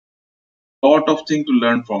lot of things to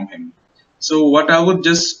learn from him. So what I would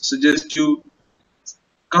just suggest you,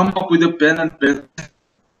 come up with a pen and paper,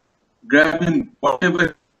 grab in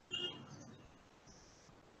whatever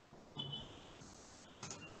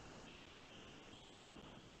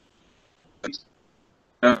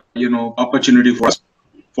opportunity for us,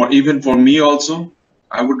 for even for me also.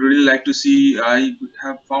 I would really like to see. I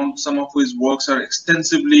have found some of his works are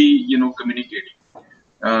extensively communicating.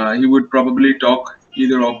 He would probably talk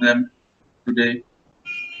either of them today.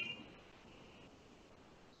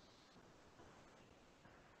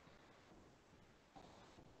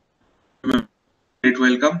 Great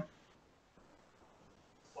welcome.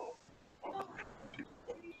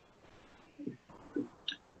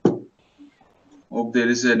 Hope there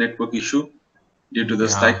is a network issue due to the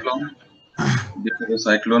cyclone.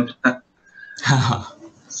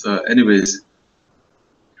 So anyways,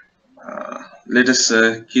 let us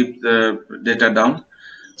keep the data down.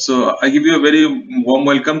 So I give you a very warm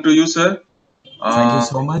welcome to you, sir. Thank you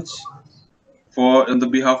so much. For on the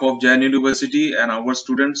behalf of Jain University and our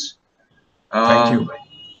students. Thank you.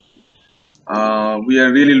 We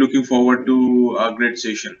are really looking forward to a great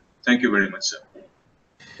session. Thank you very much, sir.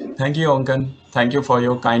 Thank you, Ankan. Thank you for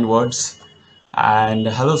your kind words. And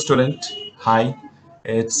hello, student. Hi.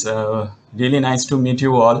 It's really nice to meet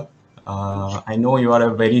you all. I know you are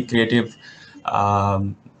a very creative,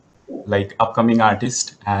 like upcoming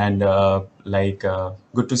artist, and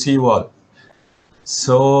good to see you all.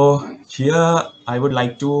 So here I would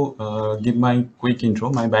like to give my quick intro,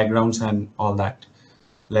 my backgrounds and all that.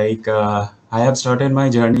 I have started my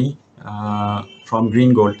journey from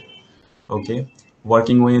Green Gold, okay,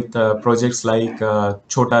 working with projects like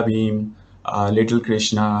Chota Bheem, Little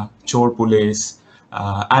Krishna, Chor Police,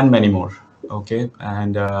 and many more, okay,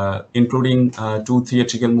 and including 2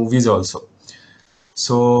 theatrical movies also.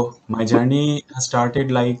 So my journey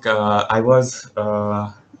started I was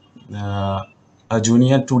a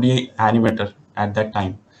junior 2D animator at that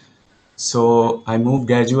time. So I moved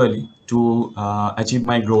gradually to achieve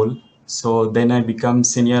my goal. So then I become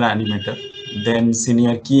senior animator, then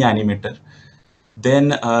senior key animator.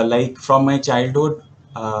 Then from my childhood,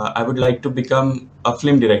 I would like to become a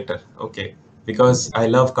film director. Okay, because I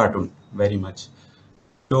love cartoon very much.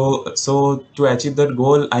 So to achieve that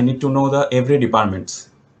goal, I need to know the every departments,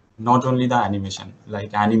 not only the animation,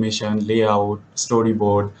 like animation, layout,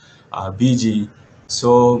 storyboard, BG.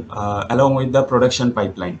 So along with the production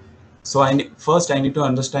pipeline. So first I need to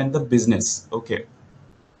understand the business. Okay,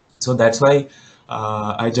 so that's why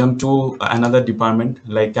I jumped to another department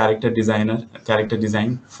like character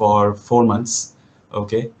design for 4 months.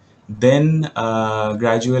 Okay, then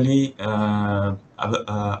gradually I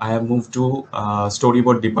have moved to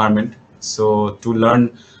storyboard department, so to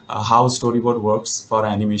learn how storyboard works for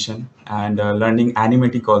animation and learning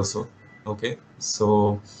animatic also. Okay,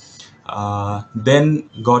 so then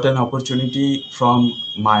got an opportunity from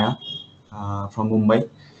Maya from Mumbai.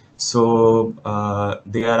 So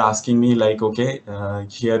they are asking me like, okay,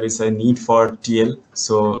 here is a need for TL.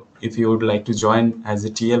 So if you would like to join as a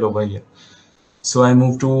TL over here. So I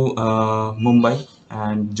moved to Mumbai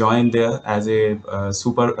and joined there as a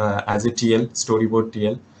as a TL, storyboard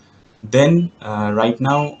TL. Then right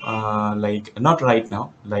now, not right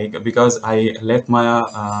now, like because I left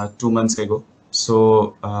Maya 2 months ago.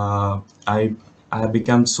 So I have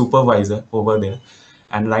become supervisor over there,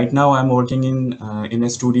 and right now I'm working in a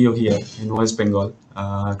studio here in West Bengal,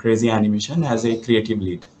 Crazy Animation as a creative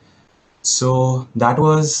lead. So that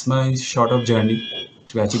was my short of journey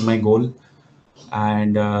to achieve my goal,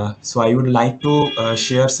 and so I would like to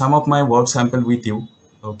share some of my work sample with you.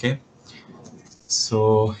 Okay,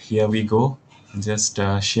 so here we go. Just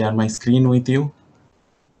share my screen with you.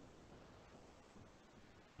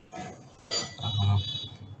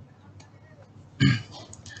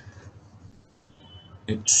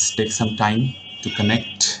 It takes some time to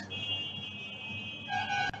connect.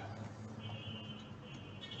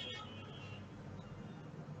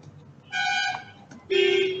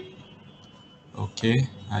 Okay,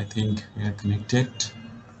 I think we are connected.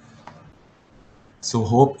 So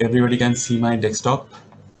hope everybody can see my desktop.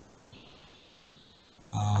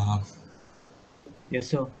 Yes,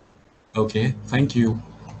 sir. Okay, thank you.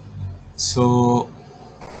 So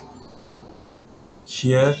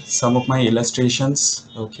here some of my illustrations.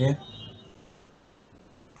 Okay.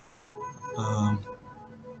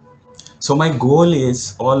 So my goal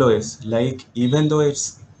is always like, even though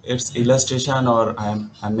it's illustration or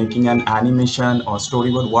I'm making an animation or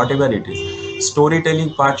storyboard, whatever it is,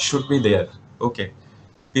 storytelling part should be there. Okay,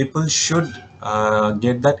 people should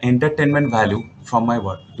get that entertainment value from my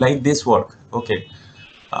work, like this work. Okay,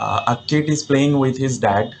 a kid is playing with his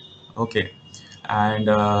dad. Okay, and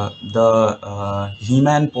the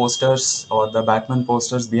He-Man posters or the Batman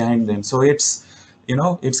posters behind them. So it's,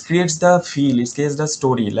 it creates the feel, it creates the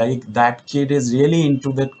story. Like that kid is really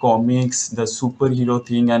into that comics, the superhero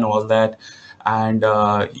thing, and all that, and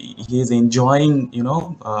he is enjoying,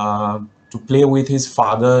 to play with his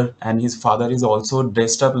father, and his father is also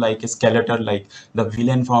dressed up like a skeleton, like the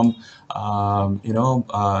villain from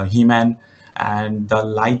He-Man, and the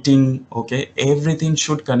lighting, okay, everything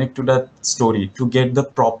should connect to that story to get the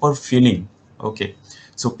proper feeling. Okay,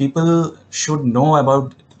 so people should know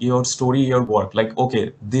about your story, your work, like,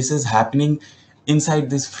 okay, this is happening inside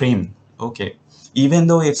this frame. Okay, even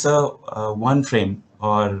though it's a one frame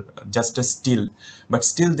or just a still, but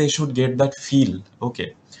still they should get that feel.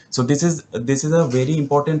 Okay, so this is a very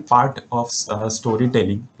important part of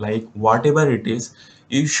storytelling. Like whatever it is,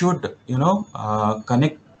 you should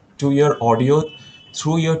connect to your audio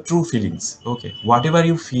through your true feelings. Okay, whatever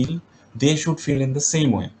you feel, they should feel in the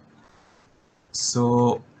same way.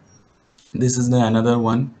 So this is the another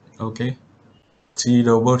one. Okay, three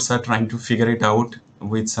robots are trying to figure it out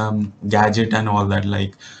with some gadget and all that,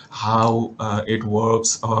 like how it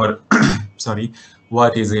works, or sorry,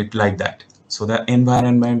 what is it, like that. So the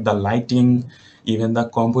environment, the lighting, even the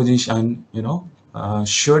composition,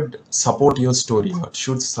 should support your story or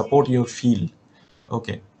should support your feel.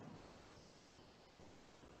 Okay,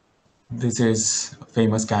 this is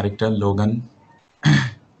famous character Logan,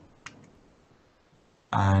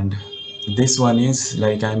 and this one is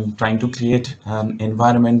like I'm trying to create an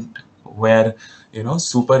environment where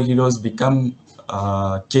superheroes become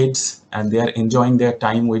kids, and they are enjoying their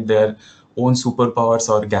time with their own superpowers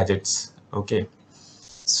or gadgets. Okay,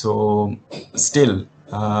 so still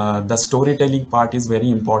the storytelling part is very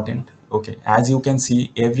important. Okay, as you can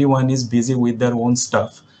see, everyone is busy with their own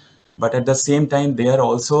stuff, but at the same time they are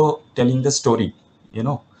also telling the story, you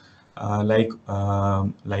know like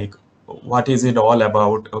what is it all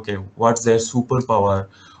about. Okay, what's their superpower,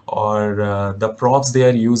 or the props they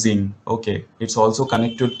are using. Okay, it's also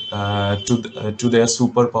connected to their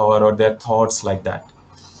superpower or their thoughts, like that.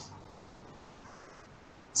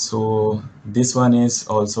 So this one is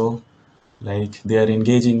also like they are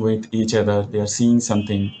engaging with each other, they are seeing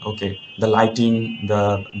something. Okay, the lighting,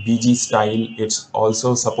 the BG style, it's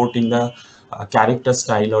also supporting the character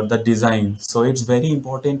style or the design. So it's very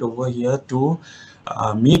important over here to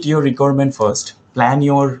meet your requirement first, plan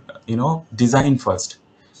your design first,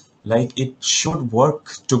 like it should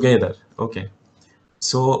work together. Okay,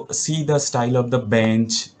 so see the style of the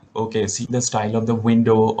bench. Okay, see the style of the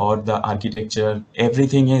window or the architecture,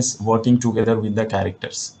 everything is working together with the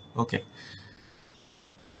characters. Okay,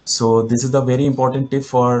 so this is the very important tip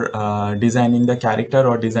for designing the character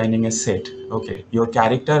or designing a set. Okay, your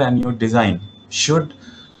character and your design should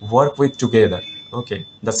work with together. Okay,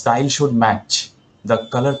 the style should match, the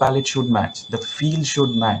color palette should match, the feel should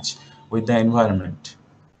match with the environment.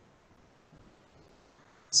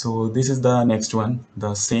 So this is the next one,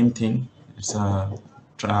 the same thing. It's a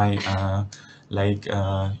try I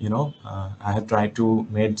have tried to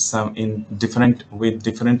make some in different, with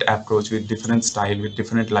different approach, with different style, with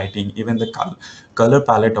different lighting, even the color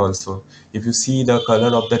palette also. If you see the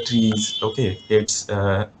color of the trees, okay,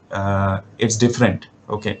 it's different.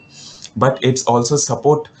 Okay, but it's also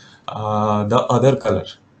support the other color.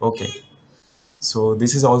 Okay, so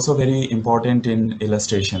this is also very important in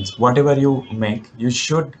illustrations. Whatever you make, you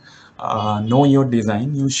should know your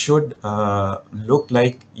design. You should look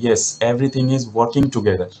like, yes, everything is working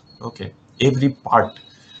together. Okay, every part,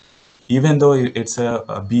 even though it's a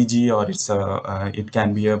BG, or it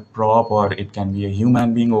can be a prop, or it can be a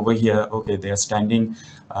human being over here. Okay, they are standing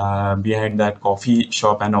behind that coffee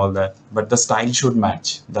shop and all that, but the style should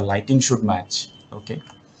match, the lighting should match. Okay,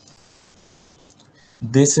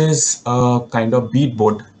 this is a kind of beat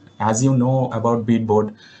board. As you know about beat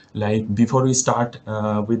board, like before we start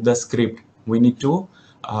with the script, we need to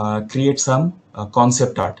create some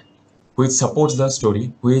concept art which supports the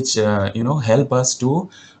story, which help us to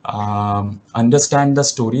understand the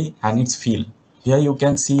story and its feel. Here you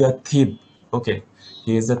can see a thief. Okay,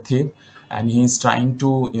 he is a thief, and he is trying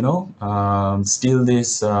to steal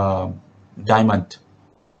this diamond.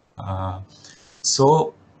 uh,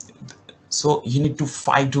 so so he need to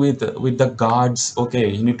fight with the guards.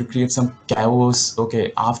 Okay, he need to create some chaos.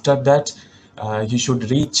 Okay, after that he should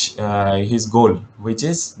reach his goal, which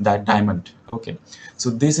is that diamond. Okay, so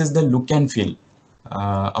this is the look and feel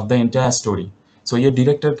of the entire story. So your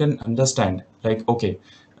director can understand, like, okay,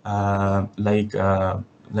 uh, like uh,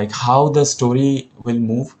 like how the story will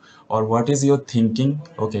move, or what is your thinking.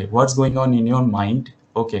 Okay, what's going on in your mind.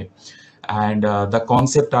 Okay, and the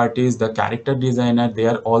concept artist, the character designer, they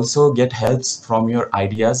are also get helps from your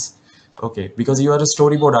ideas. Okay, because you are a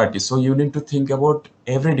storyboard artist, so you need to think about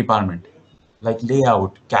every department, like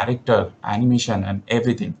layout, character, animation, and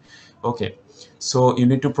everything. Okay, so you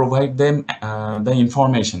need to provide them the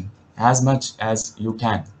information as much as you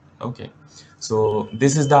can. Okay, so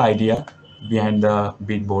this is the idea behind the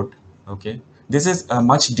beatboard. Okay, this is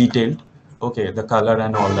much detailed. Okay, the color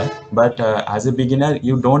and all that, but as a beginner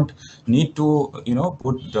you don't need to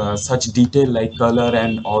put such detail like color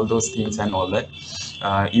and all those things and all that.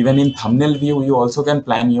 Even in thumbnail view you also can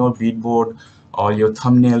plan your beatboard or your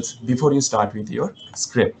thumbnails before you start with your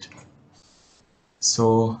script.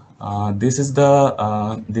 So this is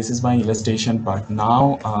my illustration part.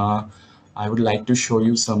 Now I would like to show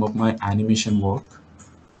you some of my animation work,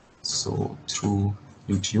 so through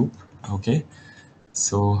YouTube. Okay,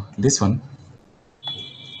 so this one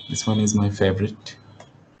is my favorite.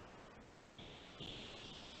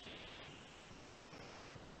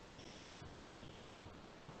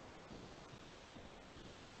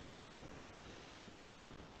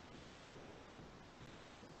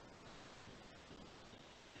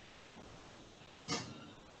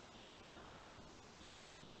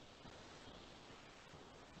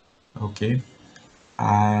 Okay,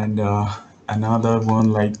 and another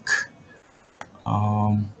one like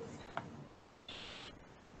um,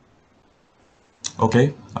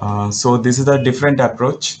 okay, so this is a different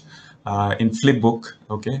approach in flipbook.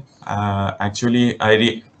 Okay, actually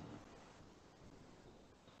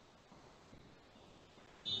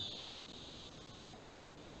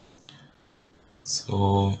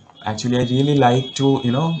so actually I really like to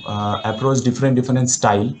approach different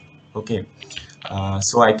style. Okay,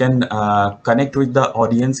 so I can connect with the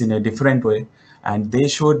audience in a different way, and they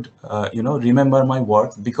should remember my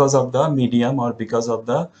work because of the medium or because of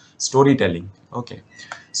the storytelling. Okay,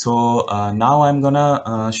 so now I'm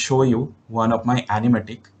gonna show you one of my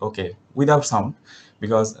animatic. Okay, without sound,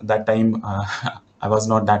 because that time I was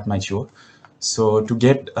not that mature. So to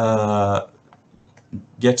get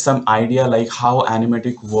some idea like how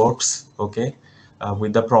animatic works. Okay,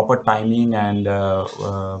 with the proper timing and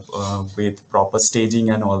with proper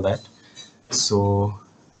staging and all that. So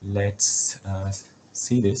let's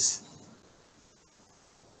see this.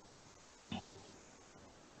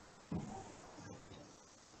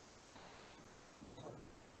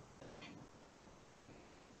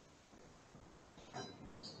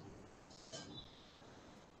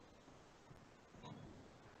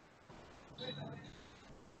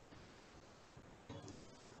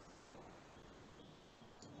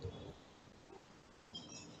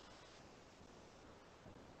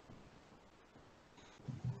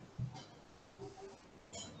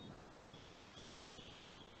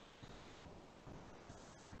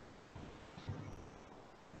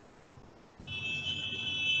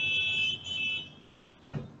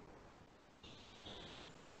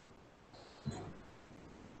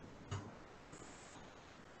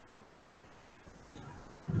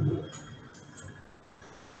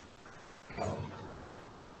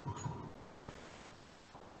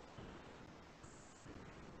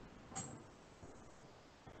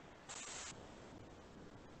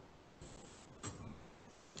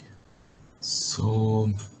 So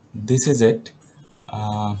this is it.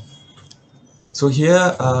 uh, so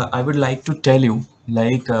here I would like to tell you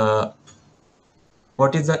like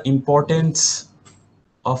what is the importance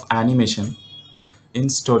of animation in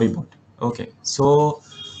storyboard. Okay, so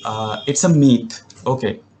it's a myth.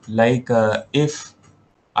 Okay, like if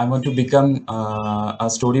I want to become a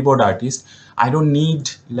storyboard artist, I don't need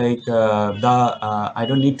like I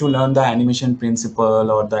don't need to learn the animation principle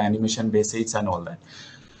or the animation basics and all that.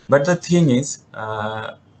 But the thing is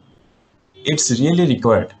it's really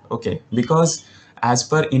required. Okay, because as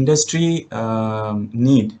per industry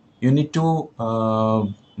need, you need to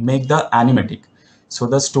make the animatic. So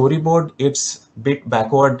the storyboard, it's bit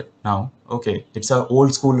backward now. Okay, it's a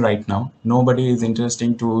old school right now. Nobody is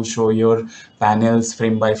interesting to show your panels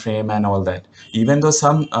frame by frame and all that, even though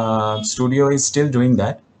some studio is still doing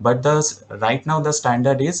that. But the right now the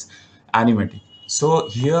standard is animatic. So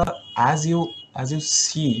here, as you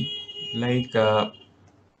see, like the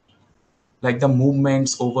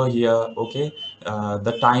movements over here. Okay,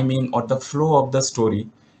 the timing or the flow of the story,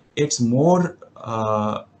 it's more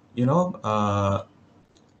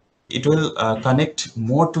it will connect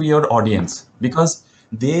more to your audience because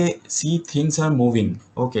they see things are moving.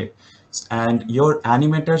 Okay, and your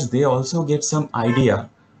animators, they also get some idea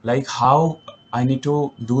like how I need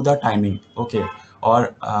to do the timing. Okay,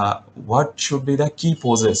 or what should be the key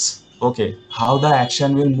poses. Okay, how the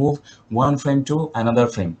action will move one frame to another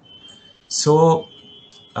frame. So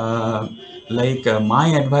uh, my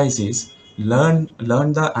advice is learn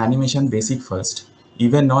the animation basic first.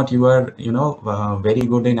 Even not you are very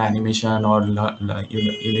good in animation, or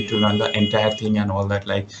you need to learn the entire thing and all that,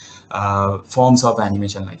 like forms of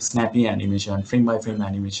animation like snappy animation, frame by frame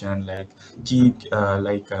animation, like key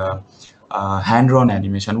hand drawn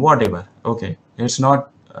animation, whatever. Okay, it's not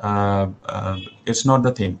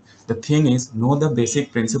the thing. The thing is, know the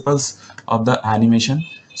basic principles of the animation,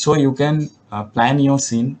 so you can plan your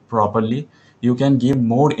scene properly. You can give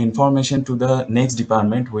more information to the next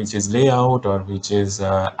department, which is layout or which is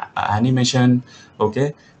animation.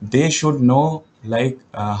 Okay, they should know like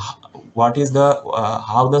what is the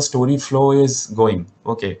how the story flow is going.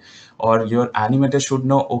 Okay, or your animator should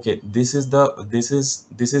know, okay, this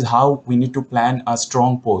is how we need to plan a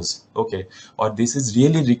strong pose. Okay, or this is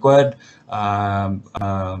really required,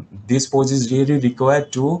 this pose is really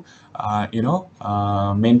required to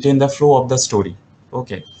maintain the flow of the story.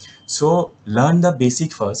 Okay, so learn the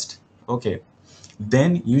basic first. Okay,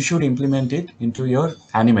 then you should implement it into your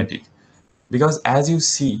animatic, because as you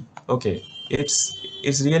see, okay,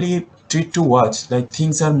 it's really treat to watch, like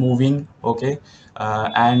things are moving. Okay,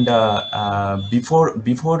 and before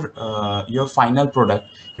your final product,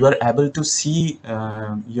 you are able to see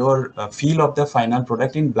your feel of the final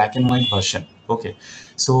product in black and white version. Okay,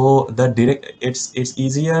 so the direct it's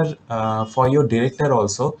easier for your director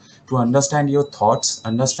also to understand your thoughts,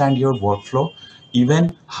 understand your workflow,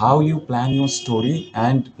 even how you plan your story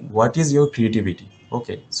and what is your creativity.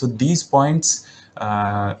 Okay, so these points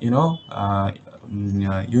you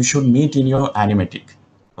should meet in your animatic.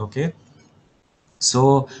 Okay,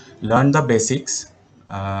 so learn the basics,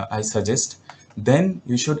 I suggest. Then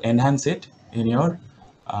you should enhance it in your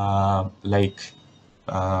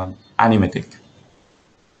animatic.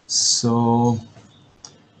 So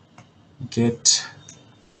get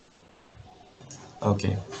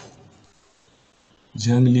okay.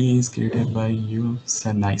 Jungly is created by you. It's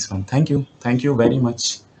a nice one. Thank you very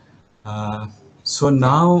much. So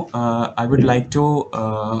now I would like to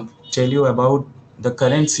tell you about the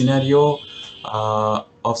current scenario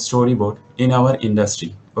of storyboard in our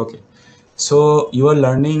industry. Okay, so you are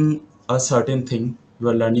learning a certain thing, you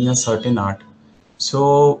are learning a certain art.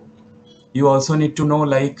 So you also need to know,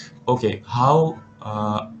 like, okay, how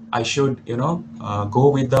I should go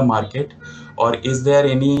with the market, or is there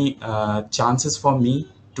any chances for me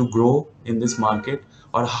to grow in this market,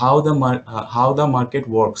 or how the market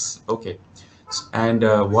works. Okay, and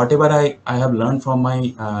whatever I have learned from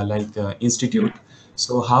my institute,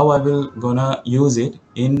 so how I will gonna use it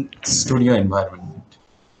in studio environment.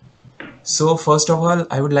 So first of all,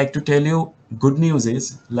 I would like to tell you, good news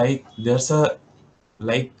is, like, there's a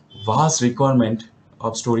like vast requirement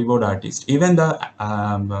of storyboard artists, even the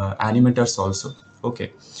animators also.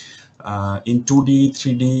 Okay, in 2D,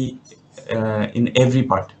 3D, in every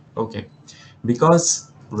part. Okay,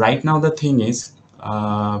 because right now the thing is,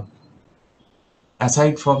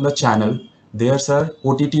 aside from the channel, there's a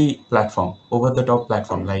OTT platform, over the top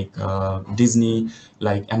platform, like Disney,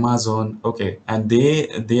 like Amazon. Okay, and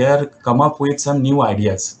they are come up with some new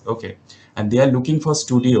ideas. Okay, and they are looking for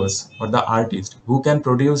studios or the artist who can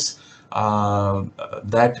produce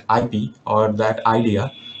that IP or that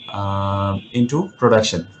idea into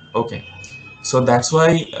production. Okay, so that's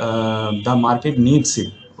why the market needs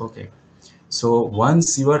it. Okay, so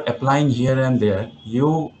once you are applying here and there,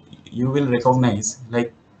 you will recognize,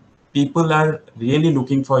 like, people are really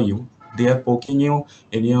looking for you. They are poking you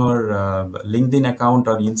in your LinkedIn account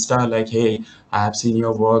or Insta, like, hey, I have seen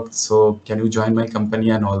your work, so can you join my company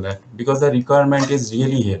and all that, because the requirement is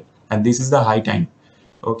really here, and this is the high time.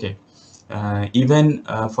 Okay, even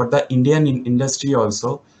for the Indian industry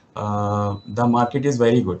also, the market is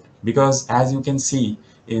very good, because as you can see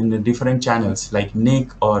in the different channels like Nick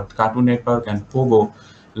or Cartoon Network and Pogo,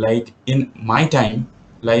 like in my time,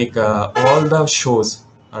 like all the shows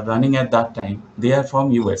are running at that time, they are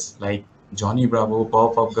from US, like Johnny Bravo,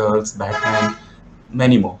 Powerpuff Girls, Batman,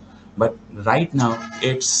 many more. But right now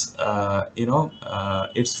it's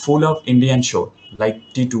it's full of Indian show like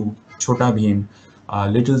T2, Chota Bheem,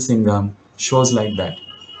 Little Singham, shows like that,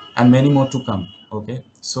 and many more to come. Okay,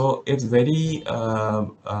 so it's very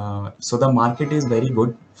so the market is very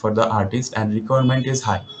good for the artist and requirement is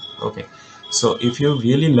high. Okay, so if you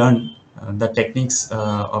really learn the techniques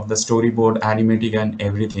of the storyboard, animatic, and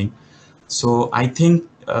everything, so I think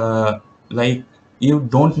like you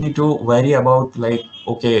don't need to worry about, like,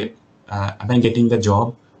 okay, am I getting the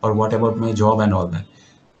job, or what about my job and all that.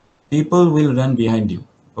 People will run behind you.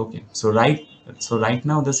 Okay, so right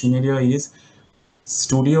now the scenario is,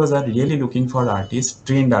 studios are really looking for artists,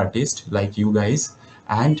 trained artists like you guys,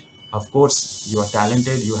 and of course you are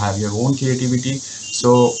talented, you have your own creativity.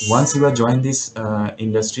 So once you are join this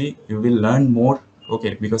industry, you will learn more.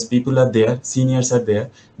 Okay, because people are there, seniors are there,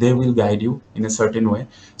 they will guide you in a certain way.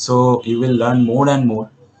 So you will learn more and more,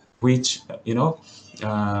 which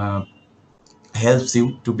uh, helps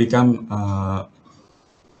you to become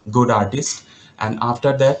good artist. And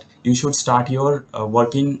after that you should start your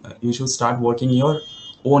you should start working your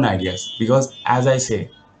own ideas, because as I say,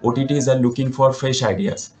 OTTs are looking for fresh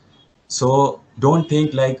ideas. So don't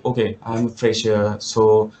think like, okay, I'm a fresher,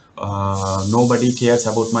 so nobody cares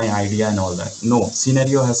about my idea and all that. No,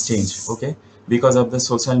 scenario has changed, okay, because of the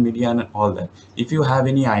social media and all that. If you have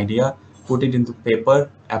any idea, put it into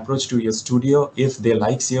paper, approach to your studio. If they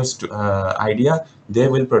likes your idea, they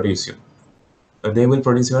will produce you, they will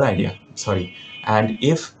produce your idea, sorry. And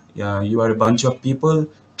if you are a bunch of people,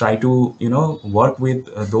 try to work with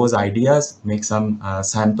those ideas, make some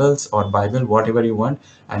samples or bible, whatever you want,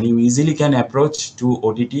 and you easily can approach to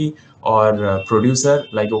OTT or producer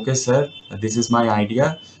like, okay sir, this is my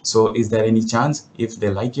idea, so is there any chance? If they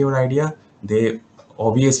like your idea, they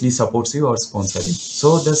obviously supports you or sponsor you.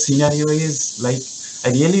 So the scenario is like,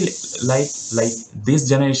 I really like this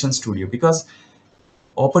generation studio, because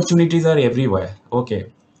opportunities are everywhere.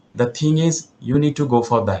 Okay, the thing is you need to go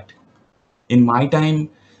for that. In my time,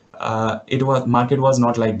 it was market was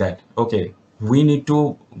not like that. Okay, we need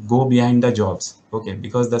to go behind the jobs. Okay,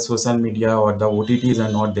 because the social media or the OTTs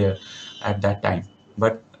are not there at that time.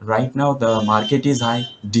 But right now the market is high,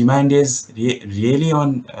 demand is really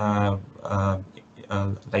on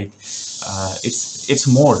like it's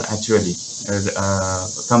more actually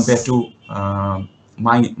compared to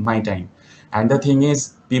my time. And the thing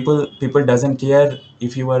is, people doesn't care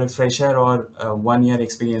if you are a fresher or a 1 year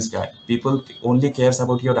experienced guy. People only cares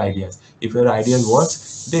about your ideas. If your ideas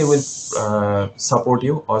works, they will support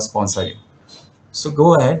you or sponsor you. So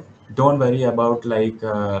go ahead, don't worry about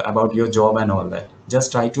about your job and all that.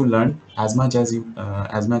 Just try to learn as much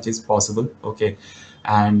as possible. Okay,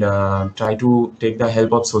 and try to take the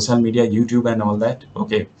help of social media, YouTube and all that.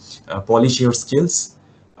 Okay, polish your skills.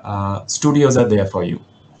 Studios are there for you.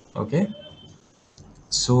 Okay,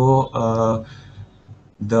 so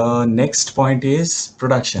the next point is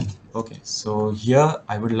production. Okay, so here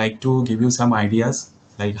I would like to give you some ideas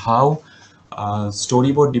like how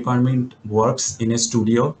storyboard department works in a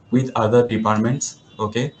studio with other departments.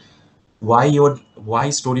 Okay, why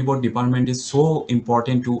storyboard department is so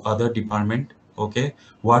important to other department. Okay,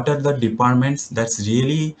 what are the departments that's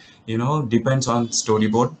really depends on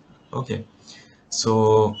storyboard. Okay,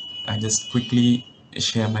 so I just quickly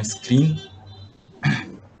share my screen.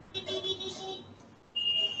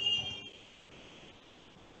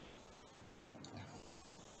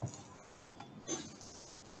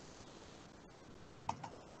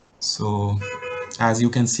 So as you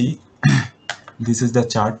can see, this is the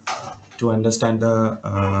chart to understand the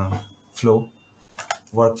flow,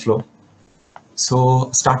 workflow. So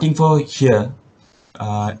starting for here,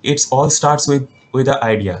 it's all starts with an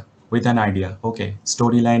idea, okay,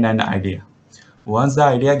 storyline and idea. Once the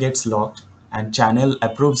idea gets locked and channel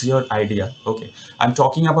approves your idea, okay, I'm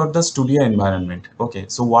talking about the studio environment. Okay,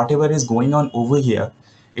 so whatever is going on over here,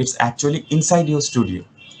 it's actually inside your studio.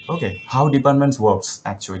 Okay, how departments works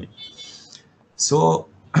actually. So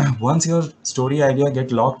once your story idea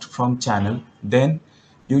get locked from channel, then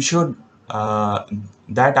you should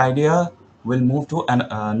that idea will move to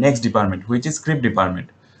an next department, which is script department.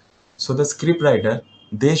 So the script writer,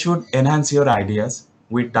 they should enhance your ideas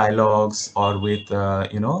with dialogues or with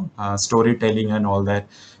storytelling and all that.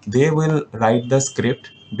 They will write the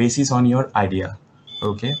script basis on your idea.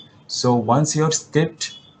 Okay, so once your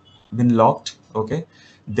script been locked, okay,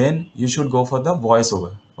 then you should go for the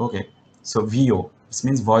voiceover. Okay, so VO, this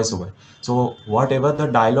means voiceover. So whatever the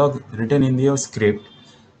dialogue written in your script,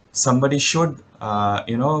 somebody should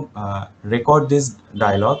record this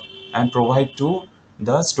dialogue and provide to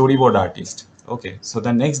the storyboard artist. Okay, so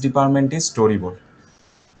the next department is storyboard.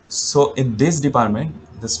 So in this department,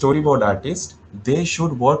 the storyboard artist, they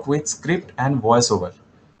should work with script and voiceover.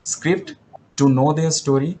 Script to know their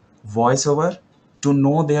story, voiceover to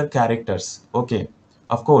know their characters. Okay,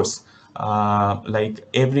 of course, like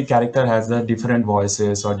every character has the different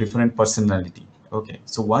voices or different personality. Okay,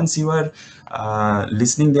 so once you are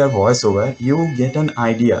listening their voiceover, you get an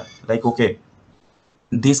idea like, okay,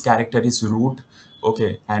 this character is rude.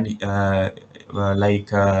 Okay, and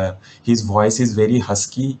his voice is very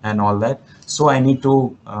husky and all that, so I need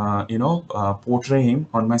to portray him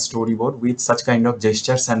on my storyboard with such kind of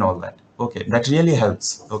gestures and all that. Okay, that really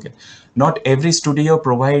helps. Okay, not every studio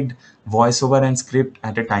provide voiceover and script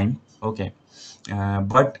at a time. Okay,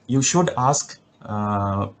 but you should ask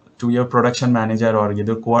to your production manager or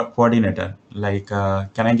your coordinator, like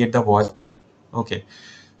can I get the voice? Okay.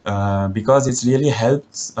 Because it really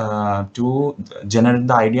helps to generate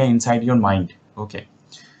the idea inside your mind. Okay.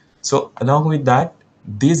 So along with that,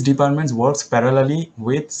 these departments works parallelly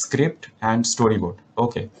with script and storyboard.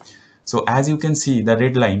 Okay. So as you can see the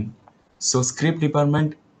red line, so script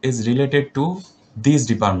department is related to this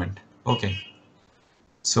department. Okay.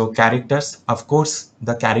 So characters, of course,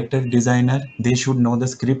 the character designer, they should know the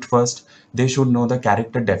script first. They should know the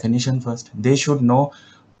character definition first. They should know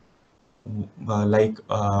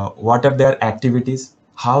what are their activities,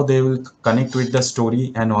 how they will connect with the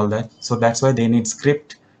story and all that. So that's why they need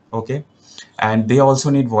script. Okay. And they also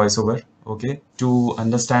need voiceover. Okay, to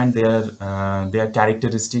understand their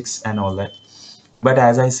characteristics and all that. But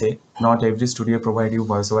as I say, not every studio provide you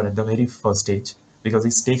voiceover at the very first stage, because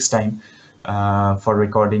it takes time for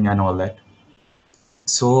recording and all that.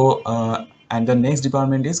 So and the next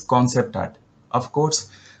department is concept art. Of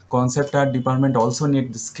course, concept art department also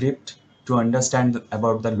need the script to understand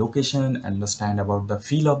about the location, understand about the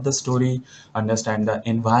feel of the story, understand the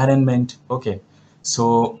environment. Okay.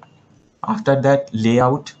 So after that,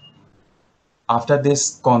 layout. After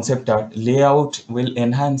this concept art, layout will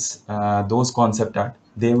enhance those concept art.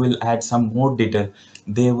 They will add some more detail.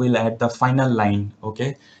 They will add the final line.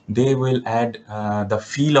 Okay. They will add the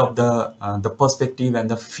feel of the perspective and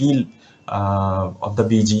the feel of the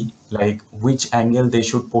BG, like which angle they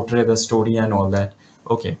should portray the story and all that.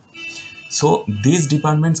 Okay. So these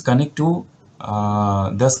departments connect to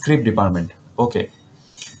the script department. Okay.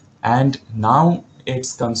 And now it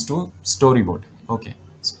comes to storyboard. Okay.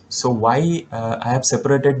 So why I have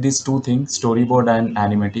separated these two things, storyboard and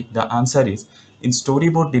animatic? The answer is, in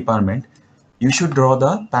storyboard department you should draw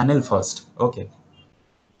the panel first. Okay.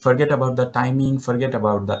 Forget about the timing, forget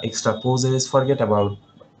about the extra poses, forget about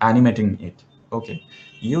animating it. Okay.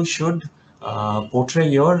 You should portray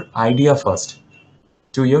your idea first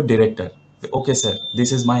to your director. Okay sir,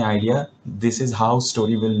 this is my idea, this is how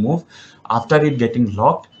story will move. After it getting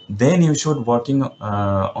locked, then you should working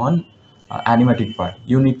on animatic part.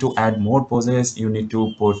 You need to add more poses, you need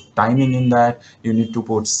to put timing in that, you need to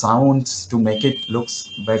put sounds to make it looks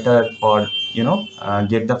better, or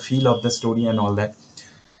get the feel of the story and all that.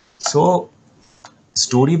 So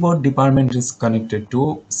storyboard department is connected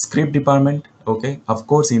to script department. Okay, of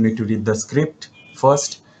course you need to read the script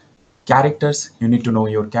first. Characters, you need to know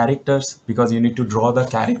your characters, because you need to draw the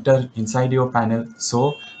character inside your panel.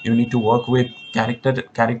 So you need to work with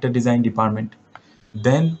character design department.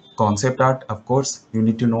 Then concept art, of course you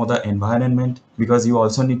need to know the environment, because you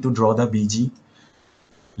also need to draw the BG.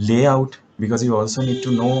 Layout, because you also need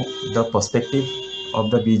to know the perspective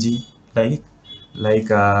of the BG, like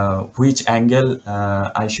which angle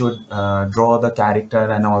I should draw the character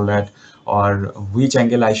and all that, or which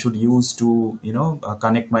angle I should use to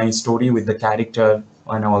connect my story with the character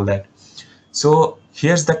and all that. So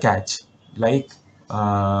here's the catch, like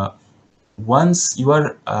uh, once you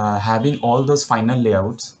are having all those final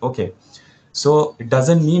layouts. Okay, so it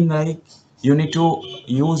doesn't mean like you need to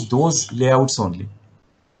use those layouts only.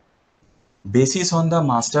 Basis on the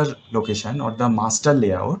master location or the master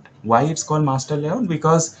layout. Why it's called master layout?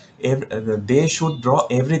 Because they should draw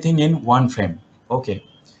everything in one frame. Okay.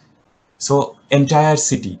 So entire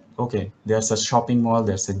city. Okay, there's a shopping mall,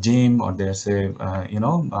 there's a gym, or there's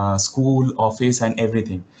a school, office, and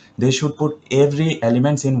everything. They should put every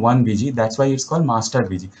elements in one BG. That's why it's called master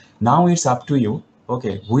BG. Now it's up to you.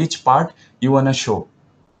 Okay, which part you wanna show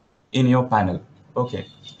in your panel. Okay,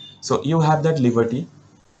 so you have that liberty.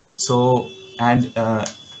 So and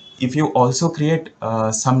if you also create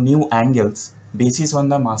some new angles basis on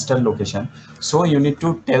the master location, so you need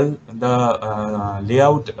to tell the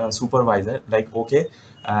layout supervisor, like, okay,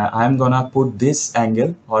 I'm gonna put this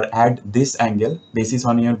angle or add this angle basis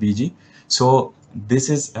on your BG. So this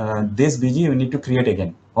is this BG you need to create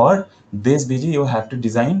again, or this BG you have to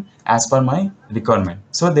design as per my requirement.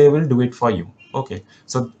 So they will do it for you. Okay,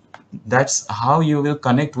 so that's how you will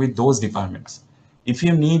connect with those departments. If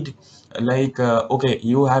you need, like okay,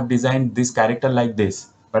 you have designed this character like this,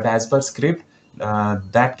 but as per script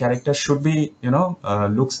that character should be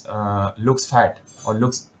looks fat or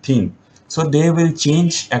looks thin. So they will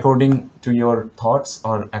change according to your thoughts,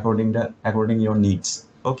 or according your needs.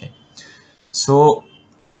 Okay. So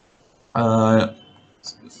uh,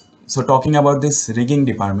 so talking about this rigging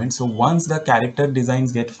department, so once the character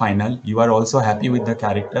designs get final, you are also happy with the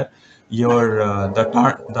character. Your the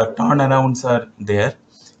turnarounds are there.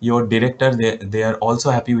 Your director, they are also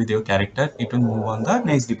happy with your character. It will move on the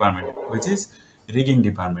next department, which is rigging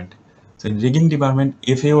department. So in rigging department,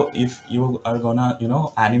 if you are gonna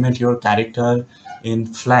animate your character in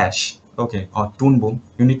Flash, okay, or Toon Boom,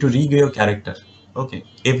 you need to rig your character, okay,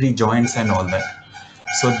 every joints and all that.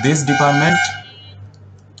 So this department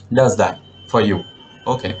does that for you,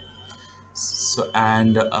 okay. So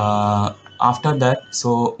and after that,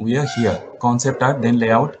 so we are here concept art, then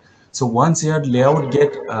layout. So once your layout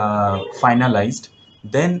get finalized,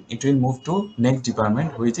 then it will move to next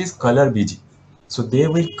department, which is color BG. So they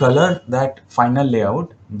will color that final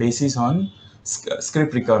layout basis on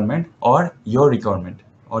script requirement or your requirement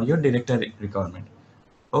or your director requirement,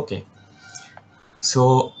 okay.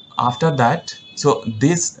 So after that, so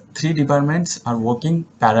these three departments are working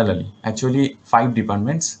parallelly. Actually, five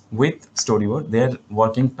departments with storyboard, they're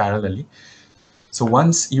working parallelly. So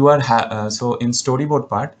once you are so in storyboard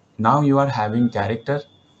part, now you are having character,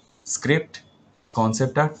 script,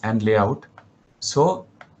 concept art, and layout. So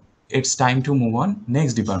it's time to move on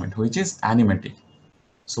next department, which is animatic.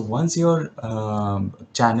 So once your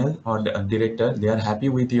channel or the director, they are happy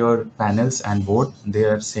with your panels and board, they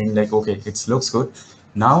are saying like, okay, it looks good.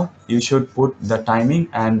 Now you should put the timing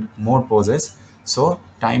and more poses. So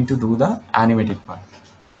time to do the animatic part.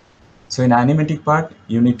 So in animatic part,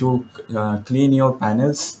 you need to clean your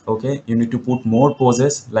panels. Okay, you need to put more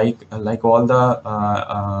poses like all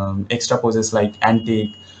the extra poses like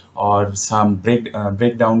antique or some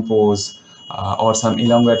breakdown pose or some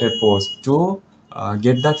elongated pose to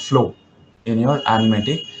get that flow in your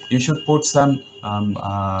animatic. You should put some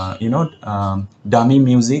dummy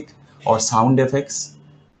music or sound effects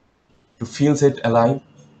to feels it alive.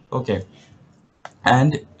 Okay,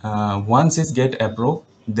 and once it get approved,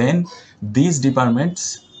 then these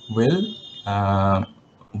departments will uh,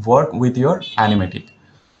 work with your animatic.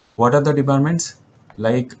 What are the departments?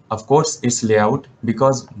 Like, of course, it's layout,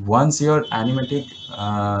 because once your animatic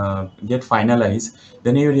get finalized,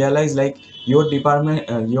 then you realize like your department,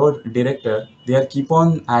 your director, they are keep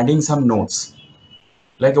on adding some notes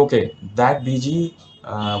like, okay, that BG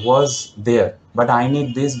was there, but I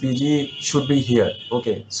need this BG should be here.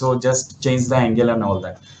 Okay, so just change the angle and all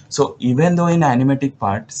that. So even though in animatic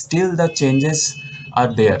part, still the changes are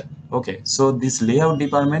there. Okay, so this layout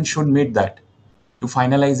department should meet that to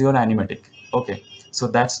finalize your animatic. Okay, so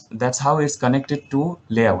that's how it's connected to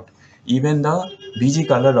layout. Even the BG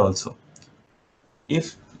color also.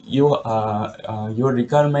 If your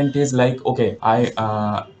requirement is like, okay,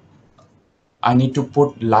 I need to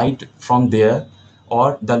put light from there,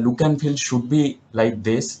 or the look and feel should be like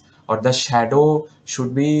this, or the shadow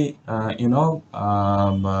should be, the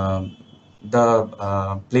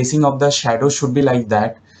placing of the shadow should be like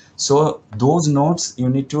that. So those notes you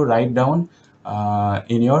need to write down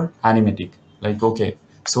in your animatic. Like, okay,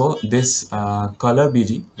 so this color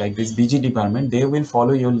BG, like this BG department, they will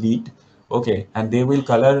follow your lead, okay, and they will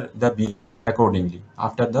color the BG accordingly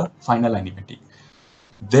after the final animatic.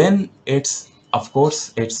 Then it's, of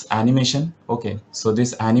course, it's animation. Okay, so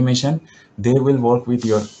this animation, they will work with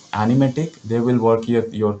your animatic, they will work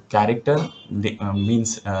with your character,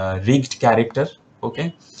 means rigged character.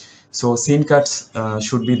 Okay, so scene cuts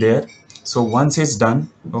should be there. So once it's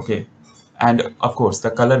done, okay, and of course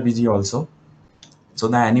the color BG also. So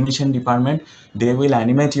the animation department, they will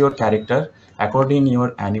animate your character according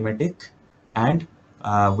your animatic, and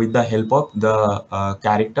with the help of the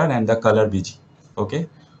character and the color BG. Okay.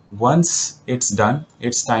 Once it's done,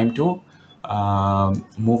 it's time to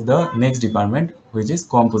move the next department, which is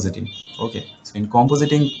compositing. Okay. So in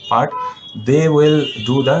compositing part, they will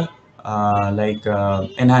do the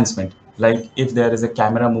enhancement. Like if there is a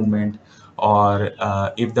camera movement, or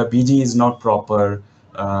if the BG is not proper,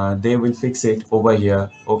 they will fix it over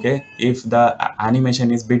here. Okay, if the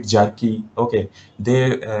animation is bit jerky, okay,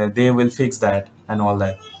 they will fix that and all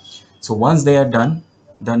that. So once they are done,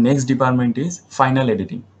 the next department is final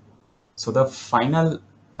editing. So the final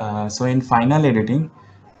so in final editing,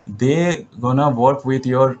 they gonna work with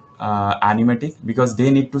your animatic, because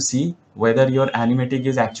they need to see whether your animatic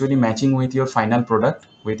is actually matching with your final product,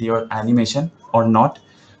 with your animation or not.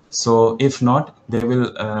 So if not, they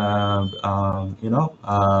will uh,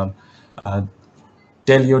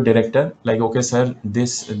 tell your director like, okay sir,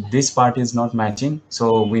 this part is not matching,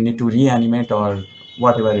 so we need to reanimate or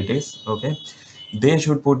whatever it is. Okay, they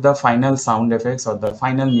should put the final sound effects or the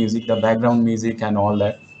final music, the background music and all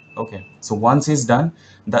that. Okay, so once it's done,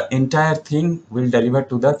 the entire thing will deliver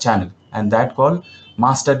to the channel, and that called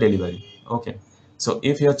master delivery. Okay, so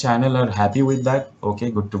if your channel are happy with that,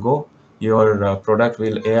 okay, good to go. Your product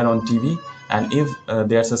will air on TV, and if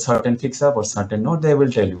there's a certain fix up or certain note, they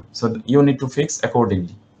will tell you, so you need to fix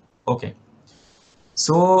accordingly. Okay,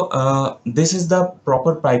 so this is the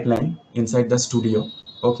proper pipeline inside the studio.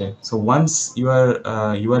 Okay, so once you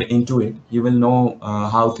are into it, you will know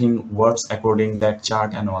how thing works according that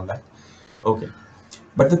chart and all that. Okay,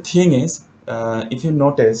 but the thing is, if you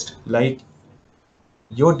noticed, like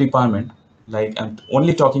your department, like I'm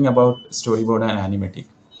only talking about storyboard and animatic,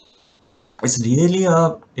 it's really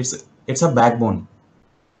it's a backbone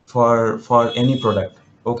for any product.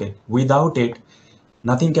 Okay, without it,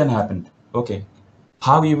 nothing can happen. Okay,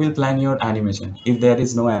 how you will plan your animation if there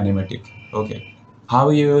is no animatic? Okay, how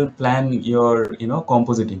you will plan your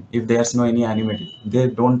compositing if there's no any animatic? They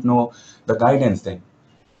don't know the guidance.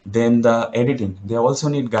 Then the editing, they also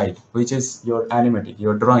need guide, which is your animatic,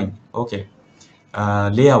 your drawing. Okay,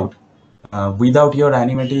 layout, without your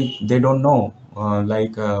animatic, they don't know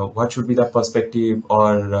what should be the perspective,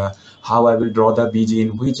 or how I will draw the BG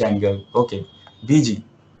in which angle. Okay, BG,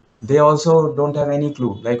 they also don't have any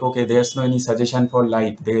clue. Like, okay, there's no any suggestion for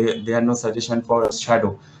light, there are no suggestion for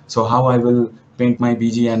shadow, so how I will paint my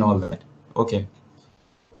BG and all that. Okay,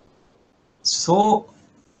 so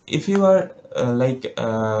if you are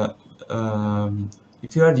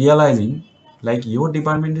if you are realizing, like, your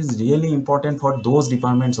department is really important for those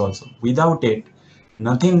departments also. Without it,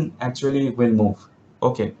 nothing actually will move.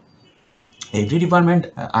 Okay, every department,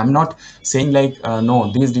 I'm not saying like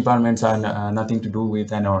no, these departments are nothing to do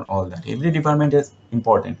with and all that. Every department is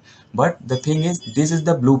important, but the thing is, this is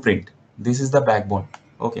the blueprint, this is the backbone.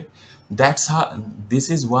 Okay, that's how, this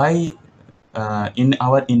is why in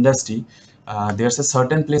our industry there's a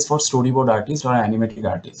certain place for storyboard artist or animatic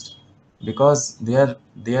artist, because they are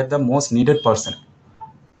the most needed person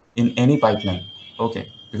in any pipeline.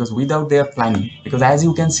 Okay, because without their planning, because as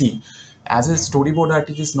you can see, as a storyboard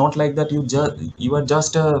artist, it's not like that you are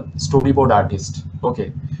just a storyboard artist.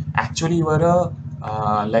 Okay, actually you are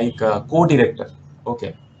a co-director.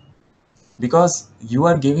 Okay, because you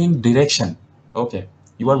are giving direction. Okay,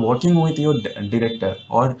 you are working with your director,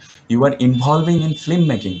 or you are involving in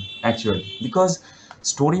filmmaking actually, because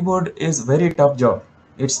storyboard is very tough job.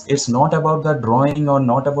 It's not about the drawing, or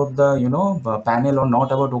not about the panel, or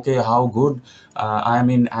not about, okay, how good I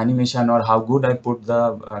am in animation, or how good I put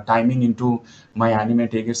the timing into my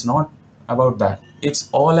animatic. It's not about that. It's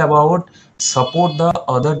all about support the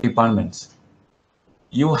other departments.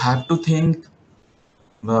 You have to think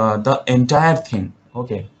the entire thing,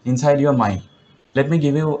 okay, inside your mind. Let me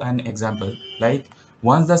give you an example. Like,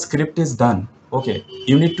 once the script is done, okay,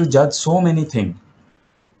 you need to judge so many things.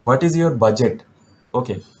 What is your budget?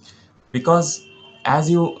 Okay, because as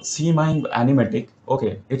you see my animatic,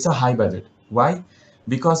 okay, it's a high budget. Why?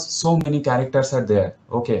 Because so many characters are there.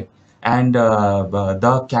 Okay, and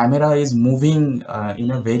the camera is moving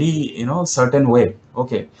in a very certain way.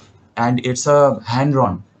 Okay, and it's a hand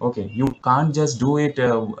drawn. Okay, you can't just do it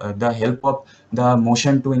the help of the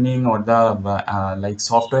motion tuning or the like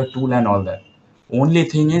software tool and all that. Only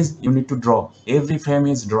thing is, you need to draw. Every frame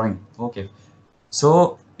is drawing. Okay,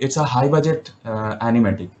 so it's a high budget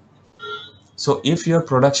animatic. So if your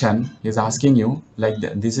production is asking you, like,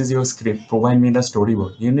 this is your script, provide me the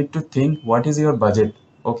storyboard, you need to think what is your budget.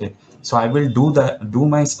 Okay, so I will do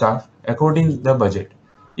my stuff according the budget.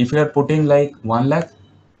 If you are putting like 1 lakh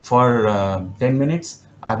for 10 minutes,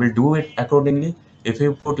 I will do it accordingly. If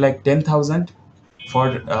you put like 10,000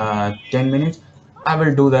 for 10 minutes, I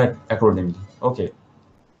will do that accordingly. Okay,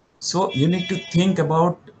 so you need to think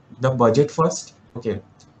about the budget first. Okay,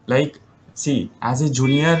 like, see, as a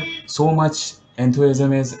junior, so much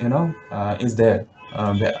enthusiasm is is there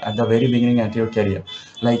at the very beginning at your career.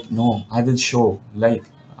 Like, no, I will show, like,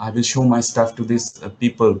 I will show my stuff to these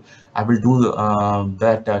people. I will do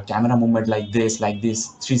that camera movement like this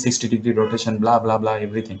 360-degree rotation, blah blah blah,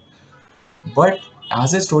 everything. But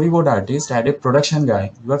as a storyboard artist, as a production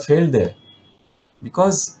guy, you are failed there,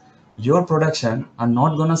 because your production are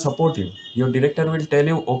not gonna support you. Your director will tell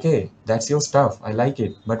you, okay, that's your stuff, I like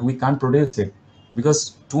it, but we can't produce it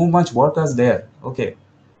because too much work is there. Okay,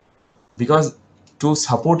 because to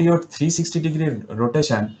support your 360-degree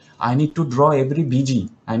rotation, I need to draw every BG,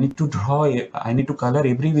 I need to color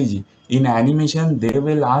every BG. In animation, they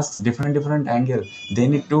will ask different angle. They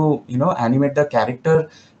need to animate the character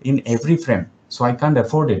in every frame, so I can't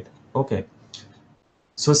afford it. Okay,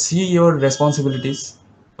 so see your responsibilities.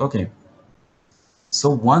 Okay, so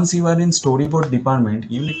once you are in storyboard department,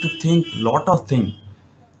 you need to think lot of things,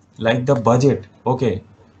 like the budget. Okay,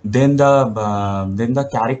 then the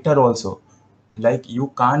character also. Like,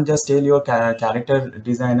 you can't just tell your character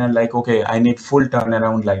designer, like, okay, I need full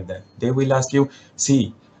turnaround like that. They will ask you,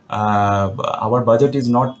 see, our budget is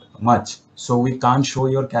not much, so we can't show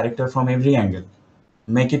your character from every angle.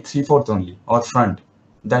 Make it 3/4 only, or front.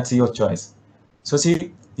 That's your choice. So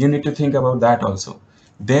see, you need to think about that also.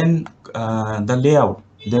 Then the layout.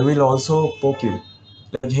 they will also poke you.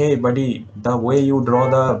 Like, hey, buddy, the way you draw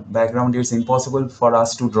the background is impossible for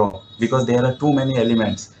us to draw because there are too many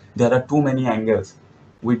elements, there are too many angles.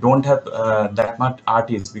 We don't have that much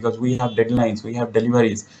artists because we have deadlines, we have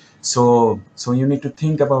deliveries. So you need to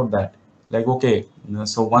think about that. Like, okay,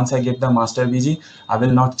 so once I get the master VG, I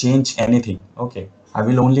will not change anything. Okay, I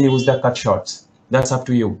will only use the cut shots. That's up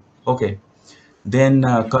to you. Okay, then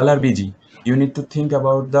color BG, you need to think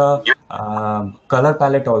about the color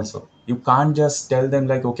palette also. You can't just tell them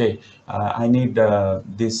like, okay, I need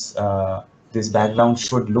this background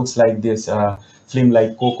should looks like this film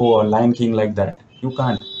like Coco or Lion King like that. You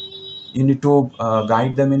can't. You need to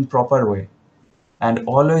guide them in proper way, and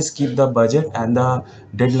always keep the budget and the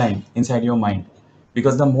deadline inside your mind,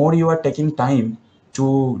 because the more you are taking time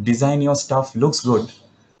to design your stuff looks good,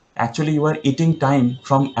 actually you are eating time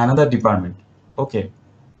from another department. Okay,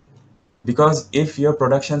 because if your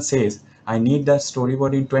production says I need that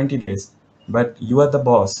storyboard in 20 days, but you are the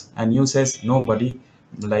boss and you says nobody,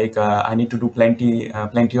 like I need to do plenty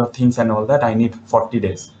of things and all that, I need 40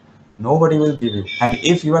 days, nobody will give you. And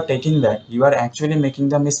if you are taking that, you are actually making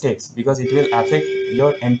the mistakes, because it will affect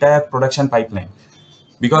your entire production pipeline.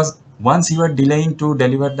 Because once you are delaying to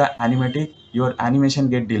deliver the animatic, your animation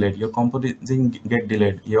get delayed, your compositing get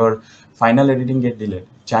delayed, your final editing get delayed,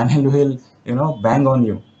 channel will bang on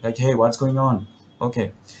you like, hey, what's going on?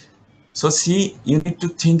 Okay, so see, you need to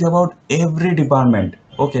think about every department.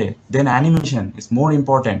 Okay, then animation is more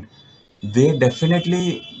important. They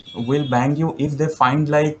definitely will bang you if they find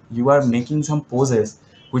like you are making some poses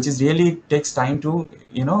which is really takes time to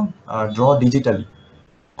draw digitally,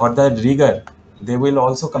 or the rigor. They will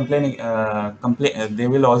also complain, they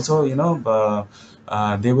will also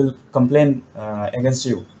they will complain against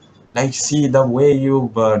you, like, see the way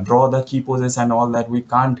you draw the key poses and all that, we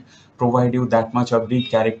can't provide you that much of the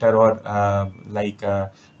character, or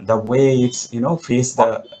the way it's face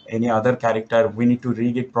the any other character, we need to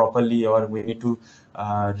rig it properly, or we need to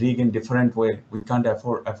rig in different way, we can't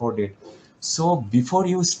afford it. So before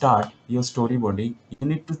you start your storyboarding, you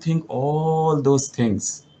need to think all those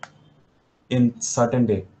things in certain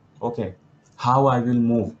day. Okay, how I will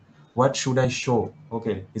move, what should I show,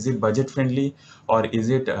 okay, is it budget friendly, or is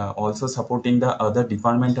it also supporting the other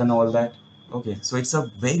department and all that. Okay, so it's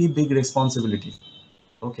a very big responsibility.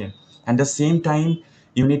 Okay, and the same time,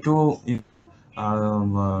 you need to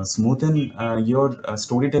smoothen your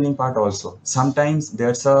storytelling part also. Sometimes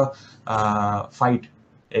there's a fight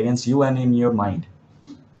against you and in your mind.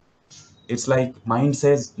 It's like mind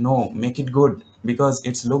says no, make it good because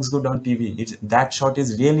it looks good on TV, it's that shot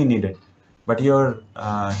is really needed, but your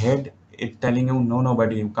head it telling you no,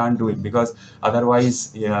 nobody, you can't do it because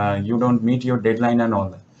otherwise you don't meet your deadline and all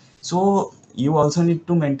that. So you also need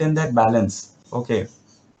to maintain that balance. Okay,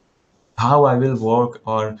 how I will work,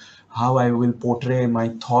 or how I will portray my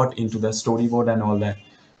thought into the storyboard and all that.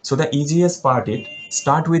 So the easiest part is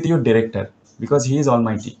start with your director, because he is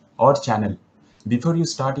almighty, or channel. Before you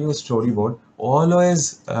start your storyboard,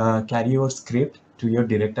 always carry your script to your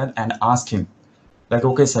director and ask him, like,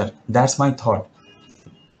 okay, sir, that's my thought,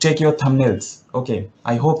 take your thumbnails. Okay,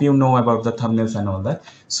 I hope you know about the thumbnails and all that.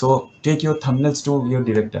 So take your thumbnails to your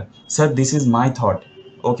director, sir, this is my thought.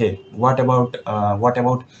 Okay, what about uh,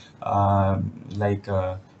 like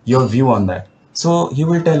your view on that? So he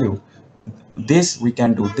will tell you, this we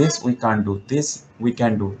can do, this we can't do, this we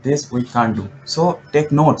can do, this we can't do, so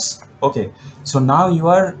take notes. Okay, so now you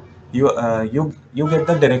get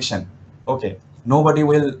the direction. Okay, nobody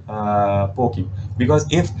will poke you, because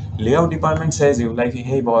if layout department says you like,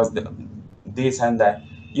 hey boss, this and that,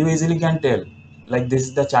 you easily can tell like, this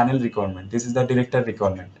is the channel requirement, this is the director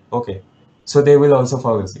requirement. Okay, so they will also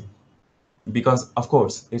follow you, because of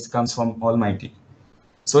course it comes from almighty.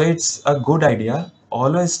 So it's a good idea.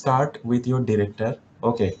 Always start with your director.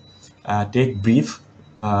 Okay, take brief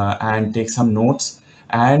and take some notes,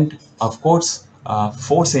 and of course,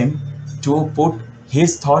 force him to put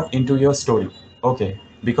his thought into your story. Okay,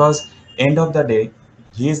 because end of the day,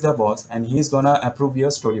 he is the boss and he's gonna approve your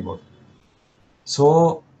storyboard.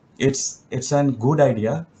 So it's a good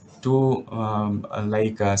idea to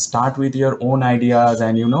start with your own ideas,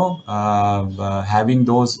 and having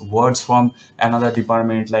those words from another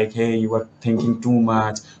department like, hey, you are thinking too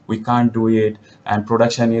much, we can't do it. And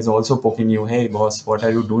production is also poking you, hey boss, what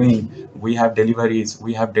are you doing, we have deliveries,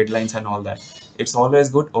 we have deadlines and all that. It's always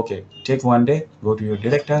good. Okay, take one day, go to your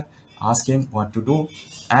director, ask him what to do,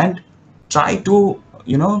 and try to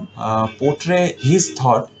portray his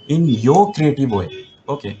thought in your creative way.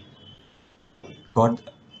 Okay, got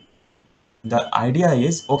the idea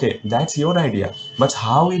is okay, that's your idea, but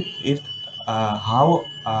how it how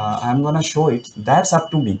I'm gonna show it, that's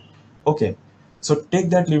up to me. Okay, so take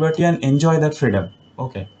that liberty and enjoy that freedom.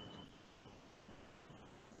 Okay,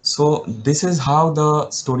 so this is how the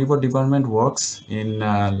storyboard development works in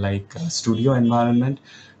like a studio environment.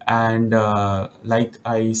 And like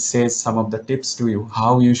I say some of the tips to you,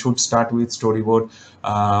 how you should start with storyboard,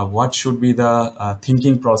 what should be the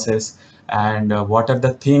thinking process, and what are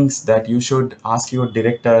the things that you should ask your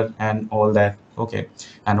director and all that. Okay,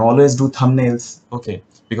 and always do thumbnails. Okay,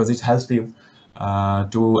 because it helps you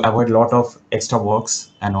to avoid a lot of extra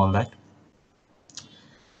works and all that.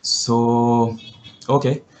 So,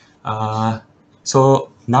 okay. Uh,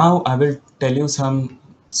 so now I will tell you some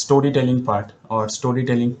storytelling part or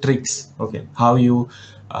storytelling tricks. Okay, how you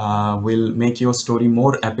will make your story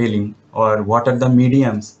more appealing, or what are the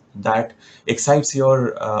mediums that excites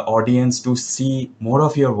your audience to see more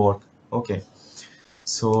of your work. Okay,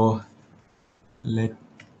 so let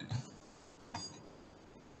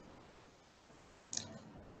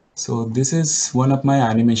so this is one of my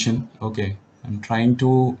animation. Okay, I'm trying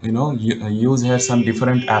to use here some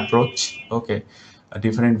different approach. Okay, a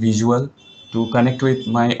different visual to connect with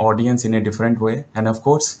my audience in a different way. And of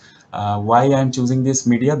course, why I'm choosing this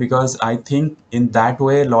media, because I think in that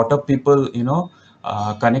way a lot of people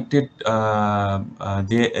connected.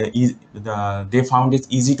 They found it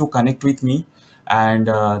easy to connect with me, and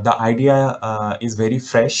the idea is very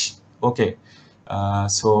fresh. Okay,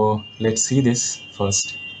 so let's see this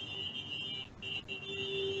first.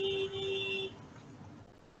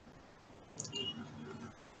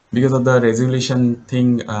 Because of the resolution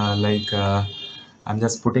thing, I'm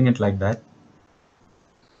just putting it like that.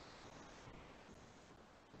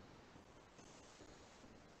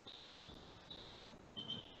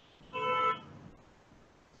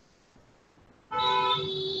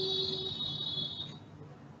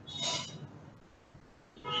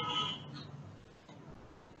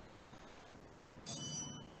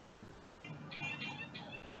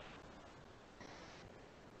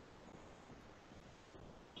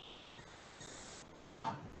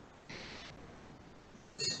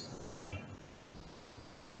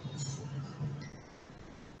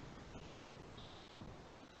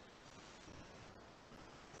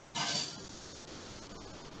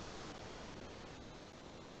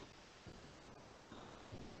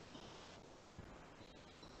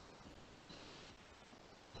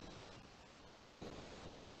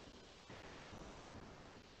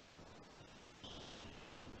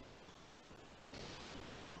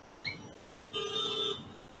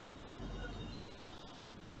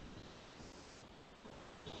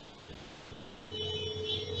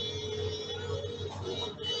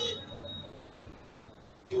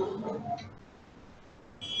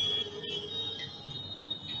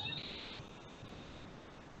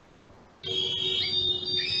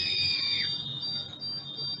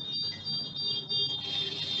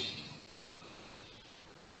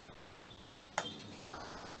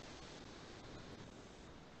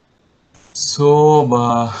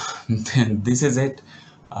 So this is it.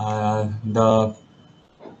 The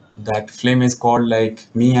that film is called like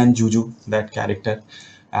Me and Juju, that character.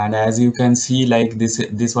 And as you can see, like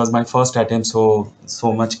this was my first attempt, so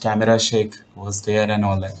so much camera shake was there and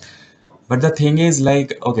all that. But the thing is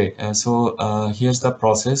like, okay, here's the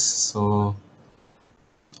process. So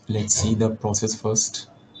let's see the process first,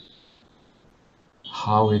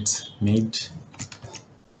 how it's made.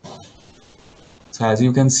 So as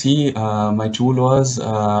you can see, my tool was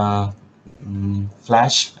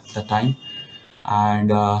Flash at the time,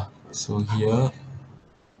 and so here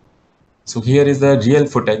is the real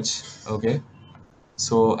footage. Okay,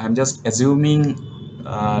 so I'm just assuming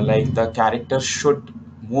like the character should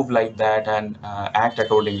move like that and act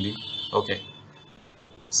accordingly. Okay,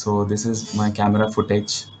 so this is my camera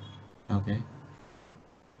footage. Okay,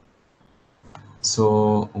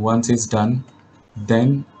 so once it's done,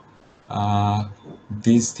 then uh,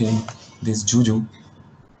 this thing, this Juju.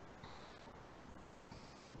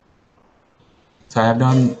 So I have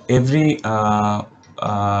done every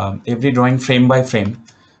drawing frame by frame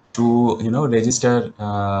to register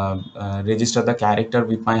the character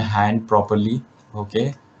with my hand properly.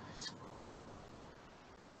 Okay,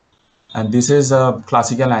 and this is a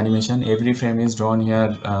classical animation. Every frame is drawn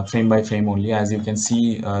here frame by frame only, as you can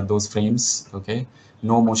see those frames. Okay,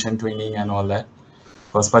 no motion twinning and all that.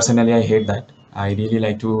 Because personally, I hate that. I really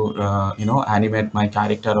like to animate my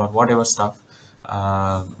character or whatever stuff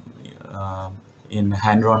uh, uh, in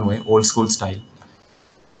hand-drawn way, old school style.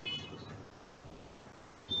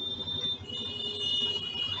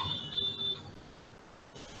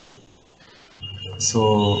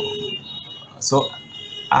 So so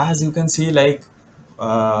as you can see, like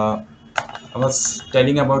uh, I was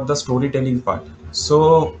telling about the storytelling part.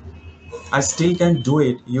 So I still can do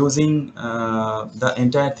it using the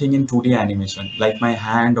entire thing in 2D animation, like my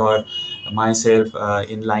hand or myself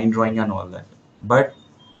in line drawing and all that. But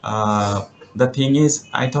the thing is,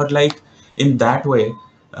 I thought like in that way,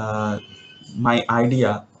 uh, my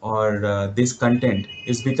idea or this content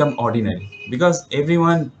is become ordinary because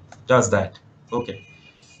everyone does that. Okay,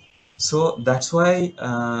 so that's why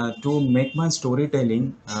to make my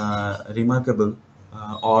storytelling remarkable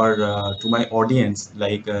or to my audience,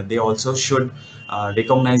 like they also should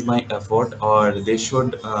recognize my effort or they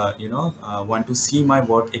should, want to see my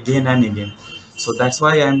work again and again. So that's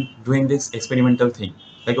why I'm doing this experimental thing.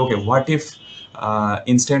 Like, okay, what if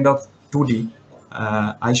instead of 2D,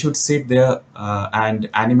 I should sit there and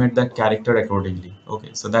animate that character accordingly. Okay,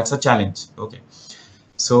 so that's a challenge. Okay,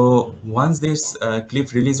 so once this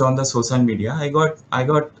clip released on the social media, I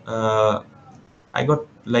got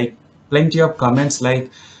like plenty of comments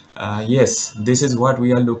like, yes, this is what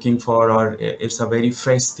we are looking for, or it's a very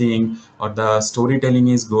fresh thing, or the storytelling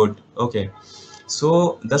is good. Okay,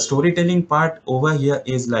 so the storytelling part over here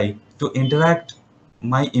is like to interact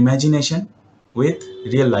my imagination with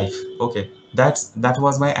real life. Okay, that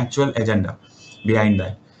was my actual agenda behind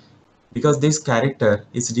that, because this character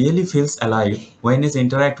is really feels alive when it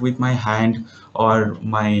interact with my hand or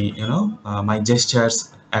my my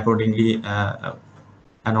gestures accordingly,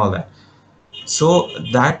 and all that. So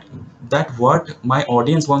that what my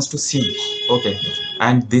audience wants to see. Okay,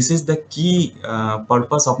 and this is the key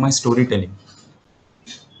purpose of my storytelling.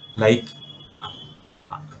 Like,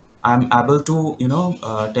 I'm able to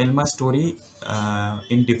tell my story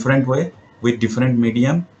in different way, with different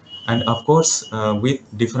medium, and of course with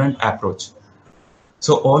different approach.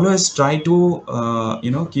 So always try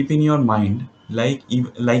to keep in your mind, like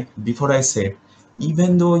like before I said,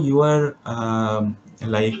 even though you are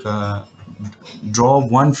like draw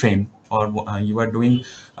one frame, or you are doing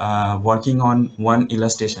working on one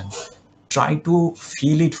illustration, try to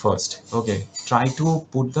feel it first. Okay, try to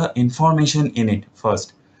put the information in it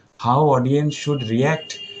first, how audience should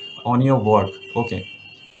react on your work. Okay,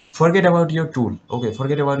 forget about your tool. Okay,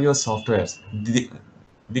 forget about your softwares.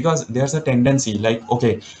 Because there's a tendency like,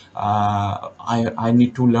 okay, I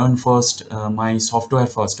need to learn first my software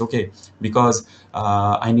first. Okay, because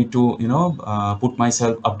I need to put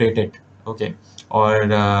myself updated. Okay,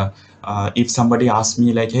 or if somebody asks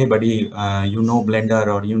me like, hey buddy, Blender,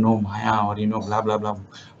 or Maya, or blah blah blah,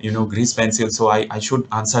 grease pencil, so I should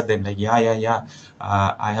answer them like, yeah, yeah, yeah,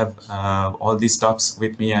 I have all these stuffs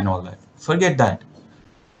with me and all that. Forget that.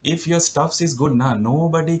 If your stuffs is good, nah,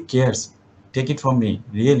 nobody cares. Take it from me,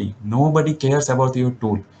 really, nobody cares about your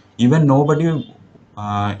tool. Even nobody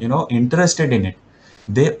interested in it.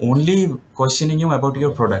 They only questioning you about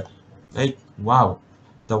your product. Like, wow,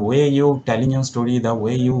 the way you telling your story, the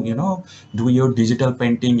way you do your digital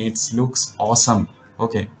painting, it looks awesome.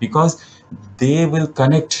 Okay, because they will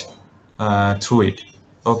connect through it.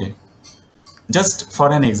 Okay, just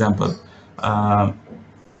for an example, uh,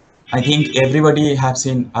 I think everybody have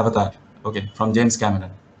seen Avatar, okay, from James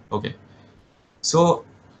Cameron. Okay, so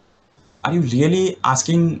are you really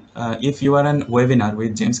asking, if you are an webinar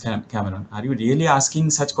with James Cameron, are you really asking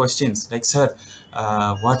such questions like, sir,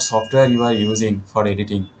 what software you are using for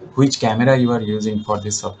editing, which camera you are using for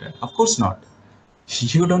this software? Of course not.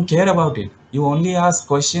 You don't care about it. You only ask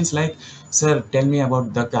questions like, sir, tell me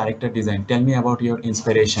about the character design, tell me about your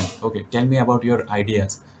inspiration. Okay, tell me about your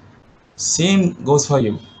ideas. Same goes for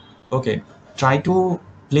you. Okay, try to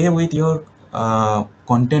play with your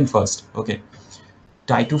content first. Okay,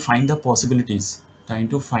 try to find the possibilities, trying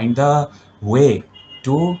to find the way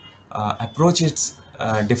to approach it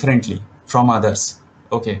differently from others.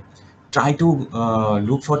 Okay, try to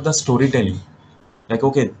look for the storytelling, like,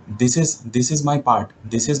 okay, this is my part,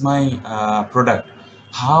 this is my product,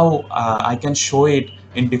 how I can show it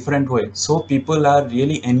in different way, so people are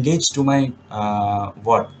really engaged to my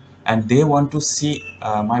work, and they want to see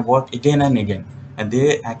my work again and again, and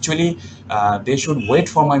they actually they should wait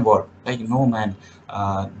for my work, like, no man,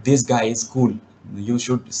 this guy is cool, you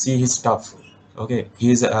should see his stuff. Okay,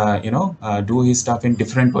 he's do his stuff in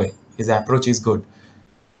different way, his approach is good.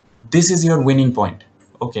 This is your winning point.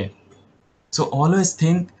 Okay, so always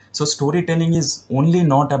think, so storytelling is only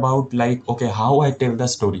not about like, okay, how I tell the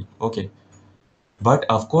story. Okay, but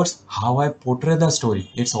of course how I portray the story,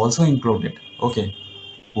 it's also included. Okay,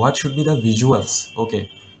 what should be the visuals? Okay,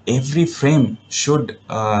 every frame should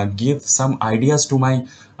give some ideas to my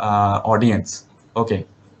audience. Okay,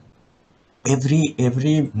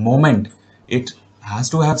 every moment, it has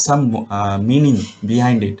to have some meaning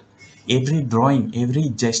behind it. Every drawing, every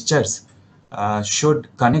gestures, should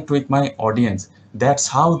connect with my audience. That's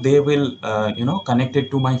how they will, connect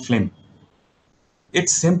it to my film.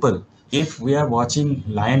 It's simple. If we are watching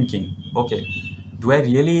Lion King, okay, do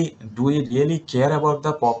we really care about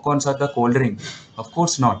the popcorns or the cold drink? Of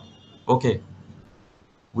course not. Okay,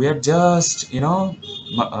 we are just,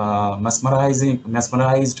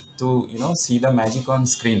 mesmerized to, see the magic on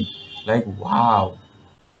screen. Like, wow.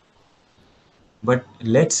 But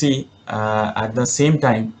let's see, at the same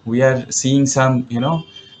time we are seeing some,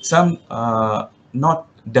 some not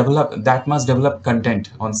develop that much developed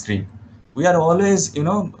content on screen. We are always,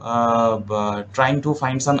 trying to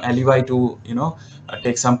find some alibi to,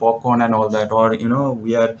 take some popcorn and all that, or,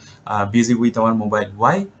 we are busy with our mobile.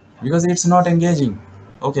 Why? Because it's not engaging.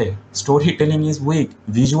 Okay, storytelling is weak,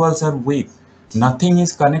 visuals are weak, nothing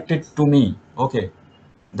is connected to me. Okay,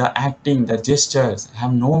 the acting, the gestures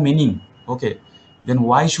have no meaning. Okay, then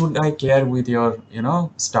why should I care with your,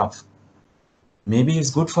 stuff? Maybe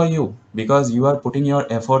it's good for you because you are putting your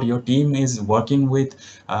effort, your team is working with,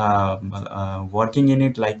 working in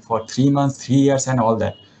it like for 3 months, 3 years and all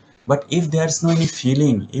that. But if there's no any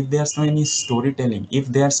feeling, if there's no any storytelling, if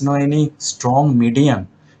there's no any strong medium,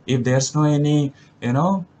 if there's no any,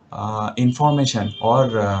 information, or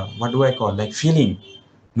what do I call, like feeling,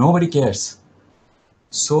 nobody cares.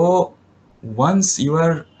 So once you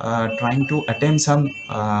are trying to attempt some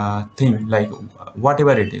thing, like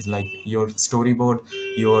whatever it is, like your storyboard,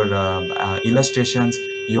 your illustrations,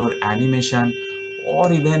 your animation,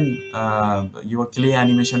 or even your clay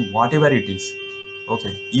animation, whatever it is,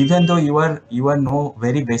 okay, even though you are know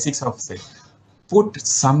very basics of it, put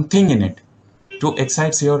something in it to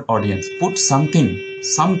excite your audience. Put something,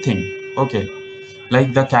 okay,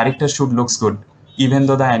 like the character should looks good even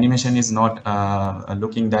though the animation is not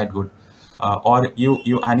looking that good. Or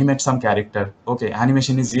you animate some character, okay,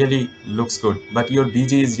 animation is really looks good but your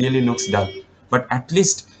BG is really looks dull. But at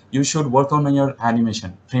least you should work on your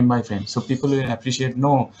animation frame by frame so people will appreciate.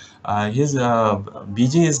 No, his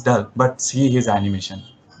BG is dull but see his animation.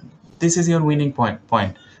 This is your winning point.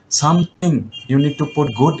 Something you need to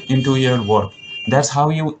put good into your work. That's how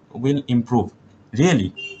you will improve,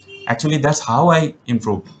 really. Actually, that's how I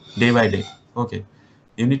improve day by day. Okay,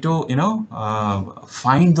 you need to,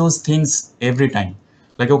 find those things every time.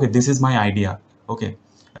 Like, okay, this is my idea. Okay,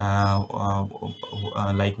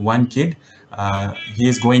 like one kid, he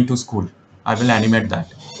is going to school, I will animate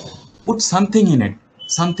that. Put something in it,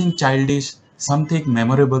 something childish, something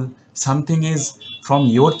memorable, something is from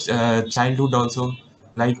your childhood also.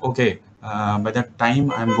 Like, okay, by the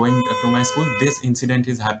time I'm going to my school, this incident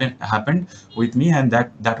is happened with me, and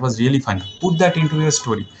that was really fun. Put that into your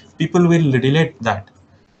story. People will relate that.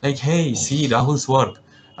 Like, hey, see Rahul's work,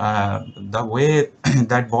 the way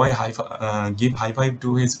that boy give high five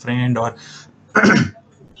to his friend, or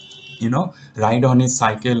ride on his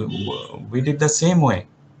cycle. We did the same way.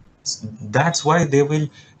 That's why they will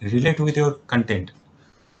relate with your content.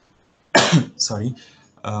 Sorry.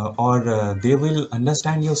 Or they will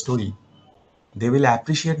understand your story. They will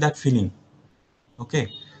appreciate that feeling.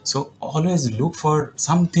 Okay, so always look for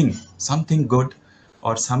something good,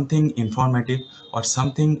 or something informative, or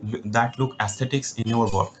something that look aesthetics in your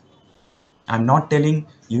work. I'm not telling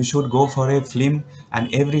you should go for a film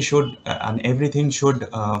and everything should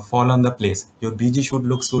fall on the place. Your BG should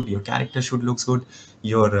look good, your character should look good,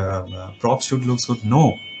 your props should look good.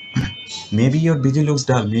 No, maybe your BG looks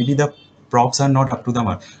dull, maybe the props are not up to the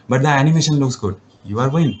mark, but the animation looks good. You are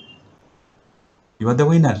the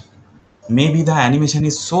winner. Maybe the animation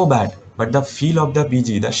is so bad, but the feel of the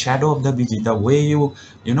BG, the shadow of the BG, the way you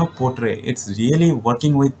portray, it's really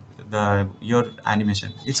working with the your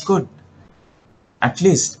animation. It's good. At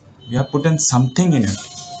least you have put in something in it.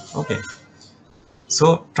 Okay,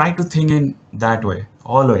 so try to think in that way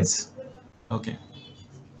always. Okay,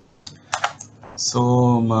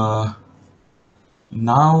 so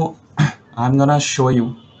now I'm gonna show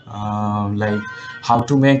you like how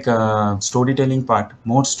to make storytelling part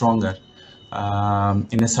more stronger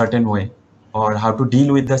in a certain way, or how to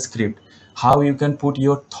deal with the script, how you can put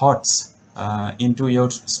your thoughts into your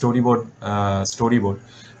storyboard,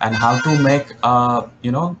 and how to make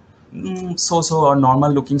so or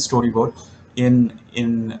normal looking storyboard in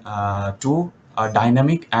to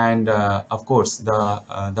dynamic, and of course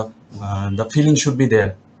the feeling should be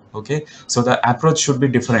there. Okay, so the approach should be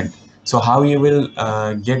different. So how you will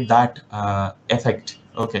get that effect?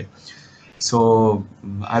 Okay, so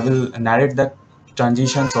I will narrate the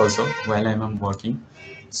transitions also while I'm working.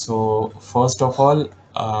 So first of all,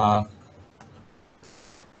 I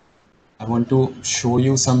want to show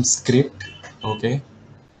you some script. Okay,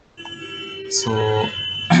 so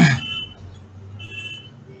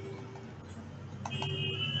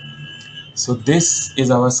So this is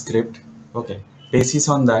our script. Okay, basis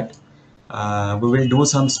on that, we will do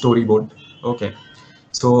some storyboard. Okay,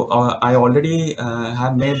 so I already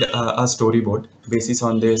have made a storyboard basis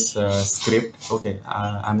on this script. Okay,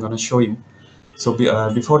 I'm gonna show you. So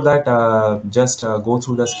before that, just go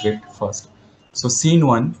through the script first. So scene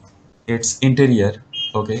one, it's interior.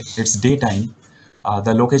 Okay, it's daytime.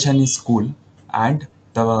 The location is school, and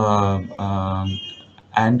the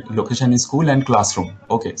and location is school and classroom.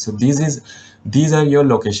 Okay, so these are your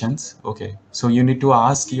locations. Okay, so you need to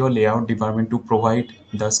ask your layout department to provide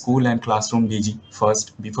the school and classroom BG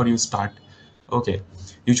first before you start. Okay,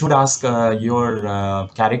 you should ask your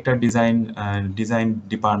character design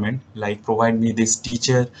department, like provide me this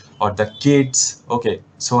teacher or the kids. Okay,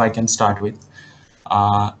 so I can start with.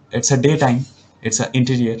 It's a daytime, it's an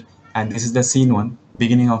interior, and this is the scene one,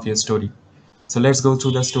 beginning of your story. So let's go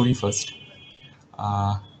through the story first.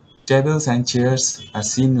 Uh, Tables and chairs are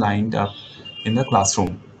seen lined up in the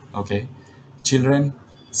classroom. Okay, children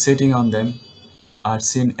sitting on them are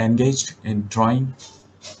seen engaged in drawing.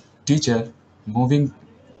 Teacher moving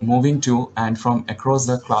moving to and from across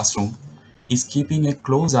the classroom is keeping a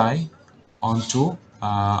close eye on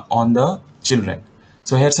the children.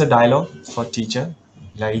 So here's a dialogue for teacher,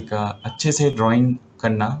 like अच्छे से drawing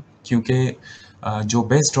करना, क्योंकि जो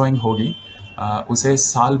best drawing होगी उसे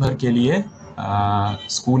साल भर के लिए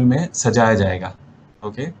स्कूल में सजाया जाएगा.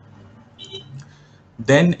 Okay,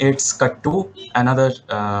 then it's cut to another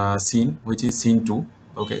scene, which is scene 2.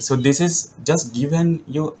 Okay, so this is just given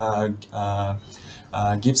you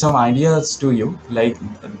give some ideas to you, like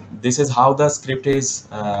this is how the script is,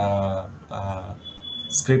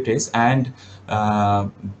 and uh,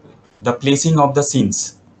 the placing of the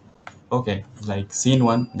scenes. Okay, like scene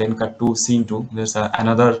 1, then cut to scene 2. There's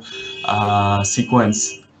another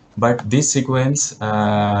sequence, but this sequence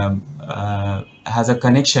has a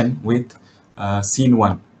connection with scene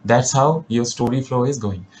 1. That's how your story flow is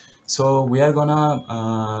going. So we are gonna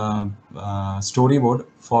storyboard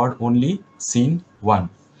for only scene 1.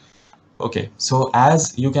 Okay, so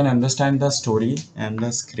as you can understand the story and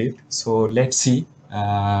the script, so let's see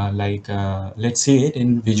let's see it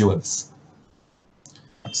in visuals.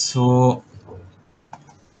 So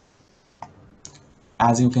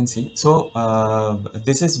as you can see, so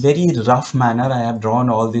this is very rough manner I have drawn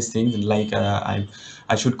all these things, like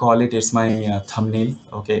I should call it, it's my thumbnail.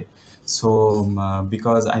 Okay, so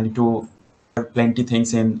because I need to plenty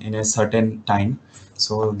things in a certain time,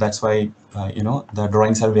 so that's why the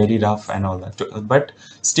drawings are very rough and all that, but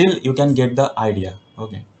still you can get the idea.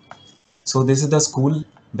 Okay, so this is the school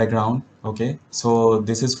background. Okay, so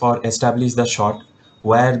this is for establish the shot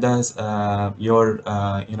where the your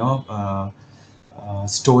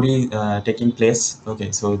story taking place.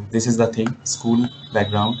 Okay, so this is the thing, school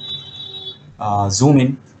background. Zoom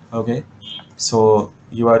in. Okay, so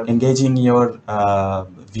you are engaging your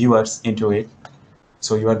viewers into it,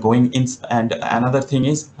 so you are going in. And another thing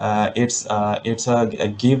is it's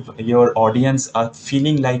a give your audience a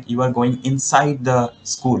feeling like you are going inside the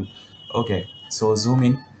school. Okay, so zoom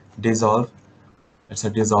in, dissolve. It's a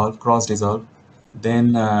dissolve, cross dissolve.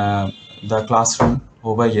 Then the classroom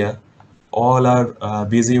over here, all are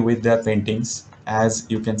busy with their paintings, as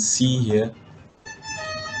you can see here,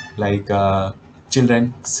 like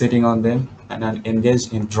children sitting on them and are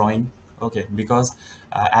engaged in drawing. Okay, because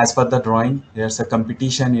as per the drawing, there's a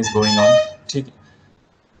competition is going on.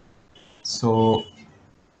 So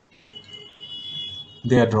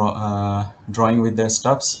they are drawing with their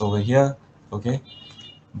stuffs over here. Okay,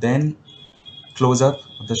 then close up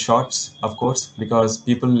the shots, of course, because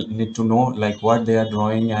people need to know like what they are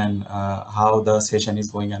drawing and how the session is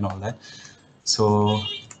going and all that. So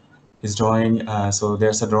is drawing, so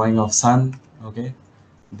there's a drawing of sun. Okay,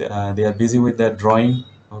 they are busy with their drawing.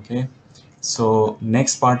 Okay, so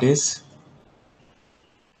next part is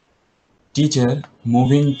teacher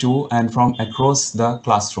moving to and from across the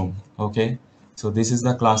classroom. Okay, so this is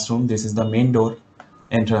the classroom, this is the main door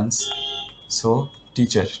entrance. So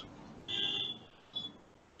teacher,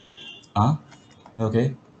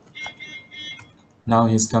 okay, now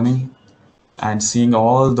he's coming and seeing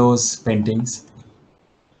all those paintings.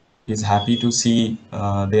 He's happy to see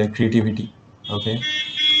their creativity. Okay,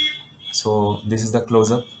 so this is the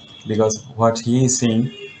close-up, because what he is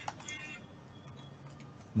seeing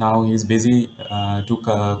now, he's busy to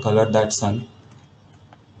color that sun,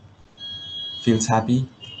 feels happy.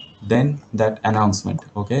 Then that announcement,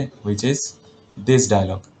 okay, which is this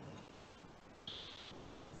dialogue.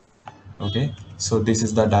 Okay, so this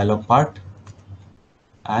is the dialogue part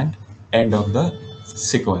and end of the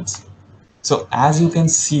sequence. So as you can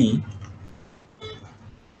see,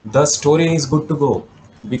 the story is good to go.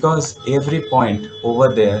 because every point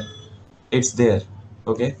over there, it's there.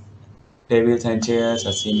 Okay, tables and chairs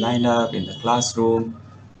are seen lined up in the classroom.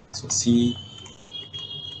 So see,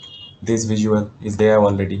 this visual is there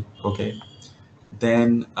already. Okay,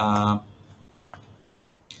 then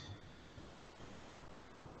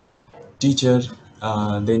teacher,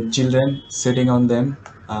 then children sitting on them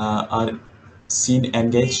are seen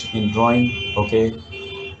engaged in drawing.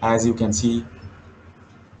 Okay, as you can see,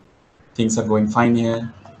 things are going fine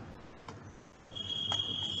here.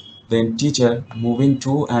 Then teacher moving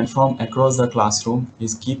to and from across the classroom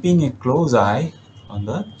is keeping a close eye on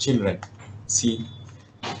the children. See,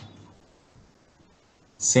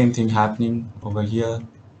 same thing happening over here.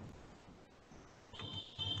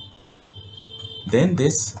 Then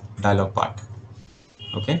this dialogue part.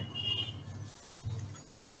 Okay,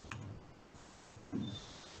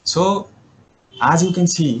 so as you can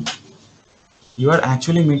see, you are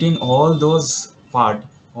actually meeting all those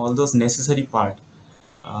necessary part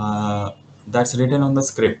that's written on the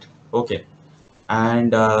script. Okay,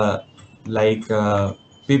 and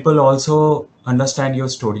people also understand your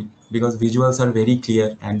story because visuals are very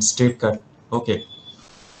clear and straight cut. Okay,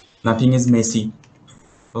 nothing is messy.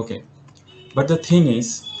 Okay, but the thing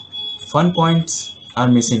is, fun points are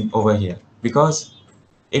missing over here because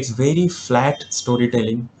it's very flat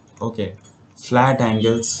storytelling. Okay, flat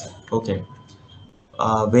angles. Okay,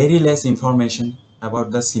 very less information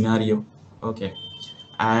about the scenario. Okay,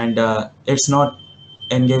 and it's not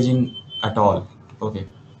engaging at all. Okay,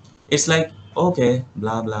 it's like, okay,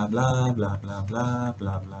 blah blah blah blah blah blah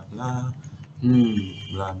blah blah blah,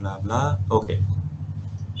 blah blah blah. Okay,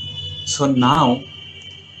 so now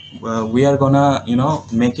we are gonna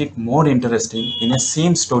make it more interesting in a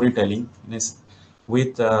same storytelling in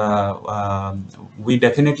with we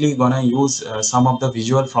definitely gonna use some of the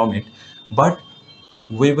visual from it, but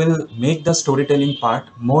we will make the storytelling part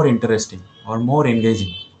more interesting or more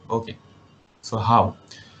engaging. Okay, so how?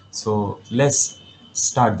 So let's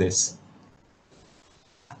start this.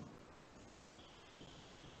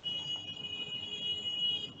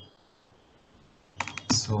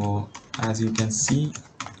 So as you can see,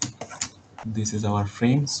 this is our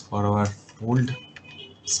frames for our old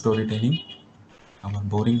storytelling, our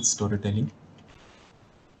boring storytelling.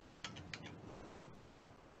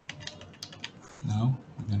 Now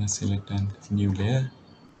I'm gonna select a new layer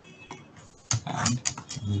and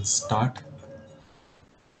we'll start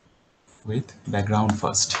with background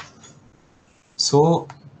first. So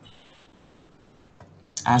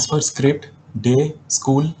as per script, day,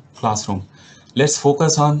 school, classroom. Let's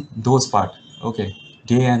focus on those part. Okay,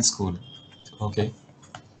 day and school. Okay,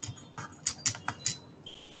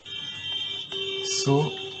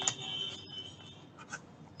 so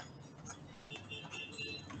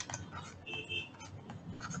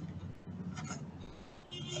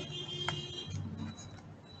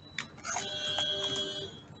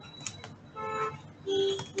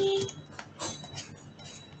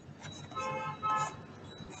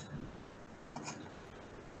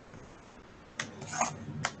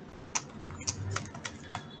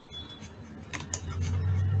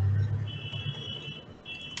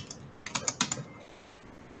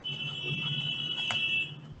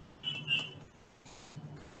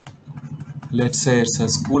let's say it's a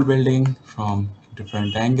school building from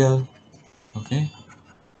different angle. Okay,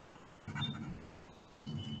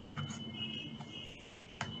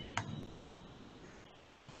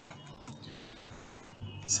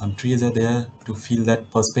 some trees are there to feel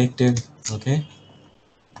that perspective. Okay,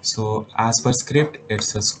 so as per script,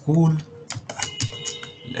 it's a school.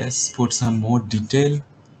 Let's put some more detail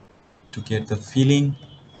to get the feeling.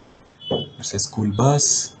 It's a school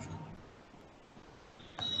bus,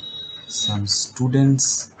 some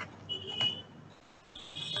students,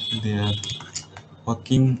 they are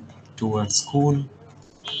walking towards school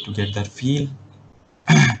to get that feel.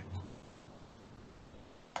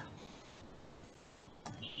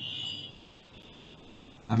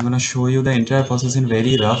 I'm gonna show you the entire process in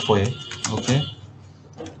very rough way, okay,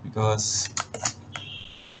 because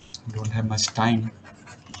I don't have much time.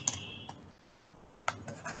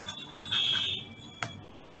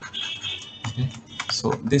 Okay,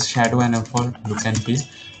 so this shadow and unfold look and feel,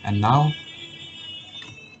 and now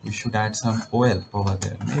we should add some oil over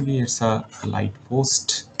there. Maybe it's a light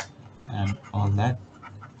post and all that,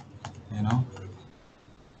 you know.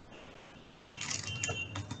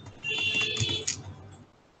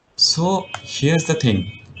 So here's the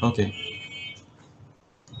thing. Okay,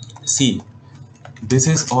 see, this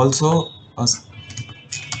is also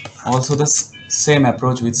the same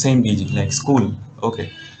approach with same BG like school.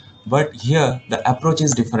 Okay, but here the approach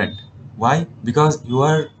is different. Why? Because you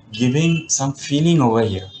are giving some feeling over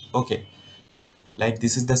here. Okay, like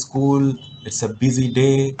this is the school, it's a busy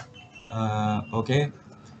day. Okay,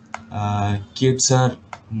 kids are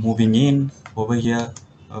moving in over here.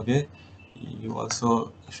 Okay, you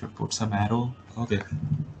also should put some arrow. Okay,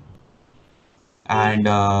 and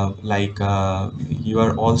you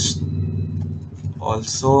are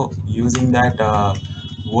also using that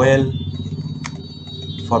well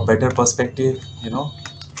for better perspective,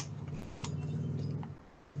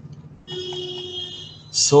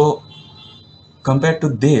 so compared to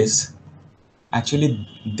this, actually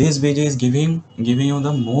this page is giving you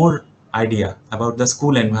the more idea about the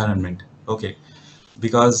school environment. Okay,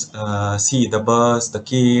 because see the bus, the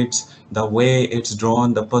kids, the way it's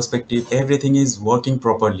drawn, the perspective, everything is working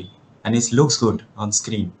properly and it looks good on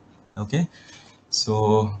screen. Okay,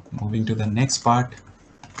 so moving to the next part.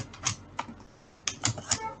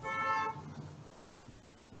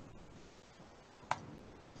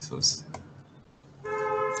 So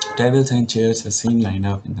tables and chairs are seen lined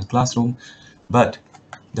up in the classroom, but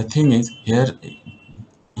the thing is here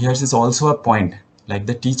is also a point, like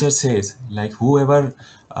the teacher says, like whoever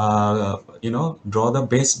draw the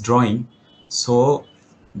best drawing, so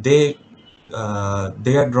they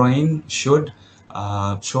their drawing should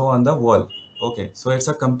show on the wall. Okay, so it's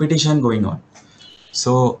a competition going on,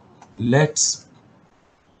 so let's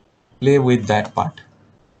play with that part.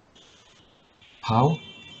 How?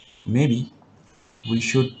 Maybe we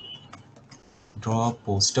should draw a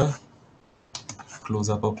poster, close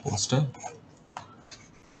up a poster,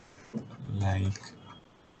 like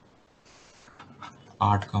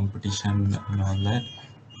art competition and all that,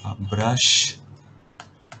 a brush,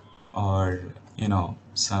 or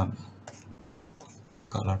some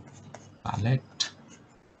color palette.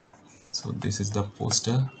 So this is the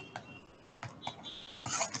poster.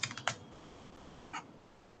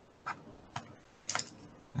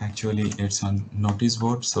 Actually it's on notice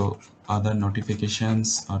board, so other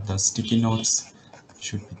notifications or the sticky notes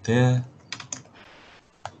should be there.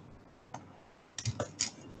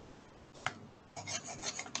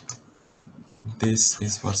 This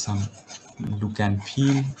is for some look and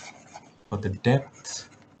feel, for the depth.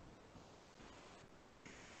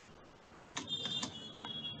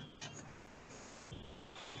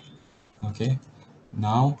 Okay,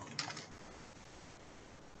 now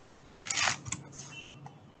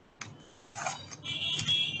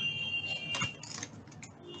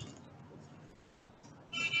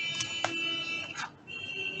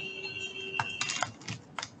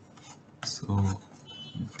so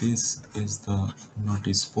this is the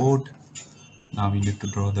notice board. Now we need to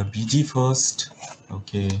draw the BG first.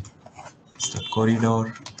 Okay, it's the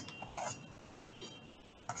corridor,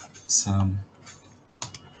 some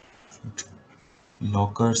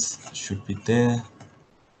lockers should be there.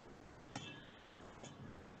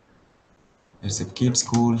 There's a kids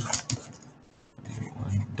school,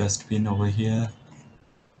 one dustbin over here.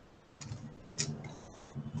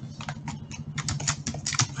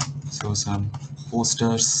 So some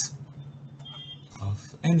posters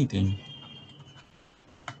of anything.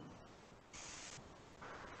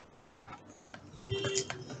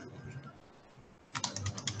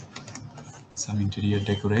 Some interior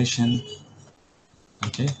decoration.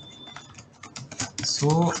 Okay,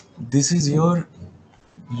 so this is your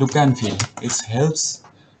look and feel. It helps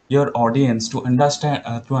your audience to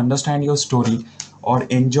understand your story, or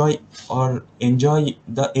enjoy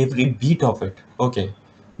the every beat of it. Okay,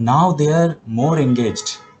 now they are more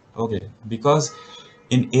engaged. Okay, because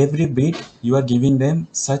in every bit you are giving them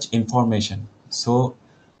such information. So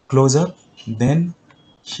close up, then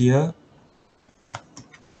here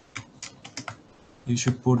you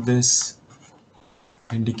should put this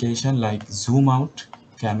indication like zoom out,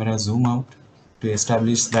 camera zoom out, to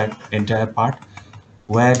establish that entire part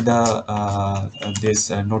where the this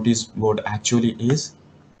notice board actually is.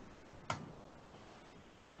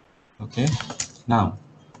 Okay, now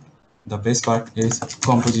the best part is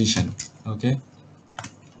composition. Okay,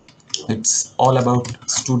 it's all about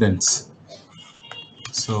students,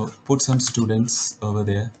 so put some students over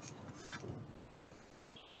there.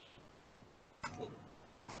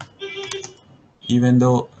 Even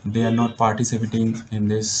though they are not participating in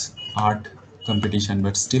this art competition,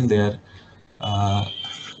 but still they are uh,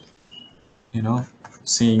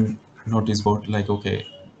 seeing notice board, like okay,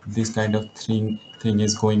 this kind of thing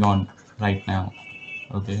is going on right now.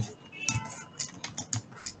 Okay,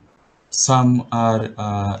 some are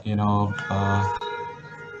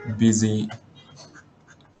busy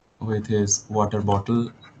with his water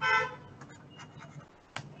bottle.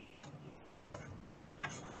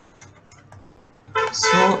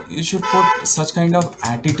 So you should put such kind of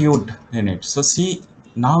attitude in it. So see,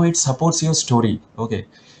 now it supports your story. Okay,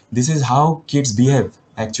 this is how kids behave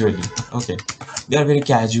actually. Okay, they are very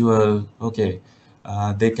casual. Okay,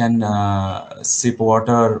 they can sip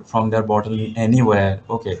water from their bottle anywhere.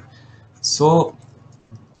 Okay, so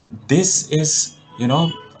this is,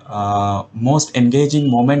 most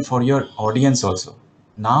engaging moment for your audience also.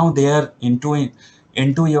 Now they are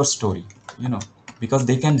into your story, because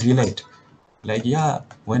they can relate, like, yeah,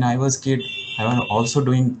 when I was kid I was also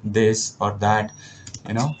doing this or that,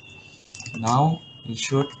 you know now you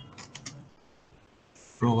should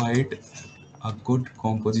provide a good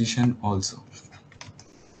composition also.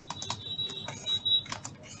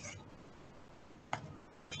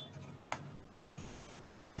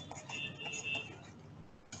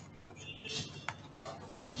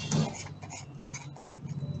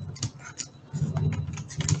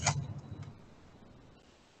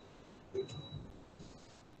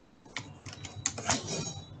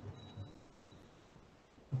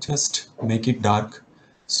 Just make it dark,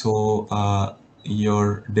 so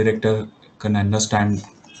your director can understand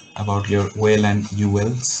about your well and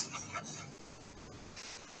ULs.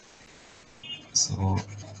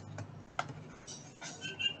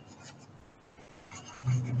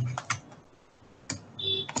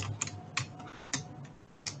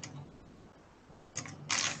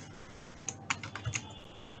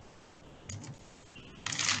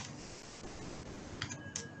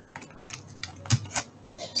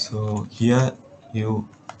 So here you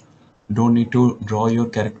don't need to draw your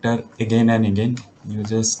character again and again. You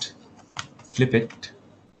just flip it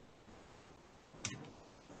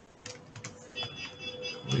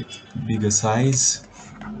with bigger size,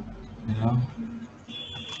 you know.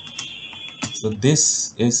 So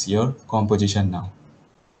this is your composition now.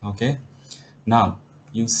 Okay. Now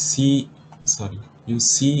you see, sorry, you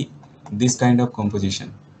see this kind of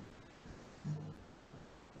composition.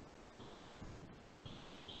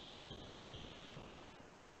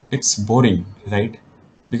 It's boring, right?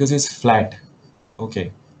 Because it's flat.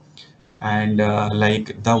 Okay. And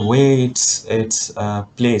like the way it's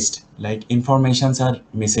placed, like informations are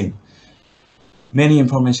missing, many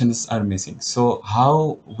informations are missing. So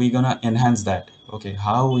how we gonna enhance that? Okay,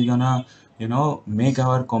 how we gonna, make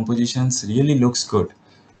our compositions really looks good?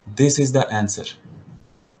 This is the answer,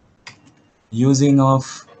 using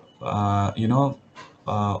of OLUL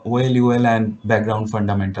and background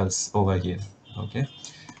fundamentals over here. Okay,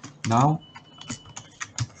 now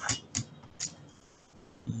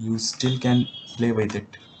you still can play with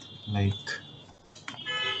it, like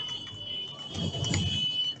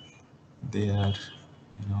they are,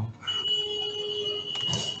 you know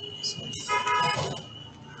sorry,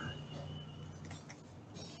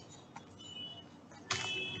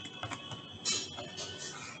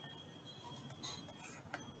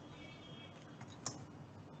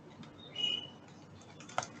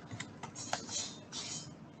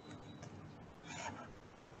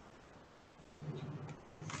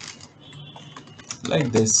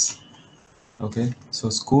 like this. Okay, so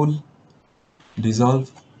school, dissolve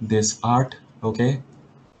this art. Okay,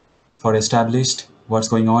 for established what's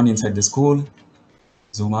going on inside the school,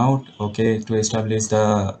 zoom out. Okay, to establish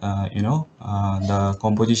the the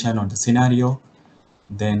composition or the scenario,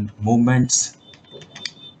 then movements,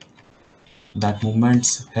 that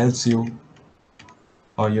movements helps you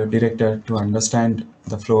or your director to understand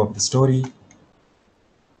the flow of the story.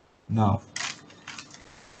 Now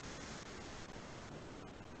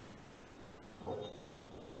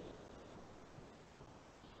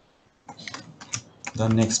the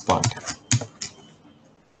next part.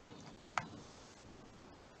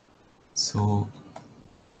 So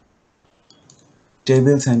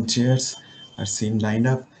tables and chairs are seen lined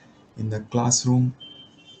up in the classroom.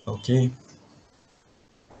 Okay,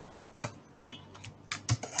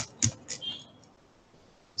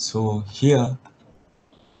 so here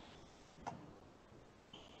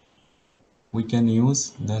we can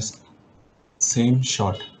use the same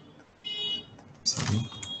shot. Sorry.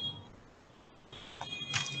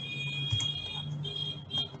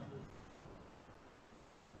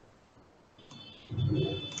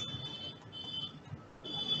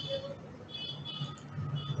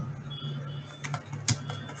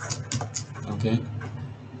 Okay,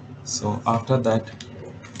 so after that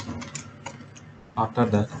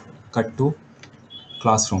cut to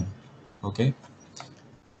classroom. Okay,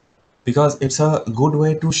 because it's a good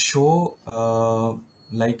way to show,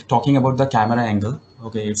 like talking about the camera angle.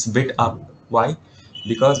 Okay, it's bit up. Why?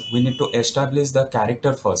 Because we need to establish the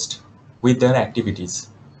character first with their activities.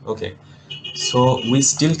 Okay, so we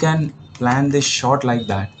still can plan this shot like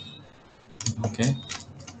that. Okay,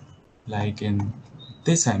 like in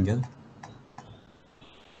this angle.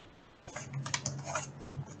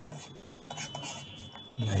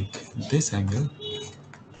 this angle.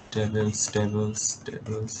 Tables, tables,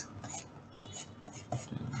 tables,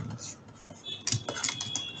 tables.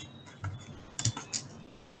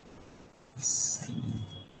 See,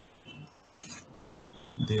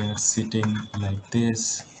 they are sitting like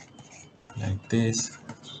this, like this.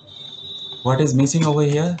 What is missing over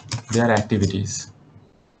here? Their activities,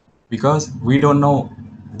 because we don't know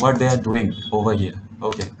what they are doing over here.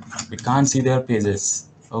 Okay, we can't see their pages.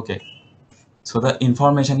 Okay, so the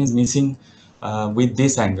information is missing with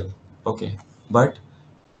this angle. Okay, but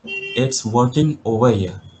it's working over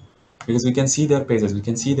here because we can see their pages, we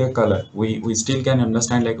can see their color, we still can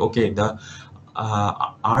understand, like, okay, the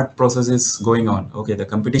art process is going on, okay, the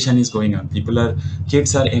competition is going on,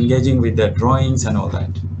 kids are engaging with their drawings and all that.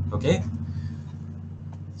 Okay,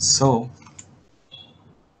 so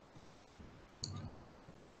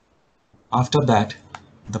after that,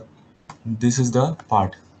 the this is the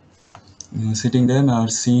part. Sitting there are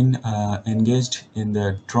seen engaged in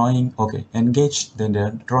their drawing. Okay, engaged in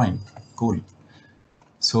their drawing. Cool.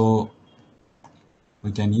 So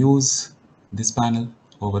we can use this panel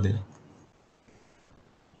over there.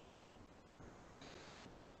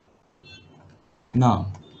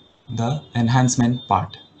 Now the enhancement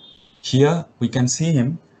part. Here we can see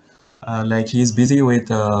him like he is busy with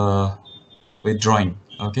drawing.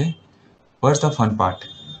 Okay, what's the fun part?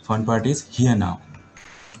 Fun part is here now.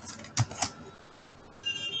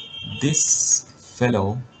 This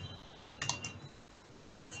fellow,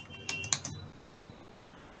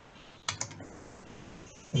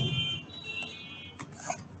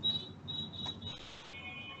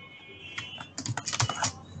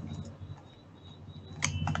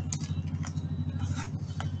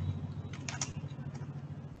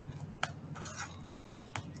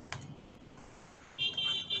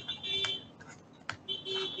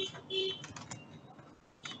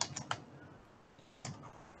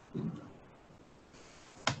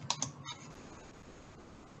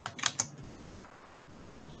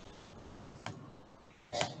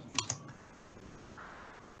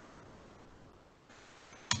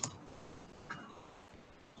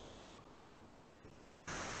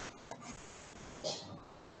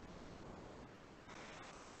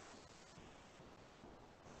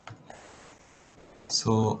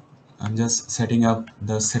 so I'm just setting up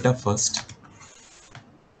the setup first.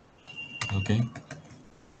 Okay,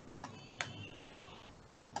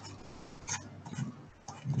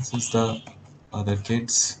 this is the other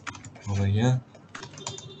kids over here.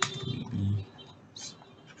 Maybe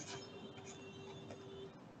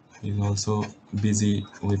he's also busy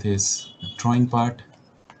with his drawing part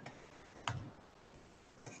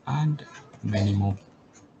and many more.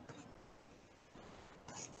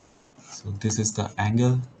 So this is the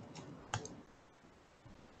angle.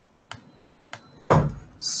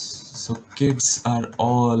 So kids are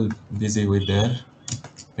all busy with their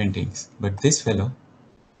paintings, but this fellow,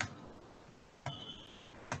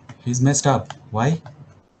 he's messed up. Why?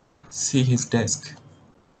 See his desk.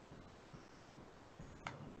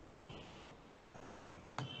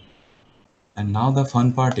 And now the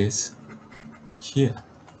fun part is here.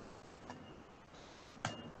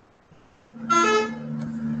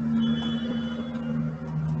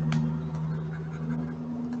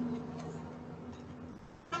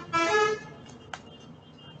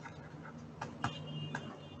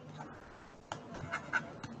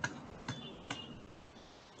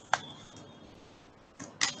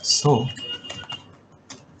 So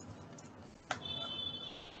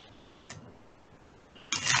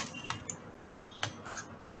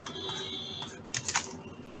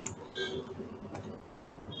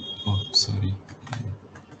oh, sorry,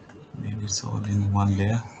 maybe it's all in one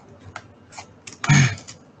layer.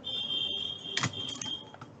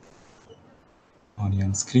 On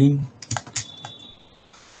your screen.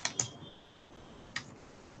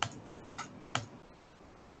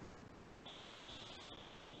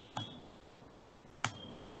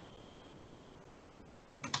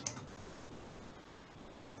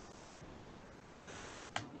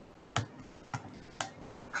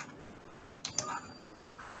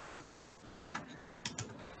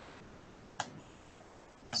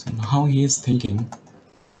 So now he is thinking,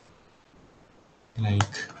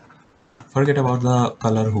 like, forget about the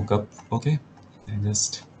color hookup. Okay, I'm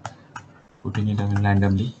just putting it in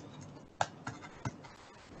randomly.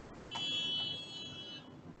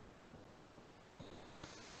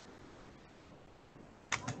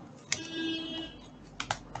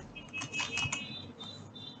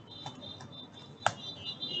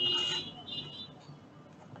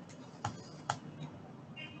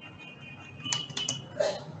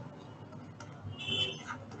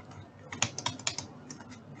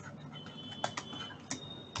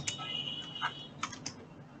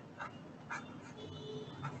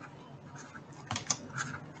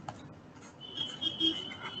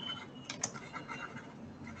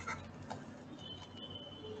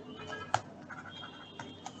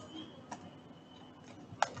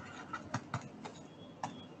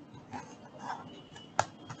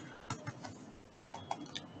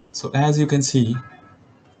 So as you can see,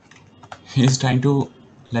 he's trying to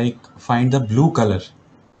like find the blue color,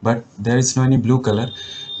 but there is no any blue color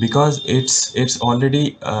because it's already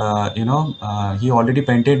he already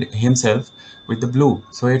painted himself with the blue,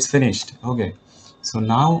 so it's finished. Okay, so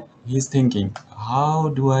now he's thinking, how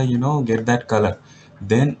do I get that color?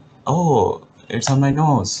 Then, oh, it's on my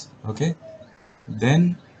nose. Okay,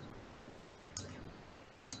 then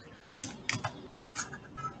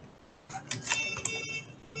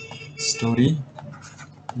story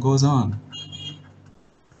goes on.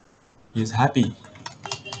 He's happy,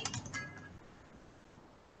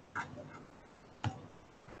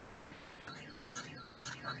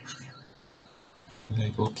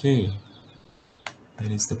 like, okay,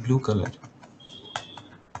 there is the blue color.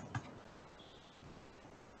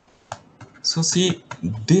 So see,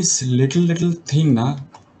 this little thing, na,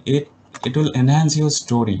 it will enhance your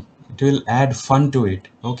story. It will add fun to it.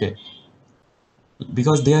 Okay,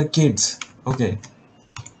 because they are kids. Okay,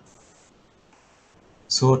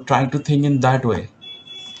 so try to think in that way.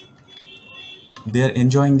 They are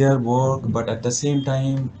enjoying their work, but at the same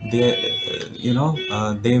time, they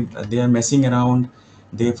are messing around.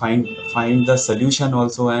 They find the solution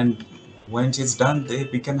also, and once it's done, they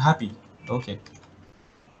become happy. Okay,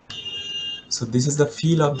 so this is the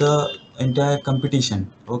feel of the entire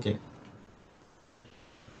competition. Okay,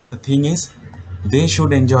 the thing is, they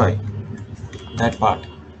should enjoy that part.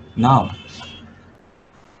 Now,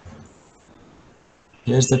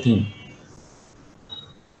 here's the thing.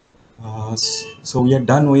 So we are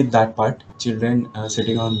done with that part. Children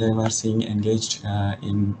sitting on them are seeing engaged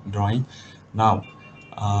in drawing. Now,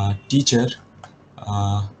 teacher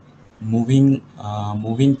uh, moving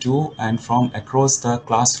to and from across the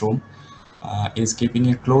classroom is keeping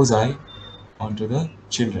a close eye onto the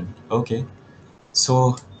children. Okay,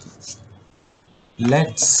 so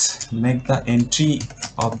let's make the entry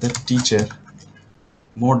of the teacher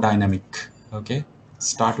more dynamic. Okay,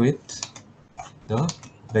 start with the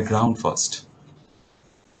background first.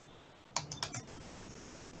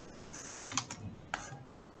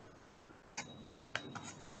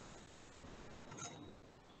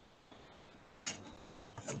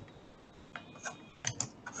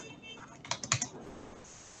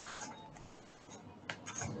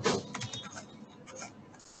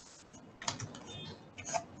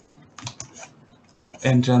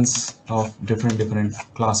 Entrance of different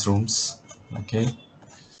classrooms. Okay,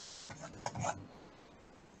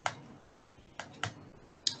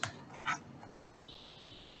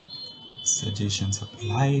 suggestions of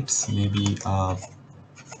lights, maybe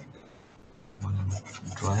one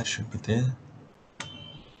dryer should be there.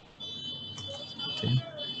 Okay,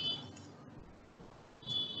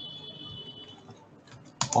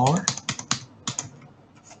 or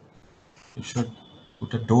you should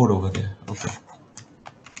put a door over there. Okay,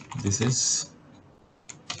 this is,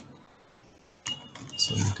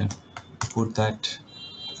 so you can put that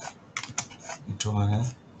drawer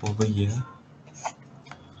over here.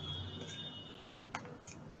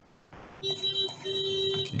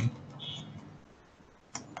 Okay,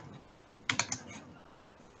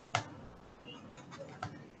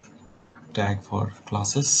 tag for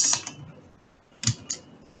classes.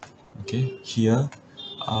 Okay, here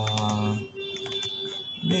uh,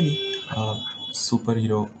 maybe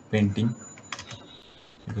superhero painting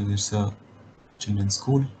because it's a children's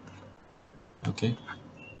school. Okay,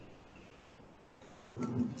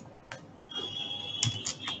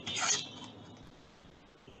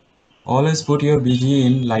 always put your BG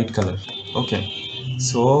in light color. Okay,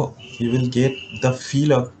 so you will get the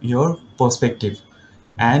feel of your perspective,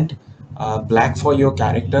 and black for your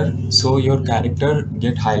character, so your character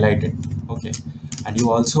get highlighted. Okay, and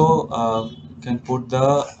you also can put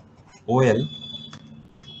the OL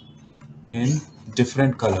in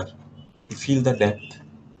different color to feel the depth.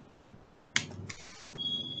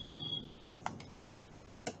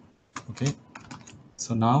 Okay,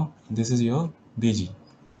 so now this is your BG.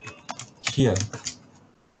 Here,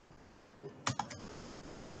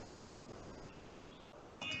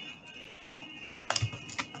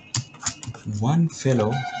 one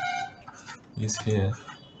fellow is here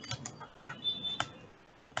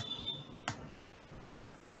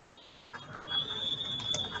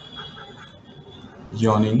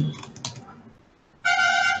yawning.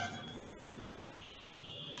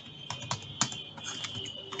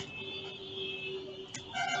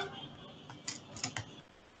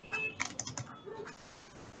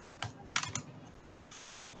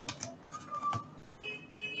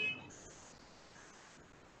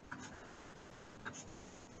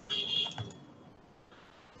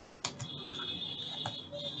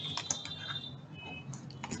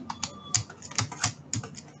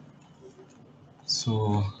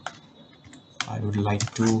 So I would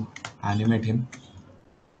like to animate him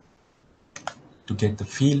to get the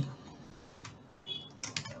feel.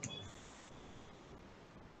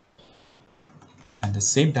 At the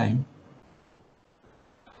same time,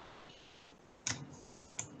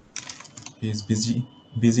 he is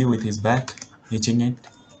busy with his back, hitching it.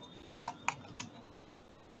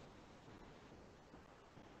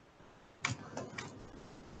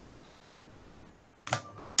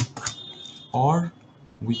 Or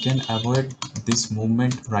we can avoid this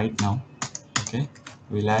movement right now. Okay,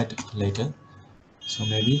 we'll add later. So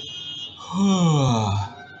maybe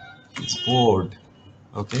he's bored.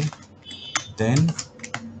 Okay, then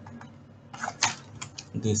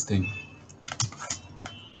this thing.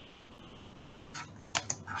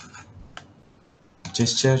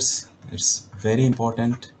 Gestures, it's very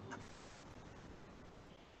important.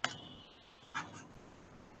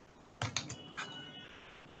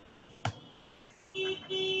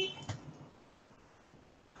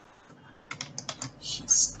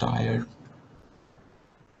 He's tired.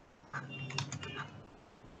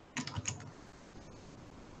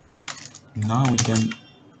 Now we can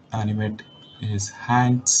animate his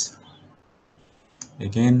hands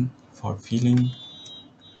again for feeling.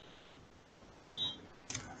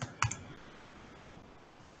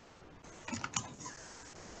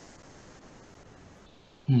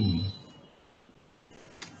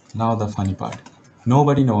 Now the funny part.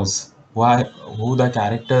 Nobody knows who the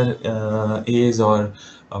character is, or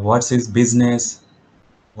what's his business,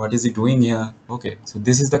 what is he doing here. Okay, so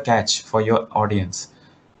this is the catch for your audience.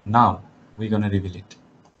 Now we're gonna reveal it.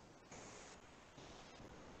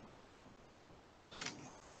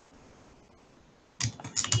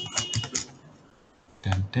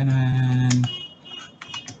 Dun, dun, dun.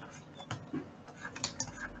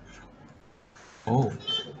 Oh,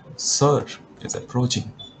 sir is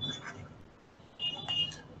approaching.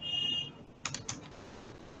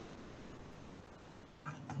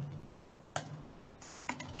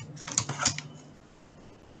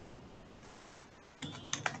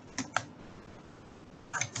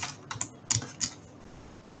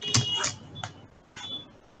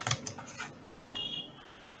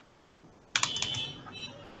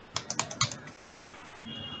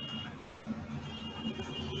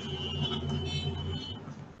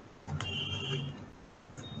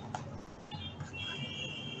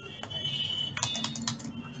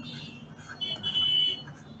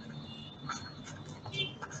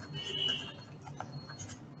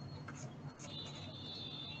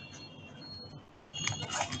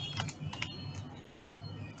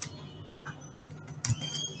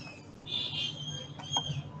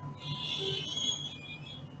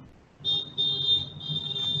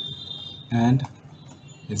 And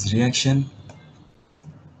his reaction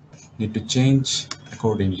need to change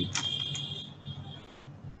accordingly.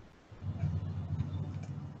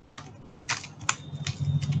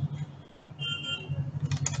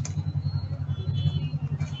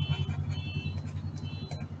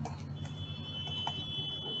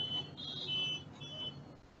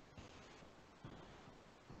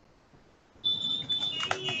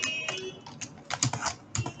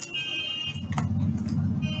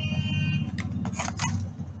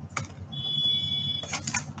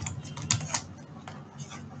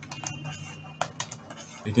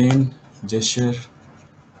 Again, gesture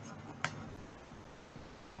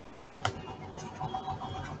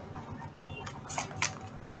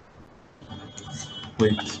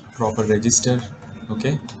with proper register.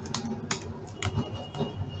 Okay,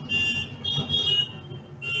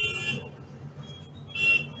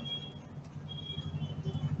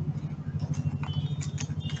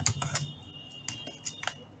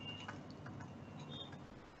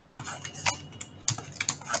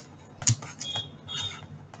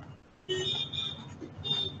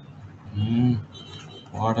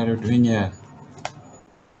 what are you doing here?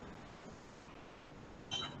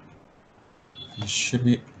 You should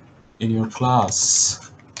be in your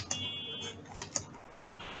class.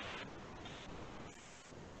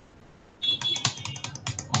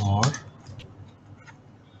 Or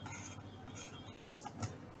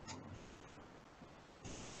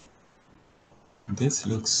this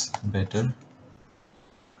looks better.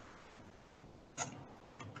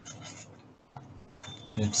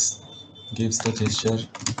 It gives the gesture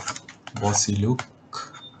bossy look.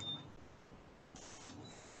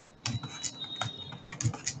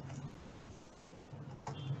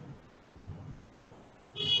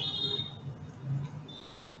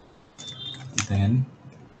 Then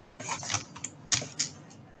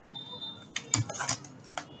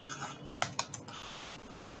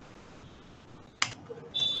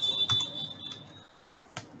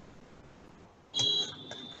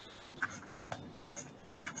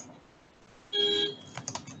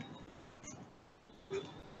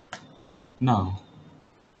Now,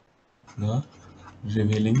 the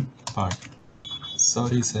revealing part.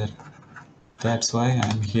 Sorry, sir. That's why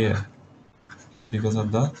I'm here. Because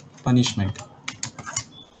of the punishment.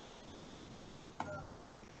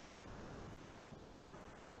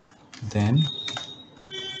 Then,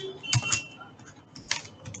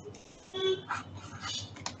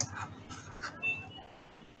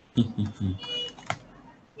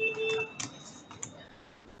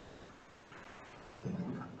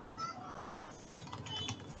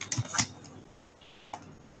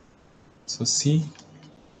 so see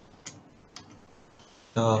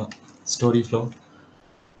the story flow,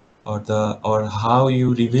 or how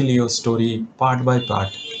you reveal your story part by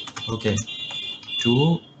part. Okay,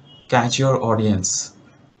 to catch your audience.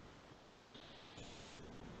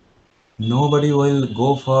 Nobody will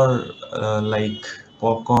go for like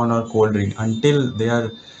popcorn or cold drink until they are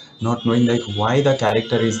not knowing like why the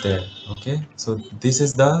character is there. Okay, so this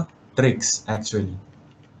is the tricks actually.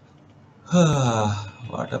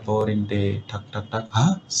 What a boring day. Tuck tuck tuck.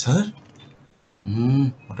 Huh, sir?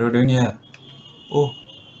 What are you doing here? Oh,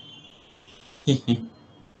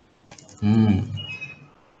 hmm.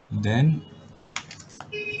 Then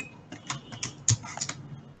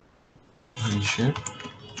we should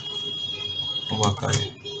walk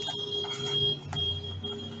away.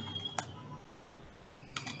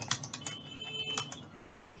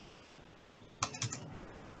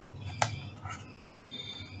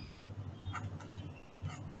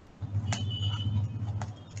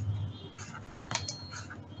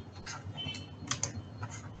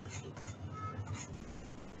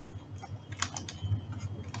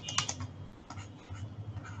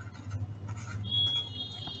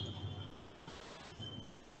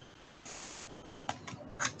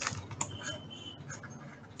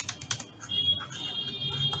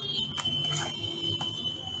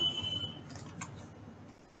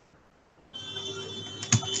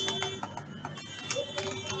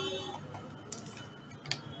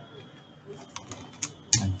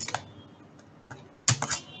 And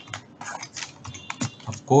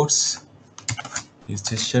of course, his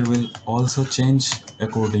gesture will also change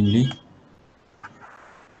accordingly.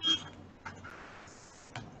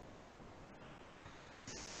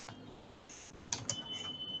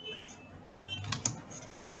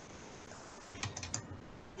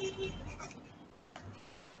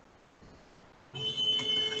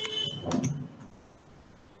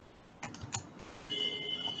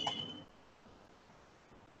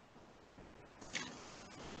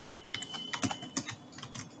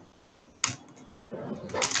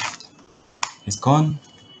 He's gone.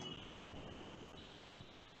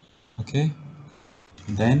 Okay.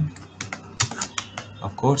 Then,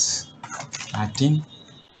 of course, acting.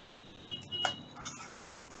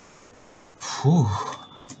 Whew.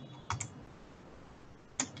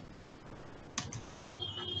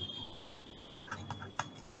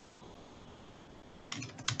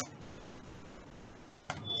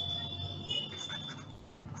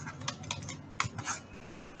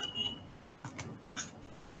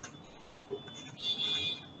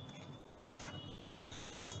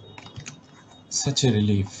 Such a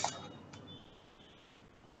relief.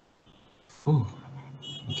 Whew.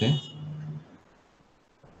 Okay.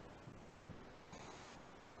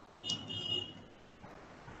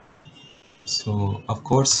 So, of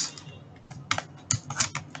course,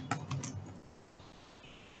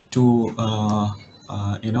 to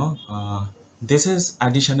this is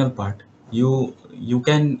additional part. You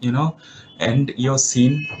can end your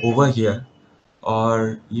scene over here,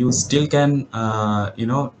 or you still can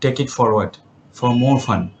take it forward for more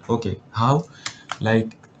fun. Okay, how?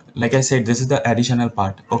 like like I said, this is the additional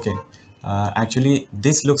part. Okay, actually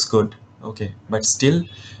this looks good. Okay, but still,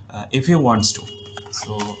 if you wants to,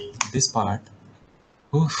 so this part,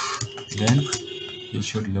 oof, then you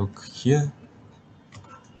should look here.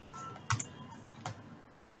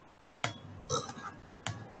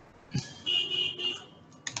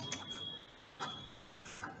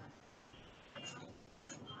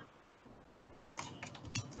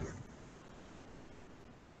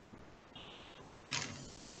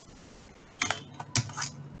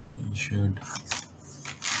 You should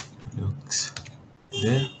look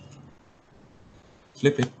there,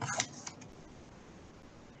 flip it,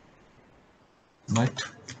 but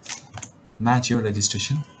match your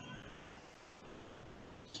registration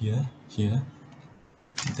here, here,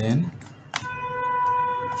 then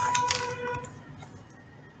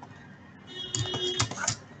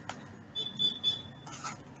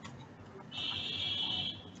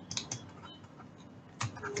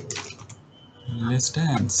let's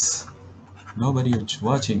dance. Nobody is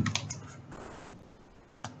watching.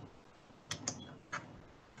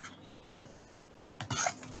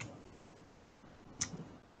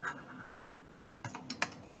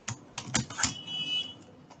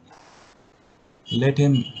 let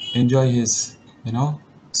him enjoy his,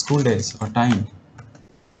 school days or time.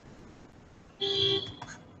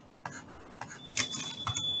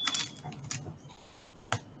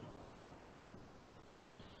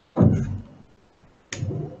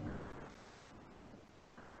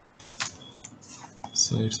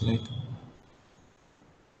 So it's like,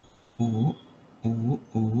 ooh, ooh,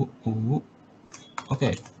 ooh, ooh.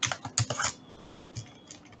 Okay.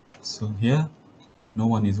 So here, no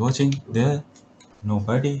one is watching. There,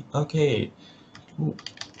 nobody. Okay. Ooh,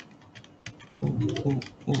 ooh, ooh,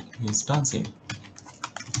 ooh. He's dancing.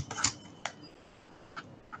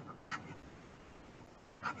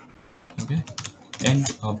 Okay.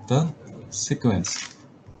 End of the sequence.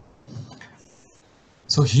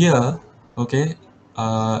 So here, okay,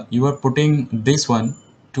 you are putting this one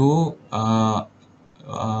to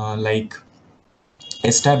like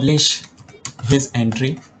establish his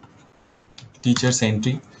entry, teacher's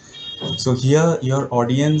entry. So here your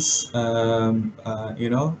audience, get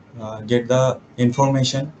the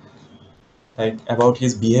information like about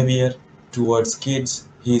his behavior towards kids.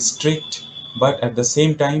 He is strict, but at the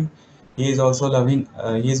same time, he is also loving.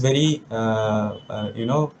 He is very,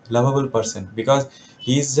 lovable person because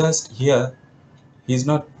he is just here. He's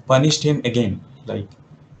not punished him again. Like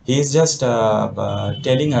he's just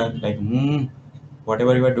telling her like,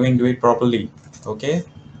 whatever you are doing, do it properly. Okay,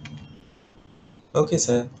 okay,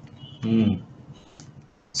 sir. Hmm.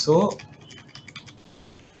 So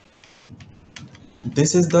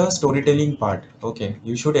this is the storytelling part. Okay,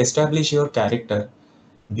 you should establish your character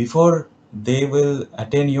before they will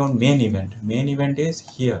attend your main event. Main event is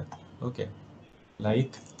here. Okay,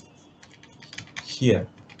 like here.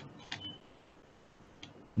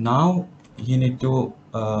 Now you need to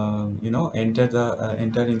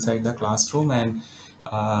enter inside the classroom, and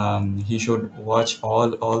he should watch all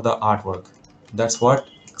the artwork. That's what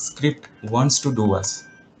script wants to do us.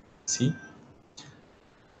 See,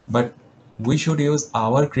 but we should use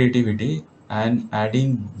our creativity and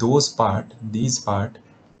adding these part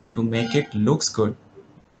to make it looks good,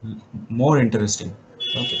 more interesting.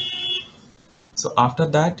 Okay, so after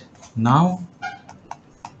that, now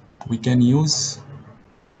we can use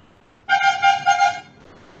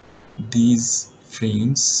these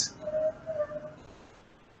frames,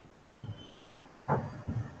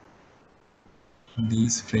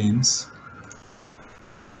 these frames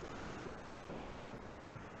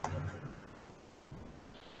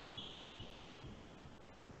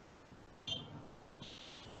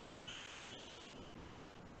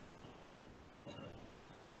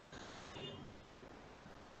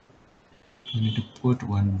we need to put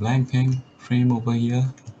one blank frame over here.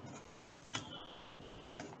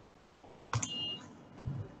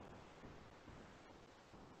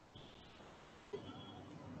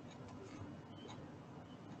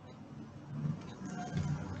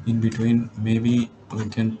 In between, maybe we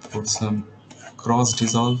can put some cross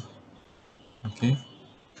dissolve. Okay,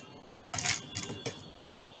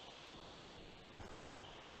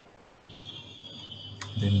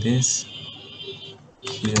 then this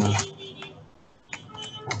here.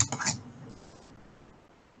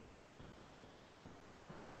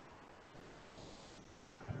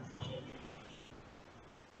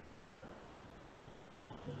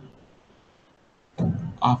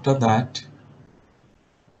 After that,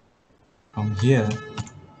 from here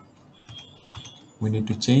we need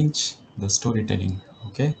to change the storytelling.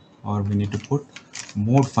 Okay, or we need to put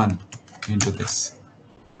more fun into this.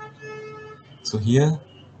 So here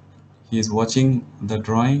he is watching the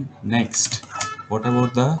drawing. Next, what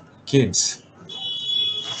about the kids?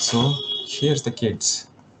 So here's the kids.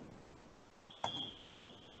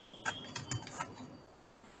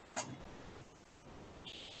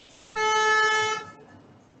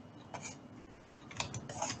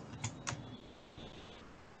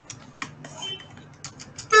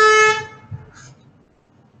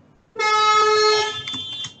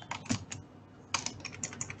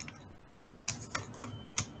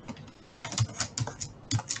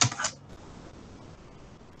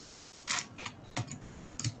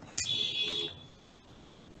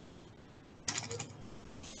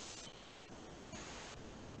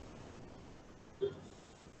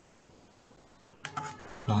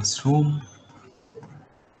 Classroom,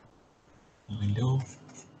 window.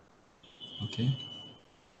 Okay,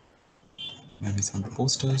 maybe some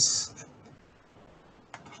posters,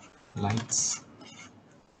 lights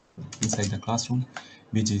inside the classroom,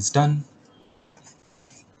 which is done.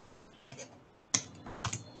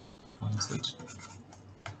 Once it,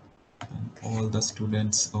 and all the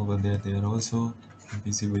students over there, they are also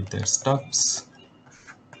busy with their stuffs.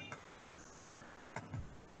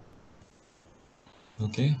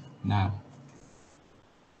 Okay, now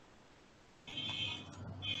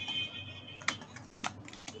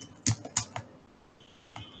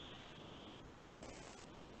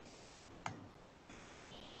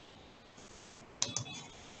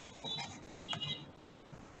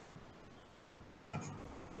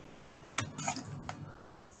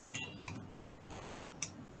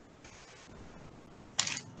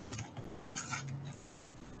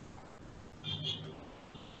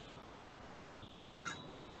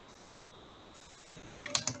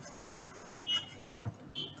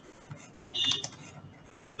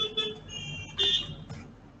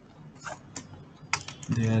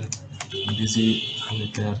They are busy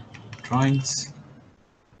with their drawings.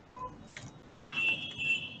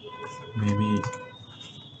 Maybe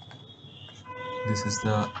this is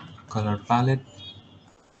the color palette.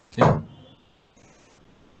 Okay,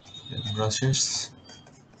 their brushes,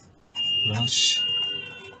 brush.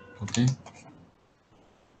 Okay,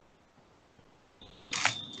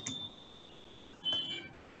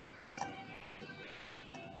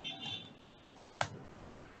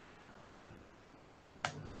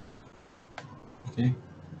 okay,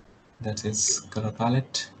 that is color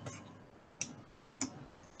palette.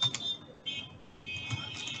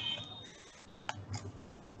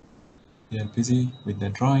 They are busy with their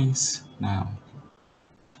drawings now.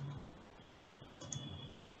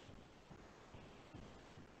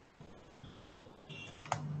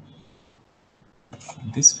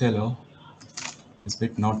 This fellow is a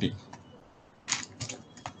bit naughty.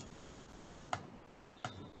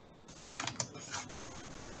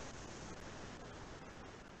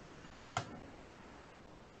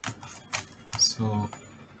 So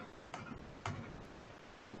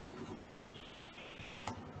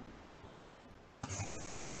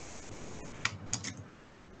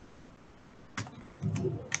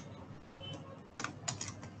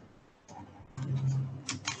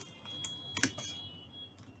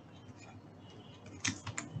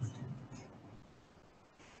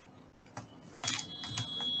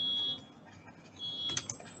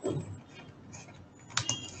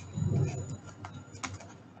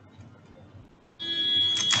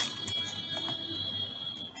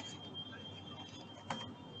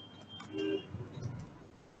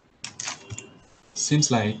seems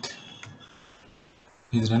like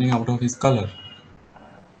he's running out of his color.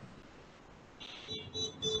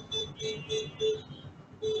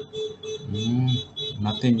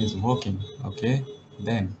 Nothing is working. Okay,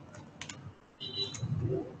 then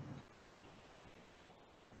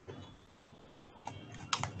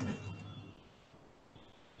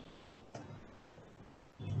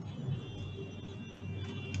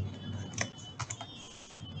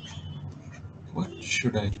what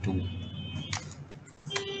should I do?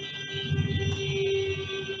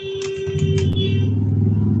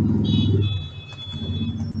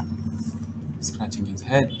 Scratching his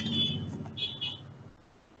head.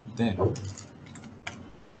 Then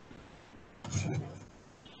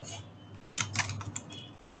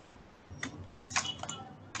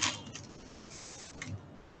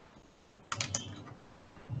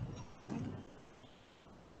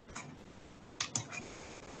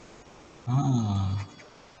ah,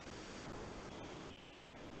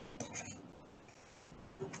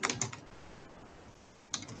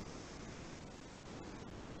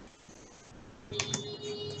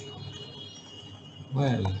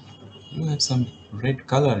 well, you have some red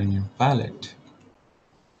color in your palette.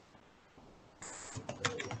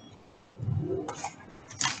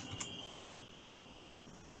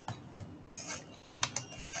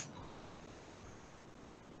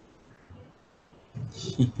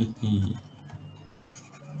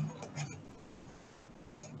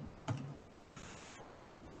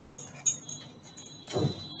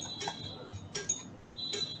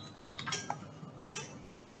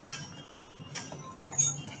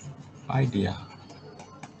 Idea.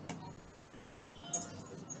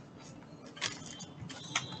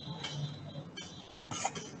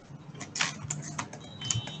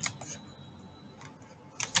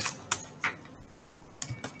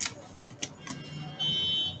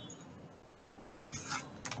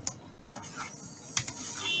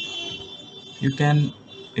 You can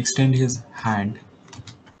extend his hand,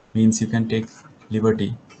 means you can take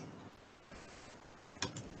liberty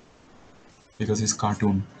because it's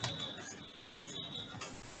cartoon.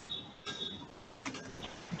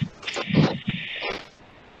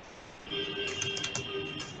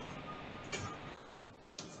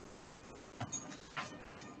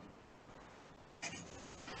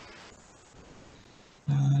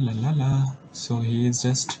 La la la la. So he is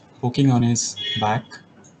just poking on his back.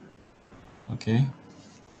 Okay.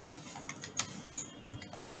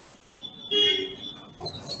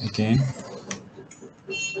 Again.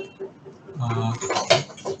 Uh,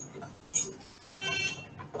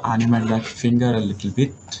 Animate that finger a little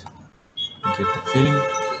bit. Get the feeling.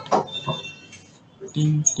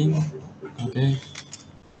 Ting ting. Okay.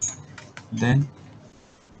 Then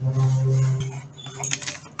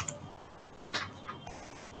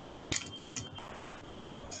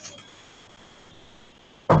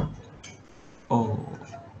oh,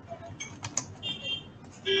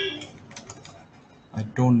 I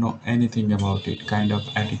don't know anything about it kind of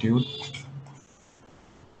attitude.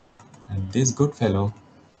 And this good fellow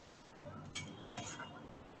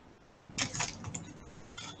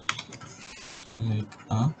like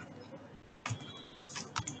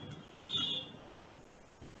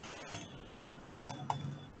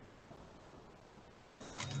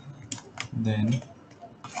then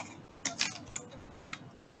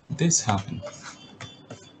this happened.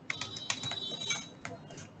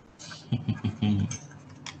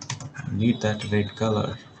 Need that red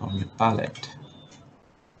color from your palette.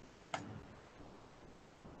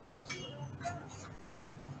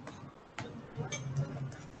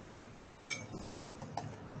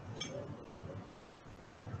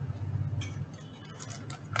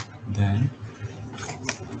 Then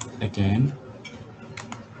again,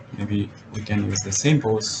 maybe we can use the same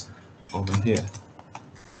pose over here.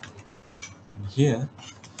 And here,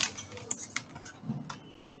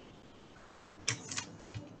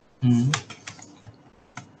 hmm,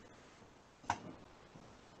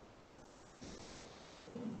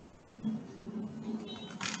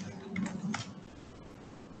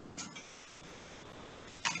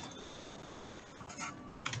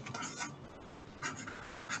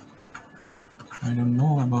 I don't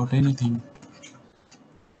know about anything.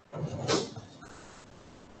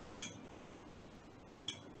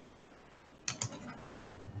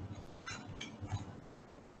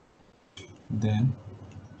 Then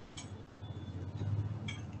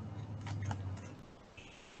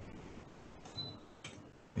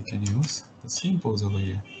we can use the same pose over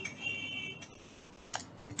here.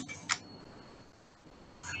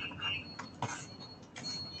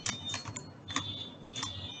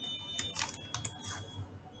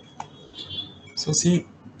 So see,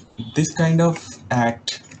 this kind of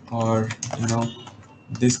act, or you know,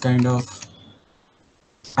 this kind of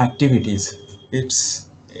activities, it's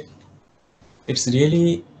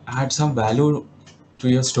really add some value to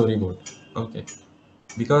your storyboard. Okay,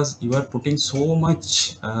 because you are putting so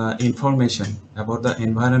much information about the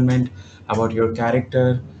environment, about your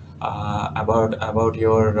character, about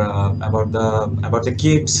the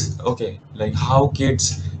kids. Okay, like how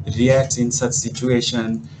kids react in such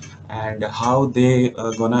situation, and how they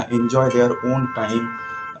gonna enjoy their own time.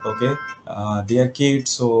 Okay, they are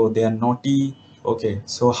kids, so they are naughty. Okay,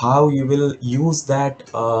 so how you will use that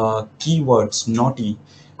keywords naughty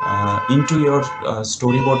into your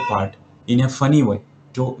storyboard part in a funny way,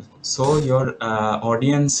 so your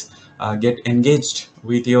audience get engaged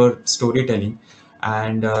with your storytelling,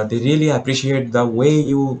 and they really appreciate the way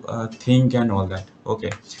you think and all that.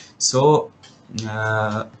 Okay, so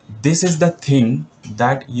uh, this is the thing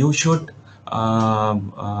that you should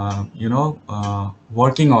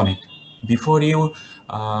working on it before you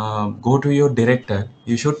go to your director.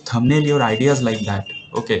 You should thumbnail your ideas like that.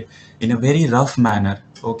 Okay, in a very rough manner.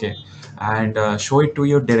 Okay, and show it to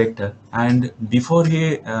your director, and before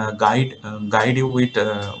he guide you with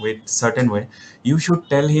certain way, you should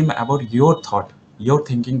tell him about your thought, your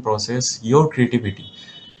thinking process, your creativity.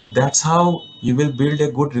 That's how you will build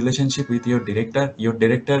a good relationship with your director. Your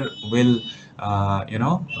director will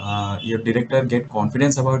your director get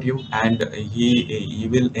confidence about you, and he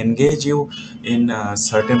will engage you in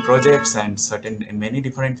certain projects and certain many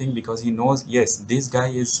different things, because he knows, yes, this guy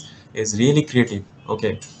is really creative.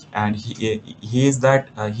 Okay, and he is that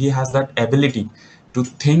he has that ability to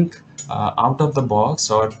think out of the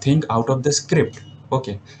box, or think out of the script.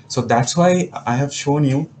 Okay, so that's why I have shown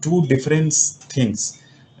you two different things.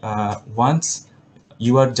 Once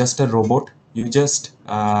you are just a robot, you just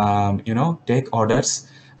take orders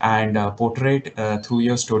and portray it through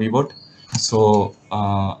your storyboard. So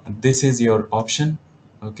this is your option.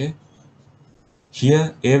 Okay,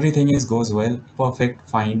 here everything is goes well, perfect,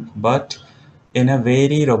 fine, but in a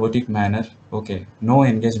very robotic manner. Okay, no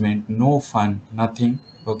engagement, no fun, nothing.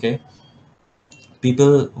 Okay,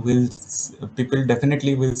 people will people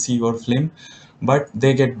definitely will see your film, but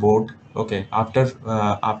they get bored. Okay, the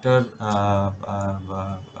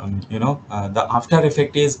after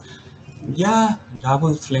effect is, yeah,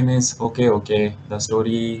 Rahul film is okay, okay, the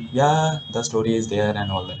story, yeah, the story is there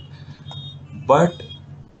and all that. But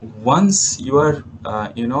once you are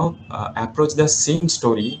approach the same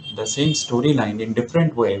story, the same storyline in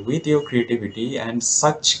different way with your creativity and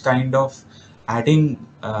such kind of adding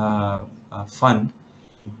fun,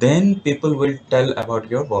 then people will tell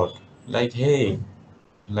about your work, like, hey,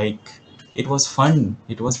 like, it was fun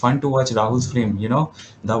to watch Rahul's film,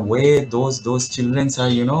 the way those children are,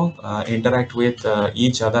 interact with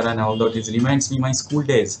each other and all that. It reminds me my school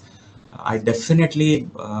days. I definitely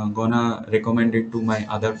gonna recommend it to my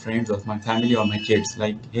other friends or my family or my kids,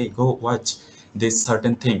 like, hey, go watch this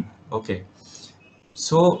certain thing. Okay,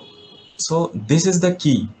 so this is the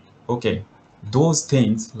key. Okay, those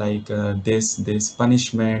things like this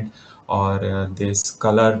punishment, or this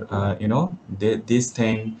color, this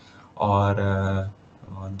thing, or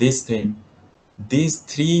this thing. These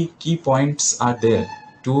three key points are there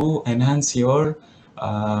to enhance your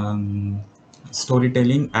um,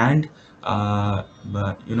 storytelling, and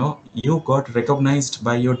you got recognized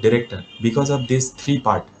by your director because of these three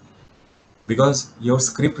part. Because your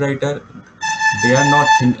script writer, they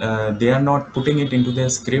are not putting it into their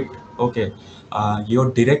script. Okay, your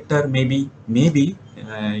director maybe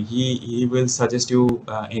he will suggest you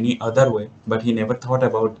any other way, but he never thought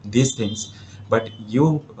about these things. But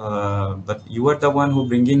you are the one who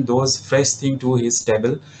bringing those fresh thing to his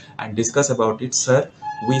table and discuss about it. Sir,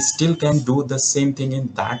 we still can do the same thing in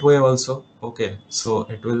that way also. Okay, so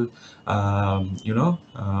it will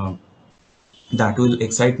that will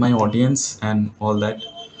excite my audience and all that.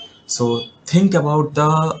 So think about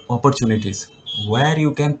the opportunities where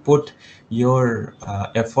you can put your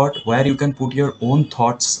effort, where you can put your own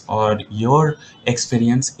thoughts or your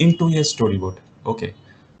experience into your storyboard. Okay,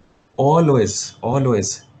 always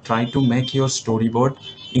try to make your storyboard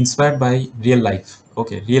inspired by real life.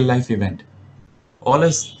 Okay, real life event.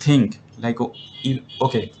 Always think like, oh,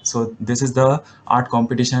 okay, so this is the art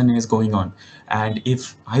competition is going on, and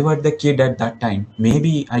if I were the kid at that time,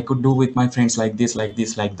 maybe I could do with my friends like this, like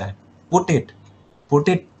this, like that. Put it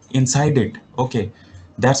inside it. Okay,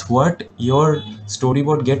 that's what your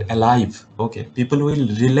storyboard get alive. Okay, people will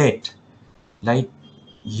relate. Like,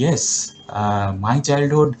 yes, my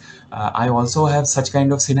childhood, I also have such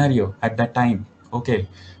kind of scenario at that time. Okay,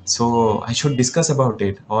 so I should discuss about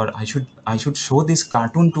it, or I should show this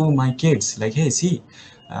cartoon to my kids, like, hey, see,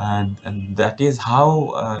 and that is how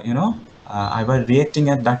I was reacting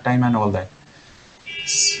at that time and all that.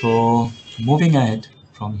 So moving ahead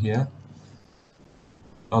from here.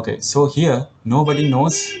 Okay, so here nobody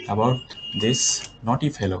knows about this naughty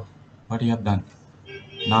fellow, what he have done.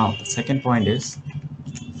 Now the second point is,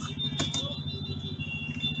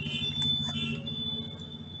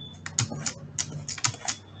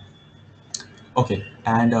 okay,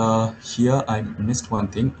 and here I missed one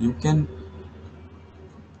thing. You can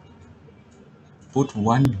put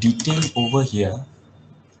one detail over here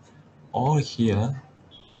or here,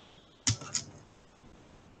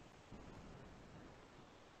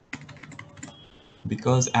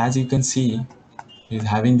 because as you can see, he's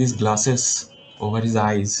having these glasses over his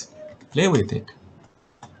eyes. Play with it.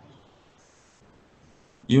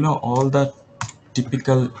 You know, all the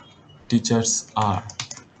typical teachers are.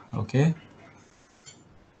 Okay,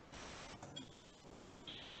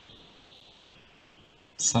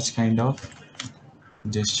 such kind of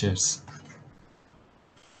gestures.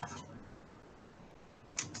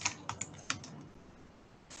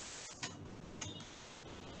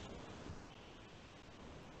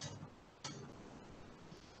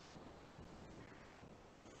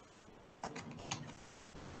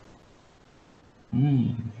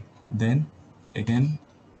 Then again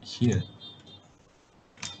here.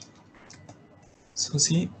 So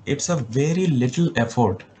see, it's a very little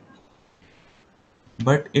effort,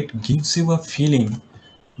 but it gives you a feeling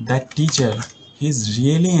that teacher, he's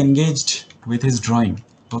really engaged with his drawing.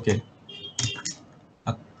 Okay,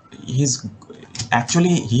 uh, he's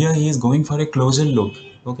actually here, he is going for a closer look.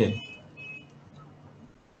 Okay,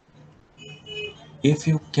 if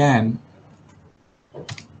you can,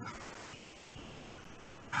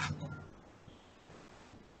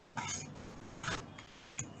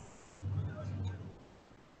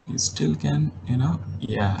 you still can,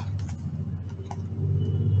 yeah.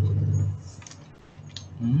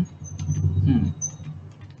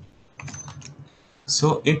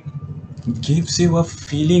 So it gives you a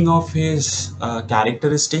feeling of his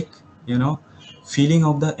characteristic, you know feeling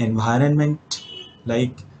of the environment.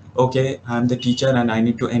 Like, okay, I'm the teacher and I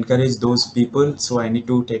need to encourage those people, so I need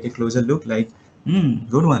to take a closer look, like,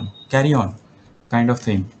 good one, carry on, kind of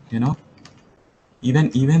thing. Even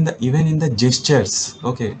in the gestures.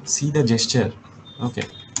 Okay, see the gesture. Okay,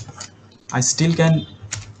 I still can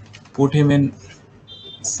put him in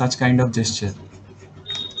such kind of gesture.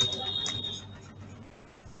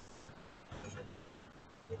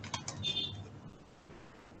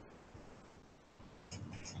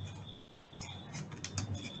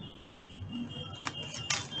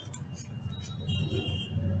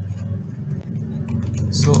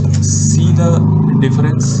 So see the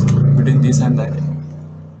difference between this and that.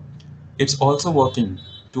 It's also working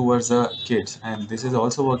towards the kids, and this is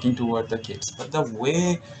also working toward the kids, but the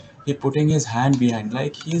way he putting his hand behind,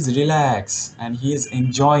 like, he's relaxed and he is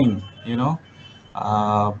enjoying,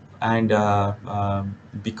 uh, and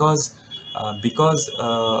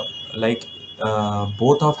like,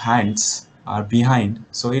 both of hands are behind,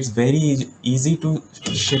 so it's very easy to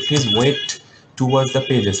shift his weight towards the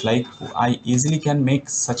pages. Like I easily can make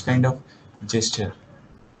such kind of gesture.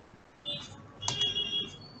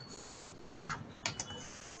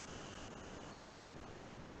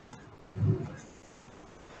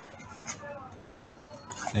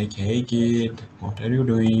 Like, hey kid, what are you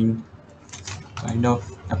doing? Kind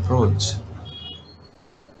of approach.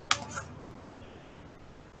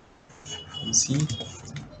 You see,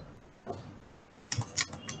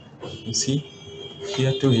 you see,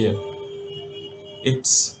 here to here.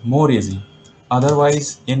 It's more easy.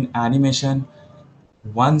 Otherwise, in animation,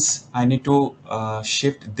 once I need to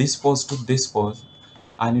shift this pose to this pose,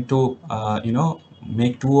 I need to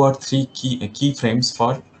make 2 or 3 keyframes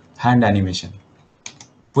for hand animation,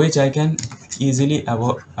 which I can easily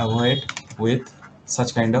avoid with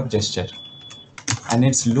such kind of gesture, and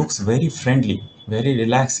it looks very friendly, very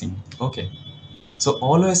relaxing. Okay, so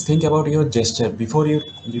always think about your gesture before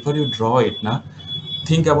you draw it. Now,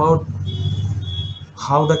 think about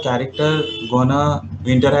how the character gonna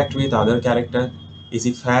interact with other character. Is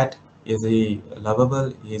he fat? Is he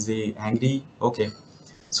lovable? Is he angry? Okay,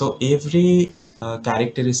 so every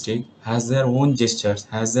characteristic has their own gestures,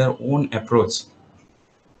 has their own approach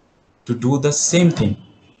to do the same thing.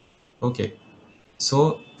 Okay,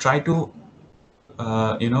 so try to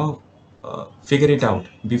figure it out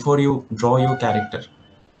before you draw your character.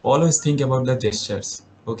 Always think about the gestures.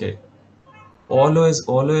 Okay, always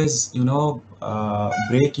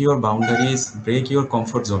break your boundaries, break your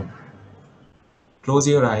comfort zone. Close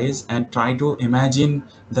your eyes and try to imagine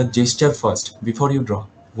the gesture first before you draw.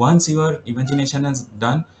 Once your imagination is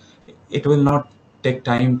done, it will not take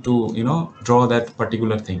time to draw that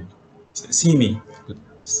particular thing. See me.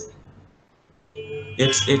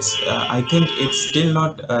 It's I think it's still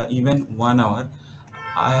not even 1 hour.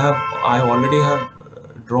 I already have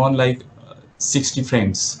drawn like 60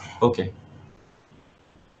 frames. Okay,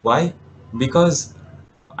 why? Because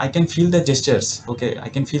I can feel the gestures. Okay, I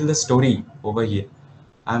can feel the story over here.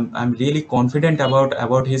 I'm really confident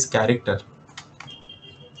about his character.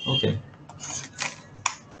 Okay,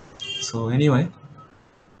 so anyway,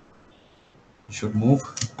 you should move.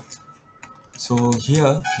 So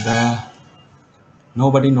here the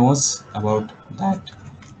nobody knows about that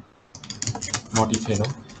naughty fellow.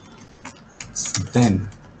 Then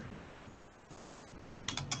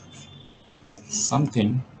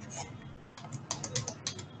something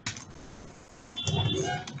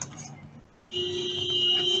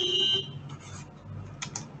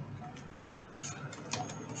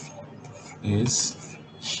is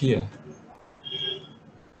here.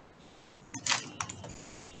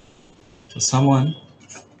 So someone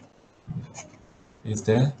is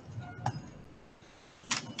there.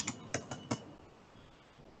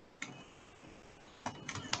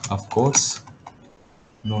 Of course,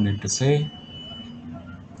 no need to say,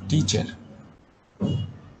 teacher.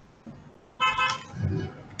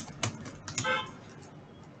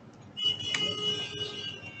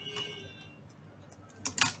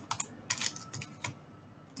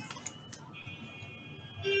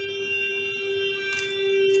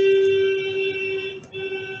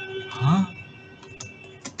 Huh?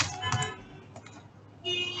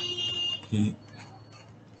 He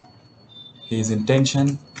his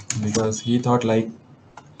intention, because he thought like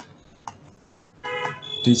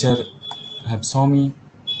teacher have saw me.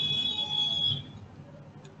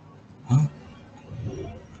 Huh?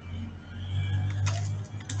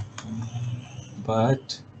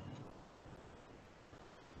 But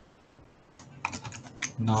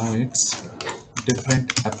now it's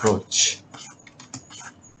different approach.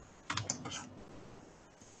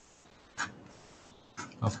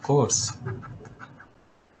 Of course,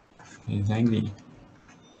 he's angry.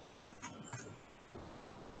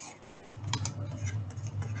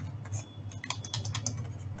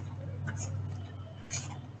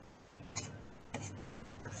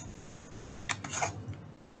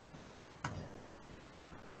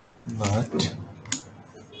 But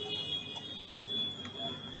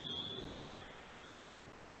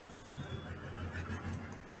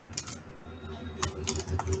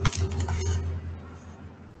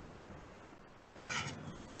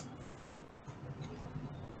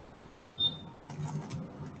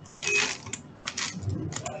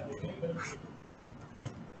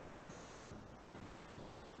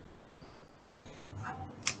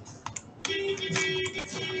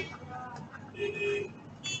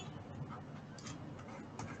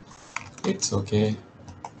it's okay.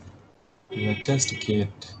 You're just a kid.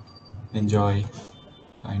 Enjoy,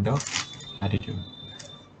 kind of attitude.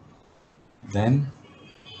 Then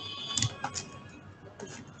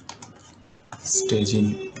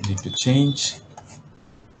staging need to change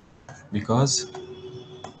because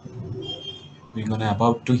we're gonna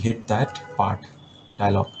about to hit that part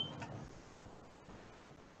dialogue.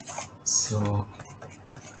 So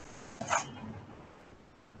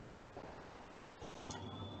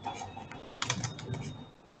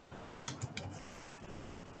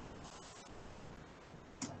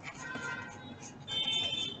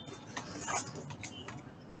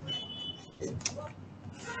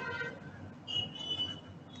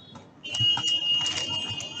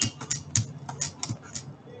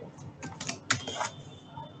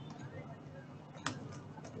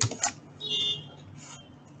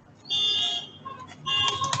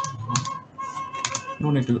no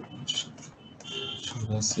need to show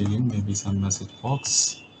the ceiling, maybe some message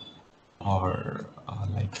box or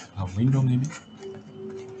like a window, maybe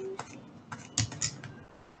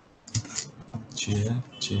chair,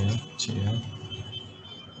 chair, chair.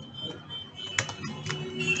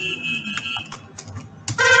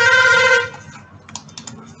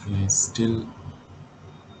 He's still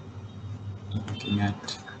looking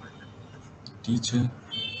at teacher.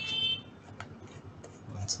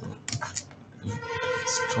 Also,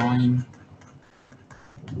 he's drawing.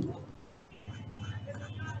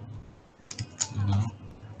 You know.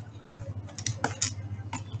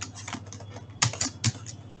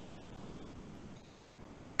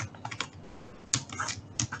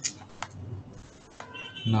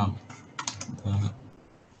 Now, the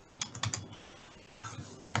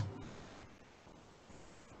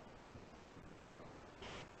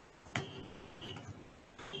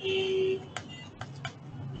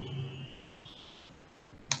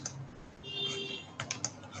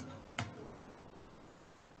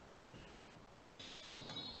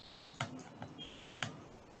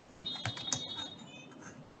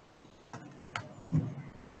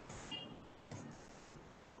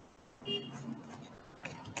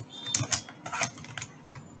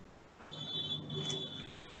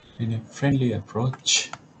in a friendly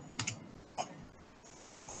approach.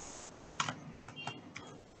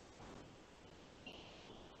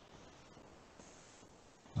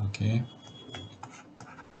 Okay.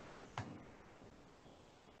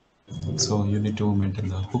 So you need to maintain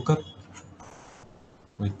the hookup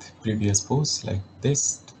with previous pose like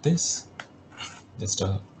this to this. Just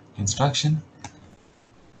a instruction.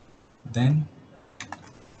 Then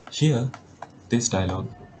here this dialogue.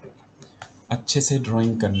 अच्छे से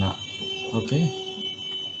drawing करना. Okay.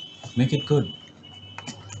 Make it good.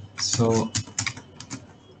 So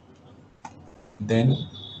then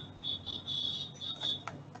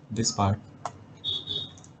this part,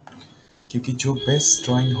 क्योंकि जो best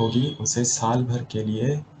drawing होगी उसे साल भर के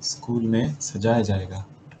लिए स्कूल में सजाया जाएगा.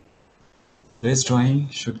 Best drawing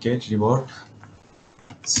should get reward.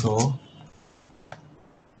 So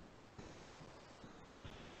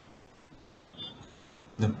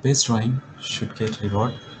the best drawing should get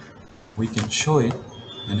reward. We can show it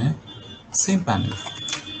in a same panel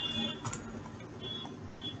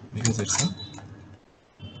because it's a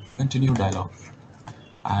continued dialogue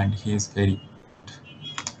and he is very.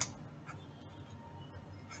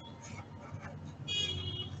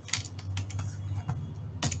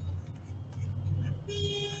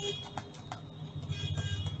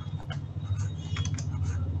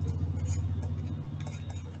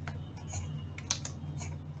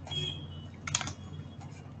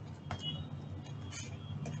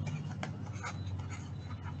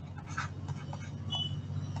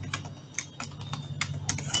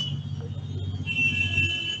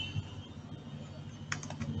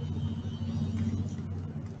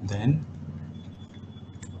 Then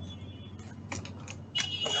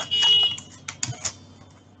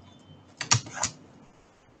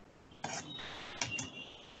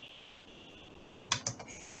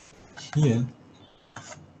here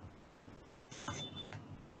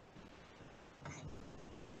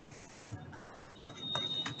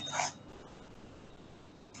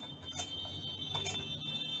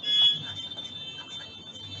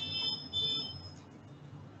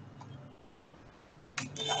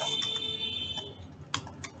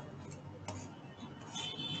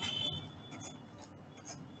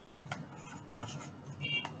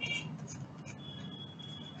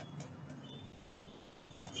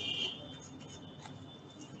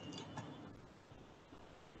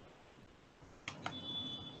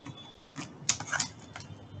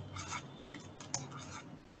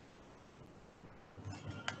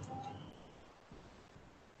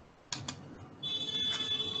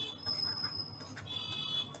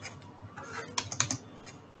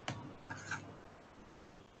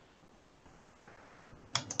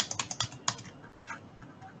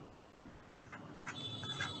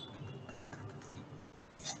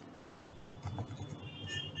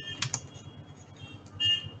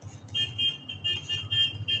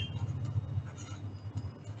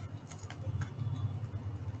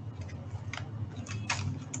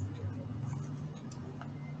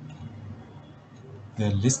they're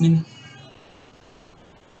listening.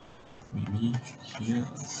 Maybe here,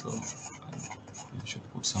 so I should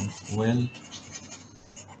put some well.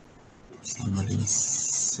 Somebody is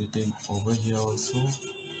sitting over here also.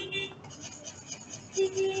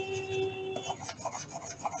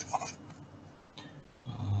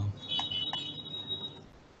 Uh,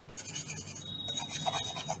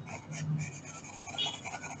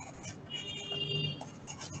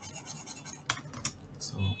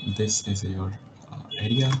 so this is your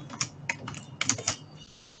area.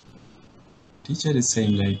 Teacher is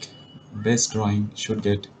saying like best drawing should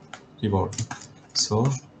get reward.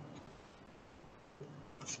 So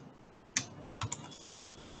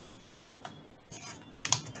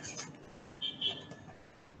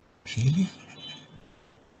really,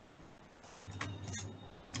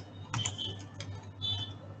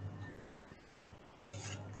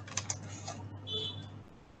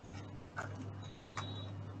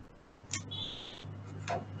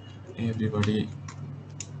 everybody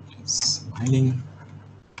is smiling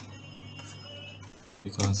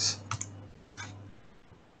because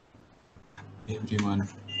everyone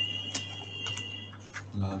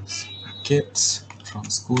loves kids from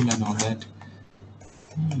school and all that.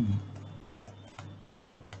 Hmm.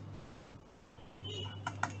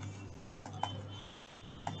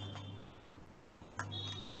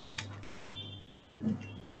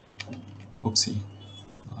 Oopsie.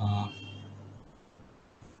 Uh,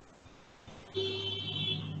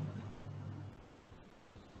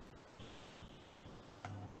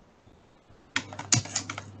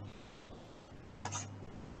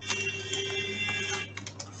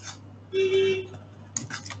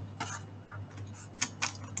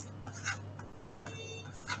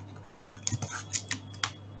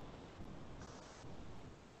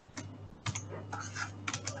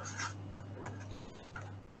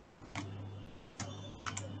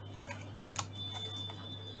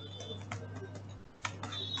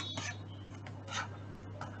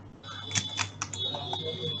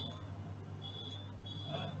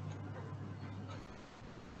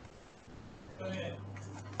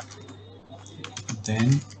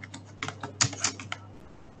 then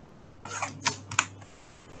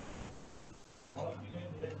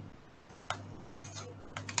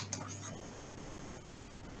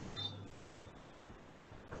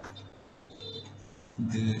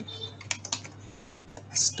they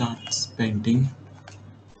starts painting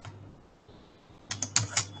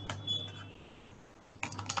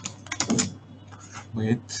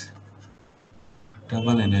with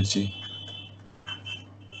double energy.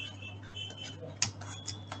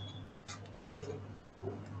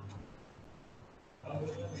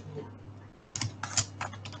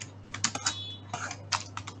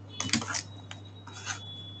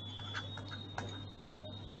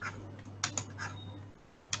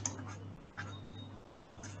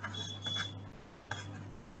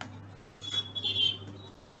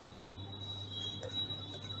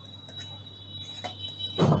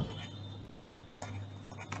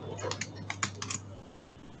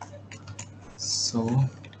 So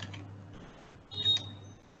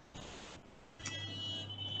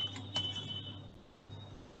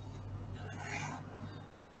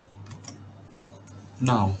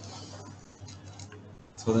now,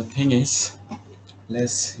 so the thing is,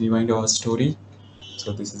 let's rewind our story.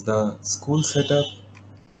 So this is the school setup.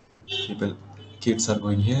 People, kids are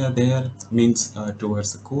going here, there, means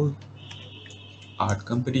towards the school. Art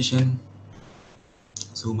competition.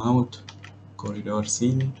 Zoom out. Corridor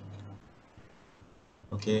scene.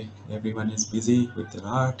 Okay, everyone is busy with their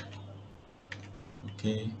art.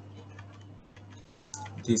 Okay,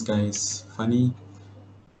 this guy is funny.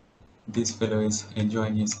 This fellow is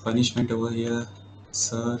enjoying his punishment over here.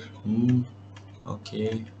 Sir,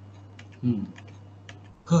 okay. Hmm.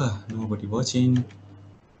 Huh, nobody watching.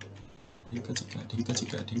 Tinka chika, tinka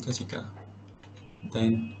chika, tinka chika.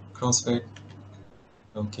 Then crossfit.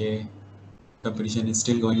 Okay, competition is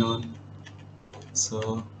still going on.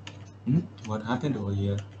 So, what happened over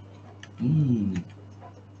here? Hmm,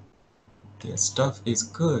 their stuff is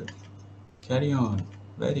good. Carry on.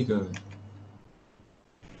 Very good.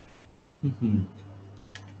 Hmm.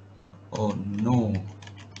 Oh no.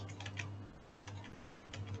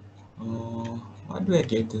 Oh, why do I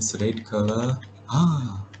get this red color?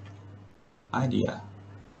 Ah, idea.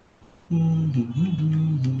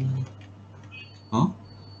 Huh?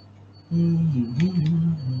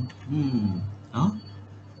 Huh?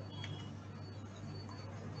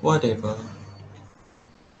 Whatever.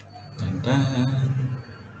 Dun dun.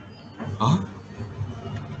 Huh?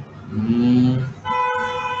 Mm.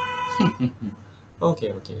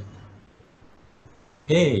 Okay, okay.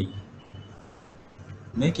 Hey,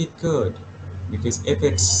 make it good. because if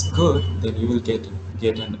it's good, then you will get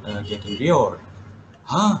a reward.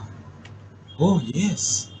 Huh? Oh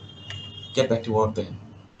yes. Get back to work then.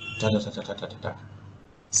 Da da da da da da da. Da.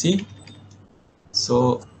 See?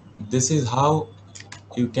 So this is how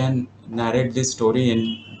you can narrate this story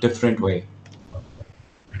in different way.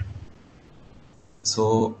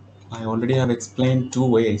 So I already have explained two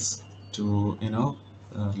ways to,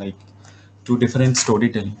 like two different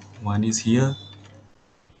storytelling. One is here,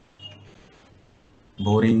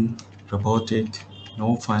 boring, robotic,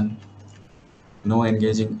 no fun, no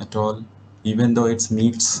engaging at all, even though it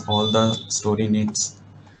meets all the story needs.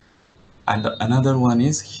 And another one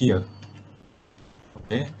is here,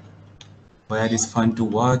 okay, where it's fun to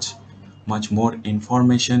watch, much more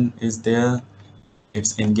information is there,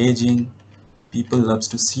 it's engaging, people loves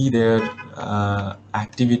to see their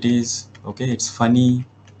activities, okay, it's funny,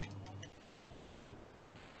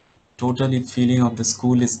 totally feeling of the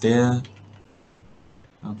school is there,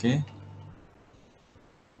 okay,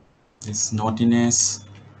 this naughtiness,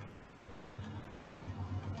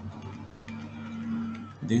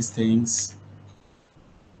 these things.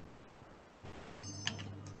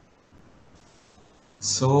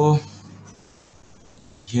 So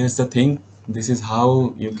here's the thing, this is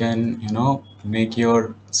how you can make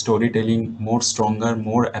your storytelling more stronger,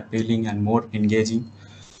 more appealing and more engaging.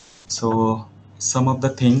 So some of the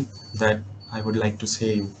thing that I would like to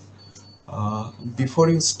say you, before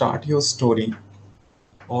you start your story,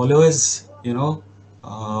 always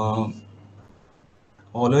uh,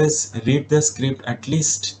 always read the script at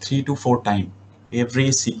least 3 to 4 times,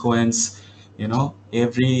 every sequence,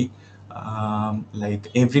 every like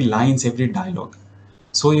every lines, every dialogue,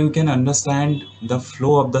 so you can understand the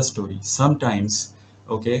flow of the story. Sometimes,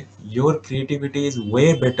 okay, your creativity is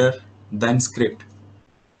way better than script,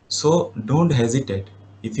 so don't hesitate.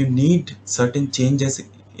 If you need certain changes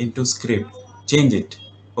into script, change it,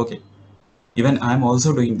 okay. Even I'm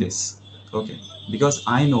also doing this, okay, because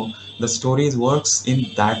I know the stories works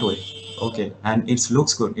in that way, okay, and it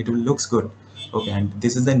looks good, it will looks good, okay, and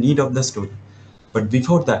this is the need of the story. But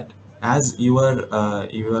before that, as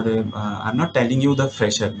I'm not telling you the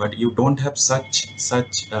fresher, but you don't have such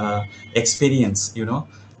experience,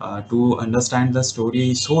 to understand the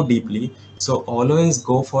story so deeply. So always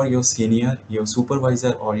go for your senior, your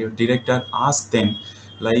supervisor or your director, ask them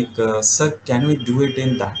like, sir, can we do it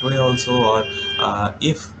in that way also, or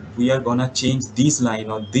if we are gonna change this line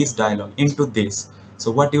or this dialogue into this, so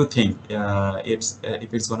what do you think, it's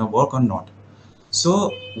if it's gonna work or not.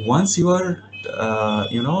 So once you are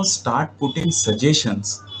start putting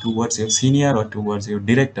suggestions towards your senior or towards your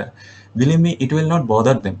director, believe me, it will not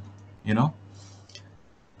bother them, you know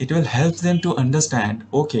it will help them to understand,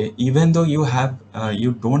 okay, even though you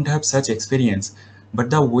don't have such experience, but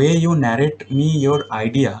the way you narrate me your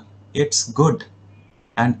idea, it's good.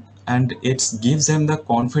 And it gives them the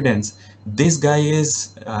confidence, this guy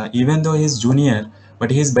is, even though he's junior, but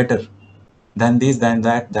he's better than this, than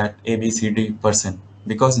that ABCD person,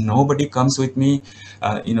 because nobody comes with me,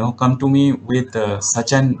 come to me with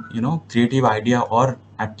such an creative idea, or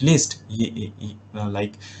at least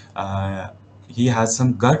he has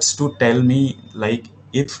some guts to tell me like,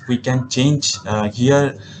 if we can change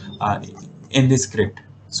here uh, in the script.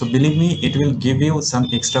 So believe me, it will give you some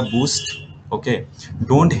extra boost, okay.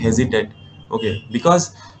 Don't hesitate, okay,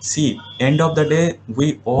 because see, end of the day,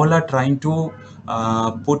 we all are trying to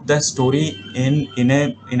put the story in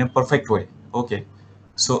a perfect way, okay.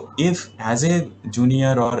 So if as a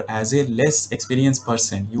junior or as a less experienced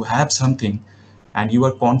person you have something and you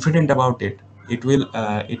are confident about it, it will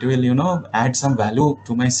add some value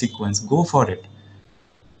to my sequence, go for it.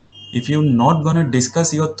 If you're not gonna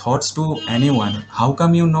discuss your thoughts to anyone, how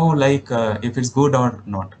come like, if it's good or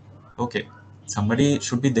not, okay. Somebody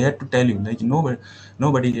should be there to tell you, like,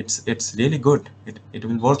 nobody, it's really good, it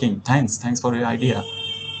will working, thanks for your idea.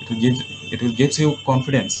 It will gives you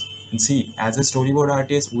confidence. And see, as a storyboard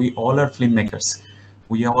artist, we all are filmmakers,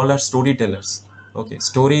 we all are storytellers, okay.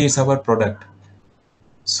 Story is our product,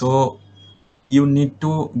 so you need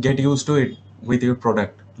to get used to it with your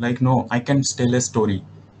product, like, no, I can tell a story,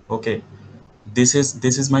 okay. This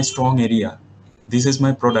is my strong area, this is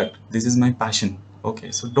my product, this is my passion,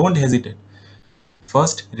 okay. So don't hesitate.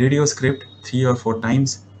 First, read your script 3 or 4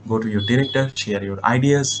 times, go to your director, share your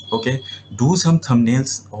ideas, okay. Do some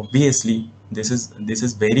thumbnails, obviously, this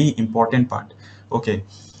is very important part, okay.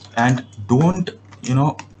 And don't, you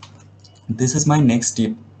know this is my next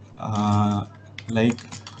tip, like,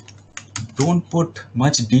 don't put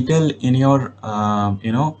much detail in your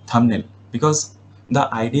thumbnail, because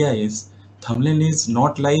the idea is, thumbnail is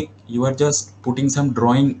not like you are just putting some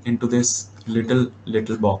drawing into this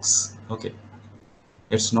little box, okay.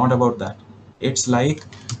 It's not about that. It's like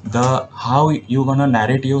the how you gonna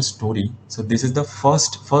narrate your story. So this is the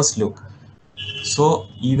first look. So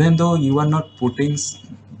even though you are not putting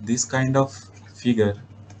this kind of figure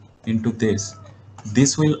into this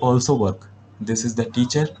will also work. This is the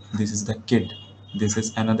teacher, this is the kid, this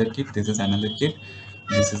is another kid, this is another kid,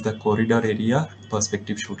 this is the corridor area,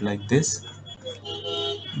 perspective shoot like this.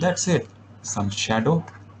 That's it. Some shadow,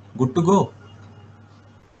 good to go.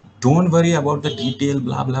 Don't worry about the detail,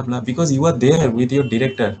 blah blah blah, because you are there with your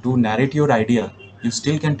director to narrate your idea. You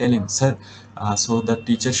still can tell him, sir, so the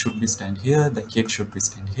teacher should be stand here, the kid should be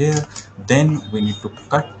stand here, then we need to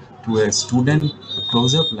cut to a student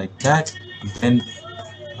close up like that, then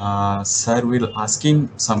sir will ask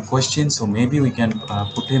him some questions, so maybe we can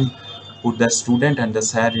put the student and the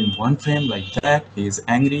sir in one frame like that, he is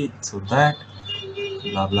angry, so that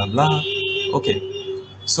blah blah blah. Okay,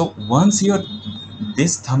 so once your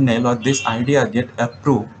this thumbnail or this idea get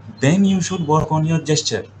approved, then you should work on your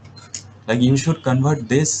gesture. Like you should convert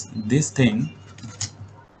this thing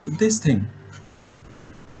to this thing.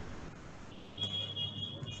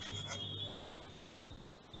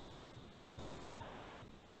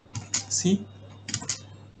 See,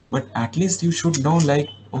 but at least you should know, like,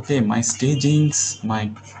 okay, my stagings,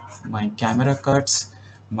 my camera cuts,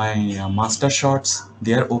 my master shots,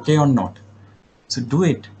 they are okay or not. So do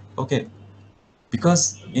it. Okay,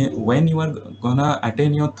 because when you are gonna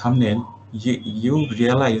attain your thumbnail, you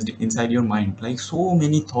realized inside your mind, like, so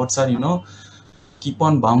many thoughts are, keep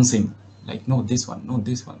on bouncing, like, no this one, no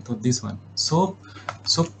this one, no this one. So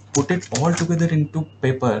put it all together into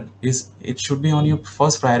paper, is it should be on your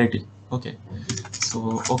first priority. Okay,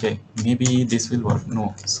 so okay, maybe this will work,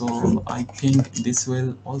 no, so I think this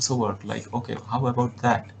will also work, like, okay, how about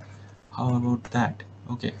that, how about that.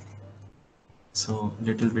 Okay, so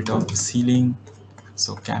little bit of ceiling,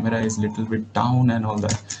 so camera is little bit down and all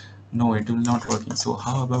that, no, it will not working, so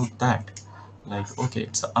how about that. Like, okay,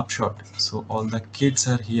 it's a upshot, so all the kids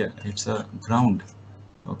are here, it's a ground.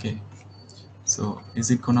 Okay, so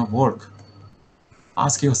is it gonna work?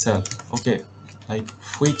 Ask yourself, okay, like,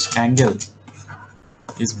 which angle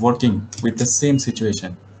is working with the same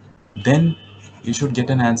situation. Then you should get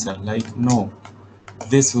an answer, like, no,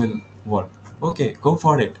 this will work. Okay, go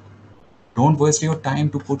for it. Don't waste your time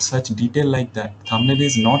to put such detail like that. Thumbnail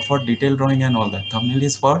is not for detail drawing and all that. Thumbnail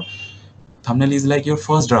is like your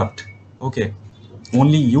first draft. Okay,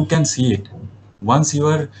 only you can see it. Once you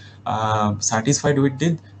are satisfied with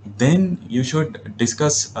it, then you should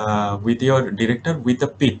discuss with your director with a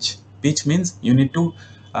pitch means you need to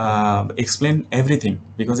explain everything,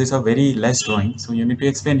 because it's a very less drawing, so you need to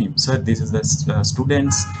explain him, sir, this is the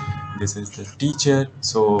students, this is the teacher,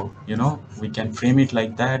 so we can frame it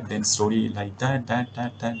like that, then story like that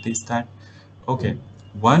this that. Okay,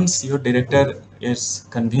 once your director is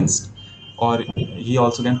convinced, or he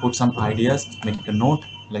also can put some ideas, make it a note,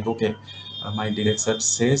 like, okay, my director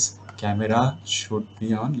says camera should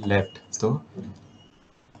be on left, so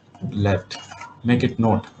left, make it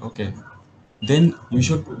note. Okay, then you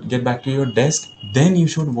should get back to your desk, then you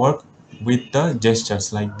should work with the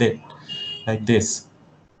gestures like that, like this,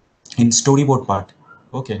 in storyboard part.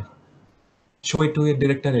 Okay, show it to your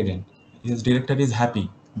director again, his director is happy,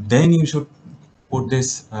 then you should put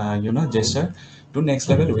this gesture to next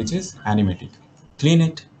level, which is animated. Clean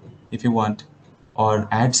it if you want, or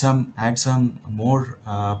add some more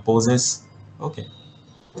poses. Okay,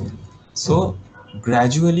 so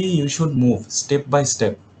gradually you should move step by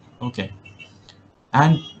step. Okay,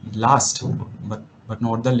 and last but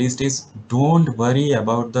not the least is, don't worry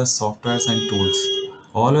about the softwares and tools.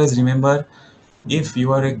 Always remember, if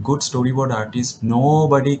you are a good storyboard artist,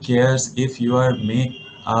 nobody cares if you are make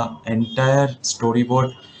a entire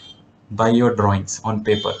storyboard by your drawings on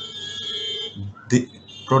paper. The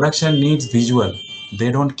production needs visual.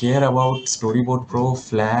 They don't care about Storyboard Pro,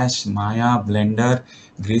 Flash, Maya, Blender,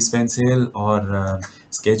 Grease Pencil, or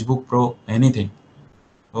Sketchbook Pro, anything.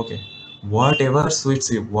 Okay, whatever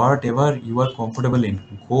suits you, whatever you are comfortable in,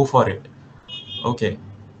 go for it. Okay,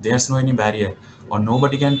 there's no any barrier, or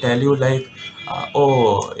nobody can tell you, like,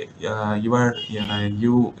 oh,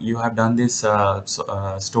 you have done this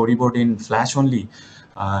storyboard in Flash only.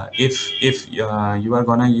 If you are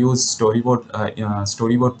gonna use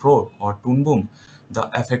Storyboard Pro or Toon Boom, the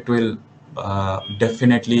effect will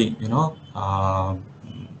definitely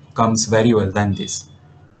comes very well than this.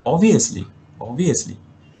 Obviously,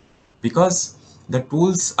 because the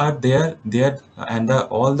tools are there, and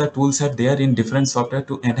all the tools are there in different software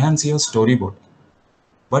to enhance your storyboard.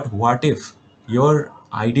 But what if your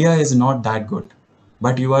idea is not that good,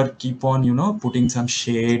 but you are keep on putting some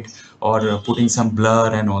shade, or putting some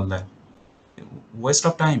blur and all that. waste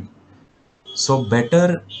of time. So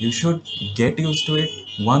better you should get used to it.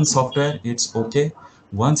 One software, it's okay.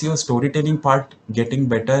 Once your storytelling part getting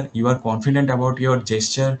better, you are confident about your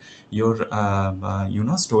gesture, your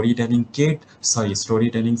storytelling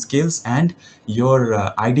storytelling skills, and your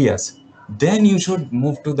ideas. Then you should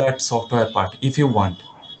move to that software part if you want,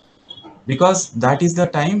 because that is the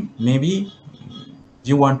time maybe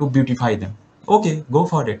you want to beautify them. Okay, go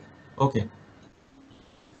for it. Okay,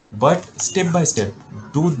 but step by step,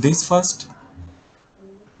 do this first,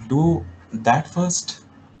 do that first,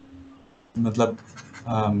 matlab,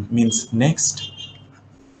 means next.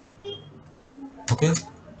 Okay,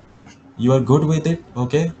 you are good with it.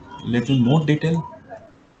 Okay, little more detail.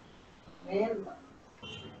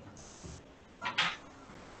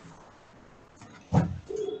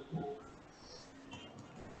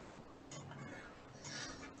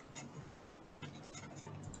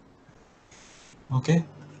 Okay,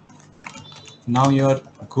 now you are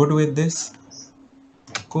good with this.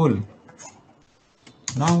 Cool.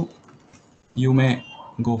 Now you may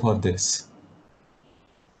go for this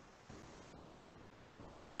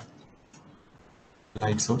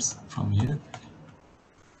light source from here.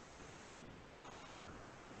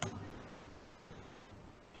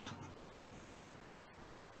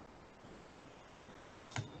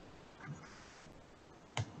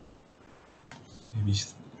 Maybe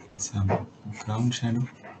some ground shadow.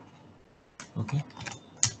 Okay,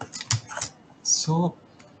 so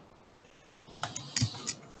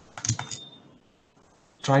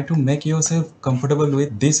try to make yourself comfortable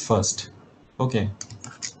with this first. Okay,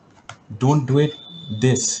 don't do it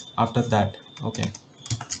this after that. Okay,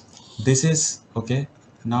 this is okay.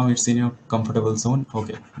 Now it's in your comfortable zone.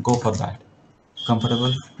 Okay, go for that.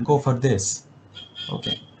 Comfortable, go for this.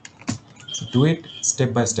 Okay, so do it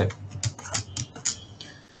step by step.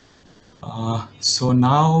 So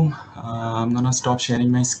now I'm gonna stop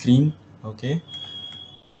sharing my screen. Okay,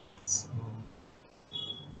 so,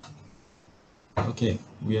 okay,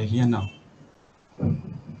 we are here now.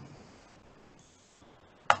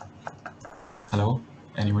 Hello,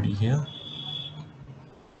 anybody here?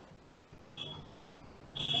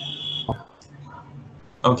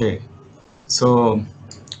 Okay, so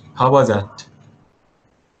how was that?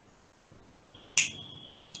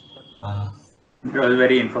 uh, It was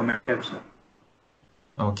very informative, sir.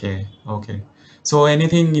 okay, okay, so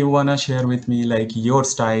anything you wanna share with me, like your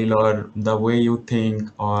style or the way you think,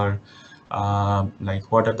 or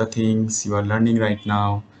like what are the things you are learning right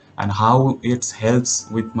now and how it helps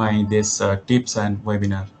with my this tips and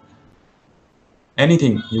webinar?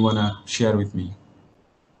 Anything you wanna share with me?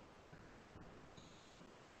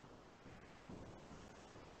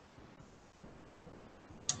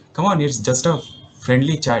 Come on, it's just a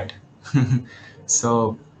friendly chat.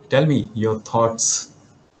 So tell me your thoughts.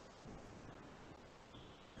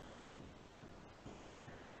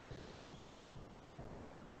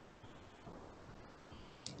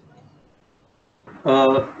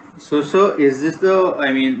 So is this the,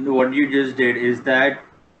 I mean, what you just did, is that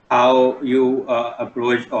how you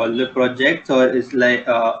approach all the projects, or is like,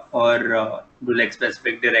 do like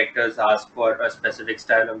specific directors ask for a specific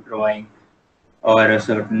style of drawing or a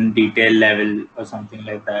certain detail level or something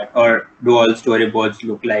like that? Or do all storyboards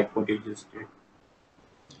look like what you just did?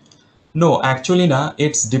 No, actually, na,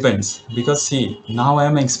 it depends because see, now I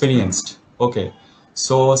am experienced. Okay,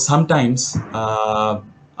 so sometimes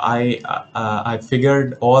I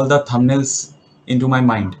figured all the thumbnails into my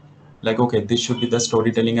mind, like okay, this should be the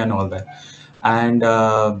storytelling and all that. And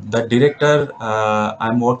the director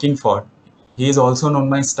I'm working for, he is also known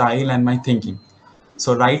my style and my thinking.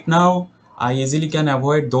 So right now, I easily can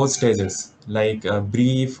avoid those stages like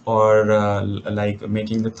brief or like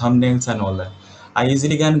making the thumbnails and all that. I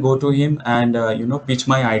easily can go to him and pitch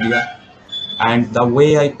my idea, and the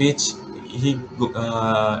way I pitch, he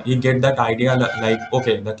get that idea like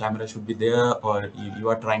okay, the camera should be there, or you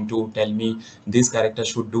are trying to tell me this character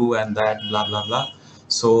should do and that blah blah blah.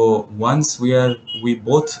 So once we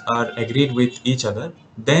both are agreed with each other,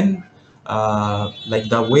 then like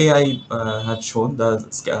the way I have shown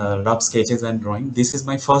the rough sketches and drawing, this is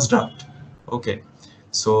my first draft. Okay,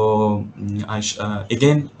 so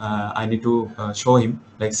again I need to show him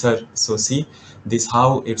like, sir, so see this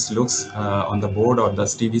how it looks on the board or the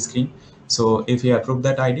TV screen. So if he approved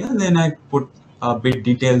that idea, then I put a bit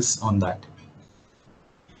details on that.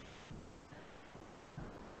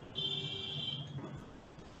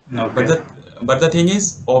 But Okay. the thing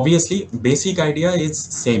is, obviously, basic idea is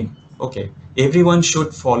same. Okay, everyone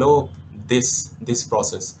should follow this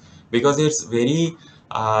process because it's very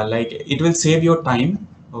like it will save your time.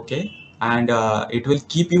 Okay, and it will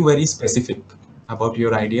keep you very specific. about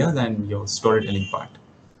your ideas and your storytelling part.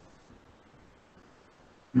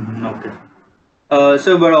 Okay.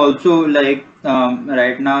 So, but also like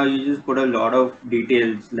right now you just put a lot of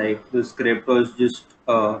details. Like the script was just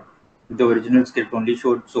the original script only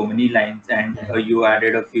showed so many lines, and you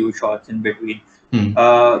added a few shots in between. Hmm.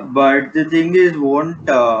 But the thing is, won't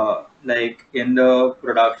like in the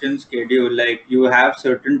production schedule, like you have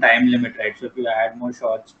certain time limit, right? So if you add more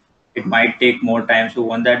shots, it might take more time. So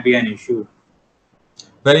won't that be an issue?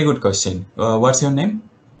 Very good question. What's your name?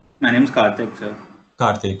 My name is Karthik, sir.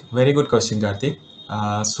 Karthik. Very good question, Karthik.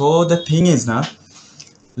 So the thing is now,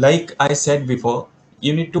 like I said before,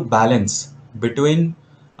 you need to balance between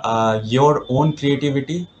your own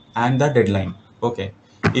creativity and the deadline. Okay.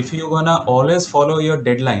 If you're gonna always follow your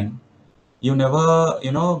deadline, you never,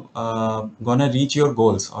 gonna reach your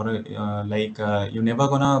goals, or you never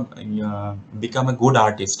gonna become a good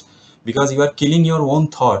artist, because you are killing your own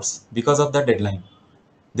thoughts because of the deadline.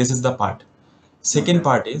 This is the part. Second Okay.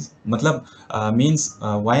 part is matlab, means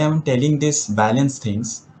why I'm telling this balance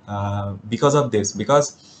things, because of this,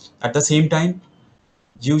 because at the same time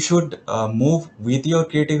you should move with your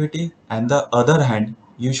creativity, and the other hand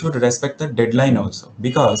you should respect the deadline also,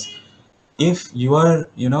 because if you are,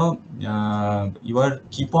 you are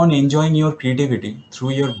keep on enjoying your creativity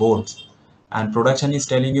through your boards, and production is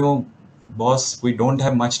telling you, boss, we don't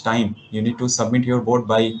have much time, you need to submit your board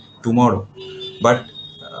by tomorrow, but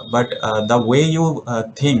the way you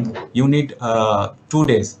think, you need 2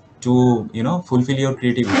 days to, fulfill your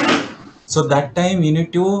creativity. So that time you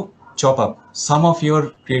need to chop up some of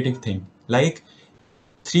your creative thing, like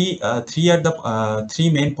three are the three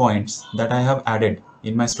main points that I have added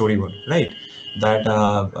in my storyboard, right? That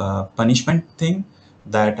punishment thing,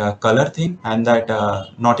 that color thing, and that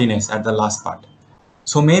naughtiness at the last part.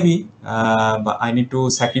 So maybe but I need to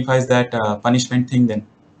sacrifice that punishment thing then.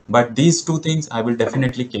 But these two things I will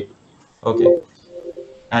definitely keep. Okay.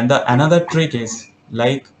 And the another trick is,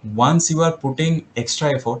 like, once you are putting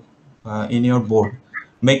extra effort in your board,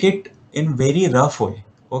 make it in very rough way.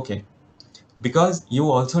 Okay, because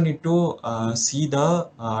you also need to see the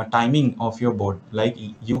timing of your board, like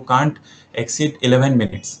you can't exceed 11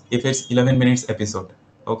 minutes if it's 11 minutes episode.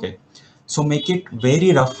 Okay, so make it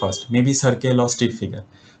very rough first, maybe circle or stick figure.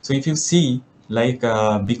 So if you see, like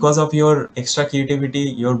because of your extra creativity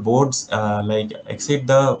your boards exceed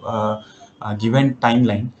the given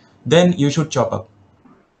timeline, then you should chop up.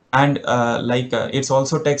 And it's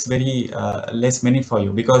also takes very less minute for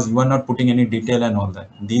you, because you are not putting any detail and all that,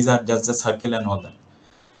 these are just the circle and all that.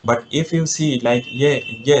 But if you see, like, yeah,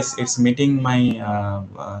 yes, it's meeting my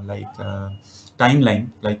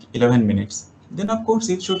timeline, like 11 minutes, then of course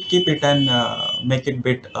you should keep it and make it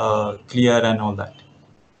bit clear and all that.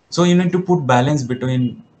 So you need to put balance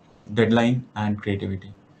between deadline and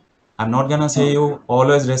creativity. I'm not gonna say Okay. you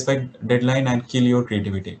always respect deadline and kill your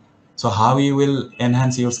creativity. So how you will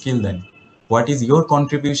enhance your skill then? What is your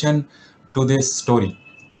contribution to this story?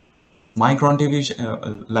 My contribution,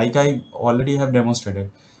 like I already have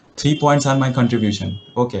demonstrated, 3 points are my contribution.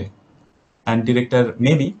 Okay, and director,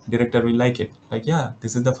 maybe director will like it. Like, yeah,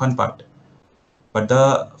 this is the fun part. But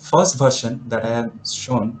the first version that I have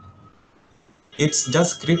shown, it's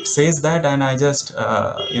just script says that, and I just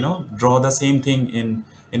draw the same thing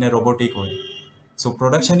in a robotic way. So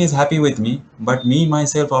production is happy with me, but me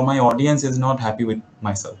myself or my audience is not happy with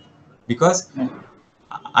myself, because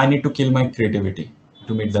I need to kill my creativity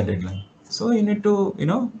to meet the deadline. So you need to,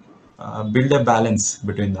 build a balance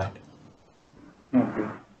between that. Okay.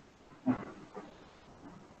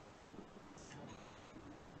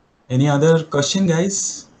 Any other question,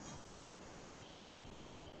 guys?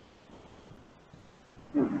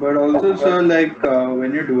 But also, sir, like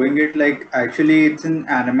when you're doing it, like actually, it's in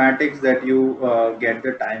animatics that you get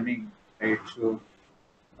the timing, right? So,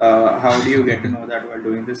 how do you get to know that while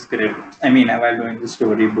doing the script? I mean, while doing the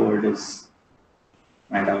storyboard is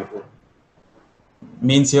my doubt.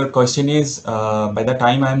 Means your question is, by the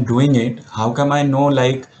time I'm doing it, how come I know,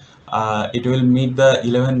 like, it will meet the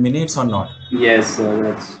 11 minutes or not? Yes, sir,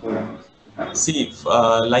 that's what I was having. See,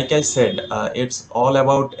 like I said, it's all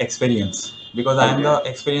about experience, because I am Okay. the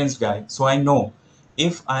experienced guy. So I know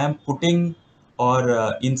if I am putting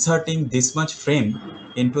or inserting this much frame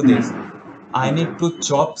into this, Hmm. I need Okay. to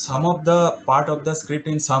chop some of the part of the script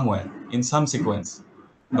in somewhere, in some sequence.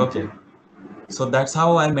 Okay. Okay. So that's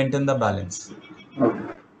how I maintain the balance. Okay.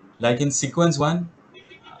 Like in sequence one,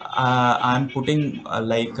 I'm putting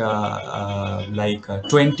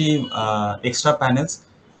 20 extra panels.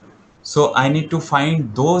 So I need to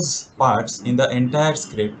find those parts in the entire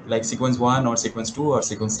script, like sequence one or sequence two or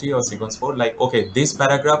sequence three or sequence four. Like, okay, this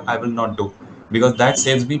paragraph I will not do, because that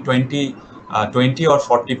saves me 20 20 or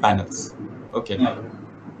 40 panels. Okay. Okay.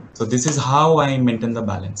 So this is how I maintain the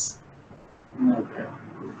balance. Okay.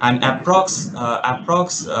 And approx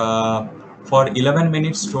for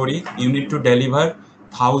 11-minute story, you need to deliver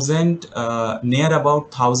 1000 near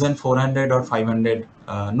about 1400 or 500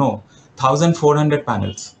 no 1400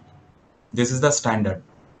 panels. This is the standard.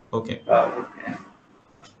 Okay. Okay.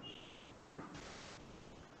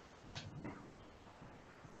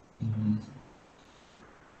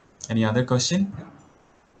 Any other question?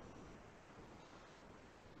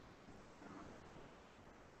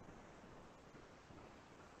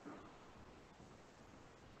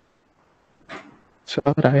 Sir,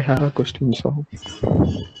 I have a question, sir.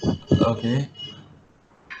 Okay.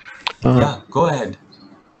 Uh, Yeah, go ahead.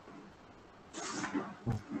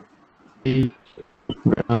 in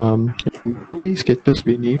these sketches,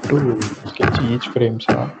 we need to sketch each frame,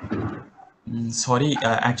 sir. Sorry,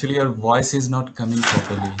 actually your voice is not coming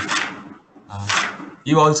properly.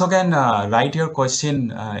 You also can write your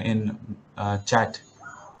question in chat,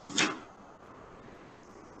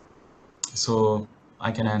 so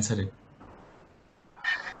I can answer it.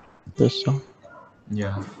 Yes, sir.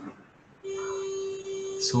 Yeah.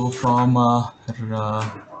 So from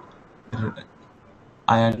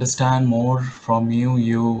I understand more from you.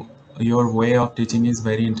 Your way of teaching is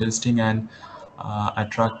very interesting and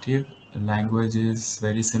attractive. Language is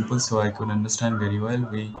very simple, so I could understand very well.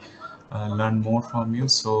 We learn more from you,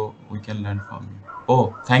 so we can learn from you.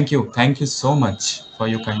 Oh, thank you so much for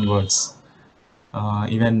your kind words.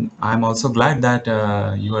 Even I'm also glad that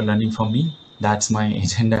you are learning from me. That's my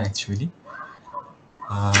agenda actually.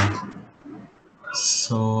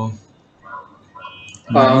 So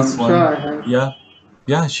nice So one. I have. Yeah,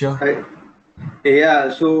 yeah, sure. I,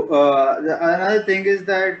 yeah. So another thing is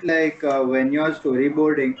that like when you're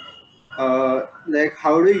storyboarding, like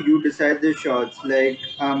how do you decide the shots? Like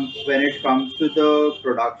when it comes to the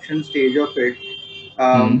production stage of it,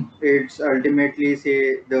 Hmm. it's ultimately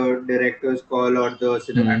say the director's call or the Hmm.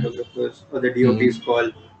 cinematographer's or the Hmm. DOP's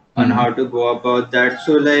call on Hmm. how to go about that.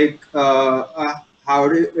 So like how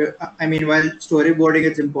do I mean while storyboarding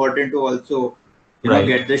it's important to also Right,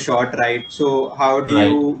 get the shot right. So how do right.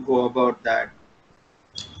 you go about that?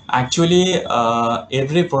 Actually,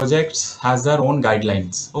 every project has their own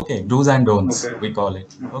guidelines. Okay, do's and don'ts, Okay. we call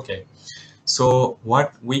it. Okay. So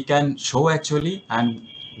what we can show actually and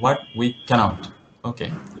what we cannot.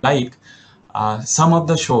 Okay. Like some of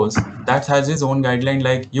the shows that has its own guideline,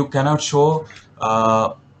 like you cannot show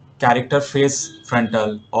character face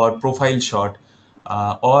frontal or profile shot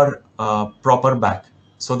or proper back.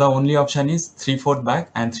 So the only option is 3/4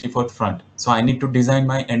 back and 3/4 front. So I need to design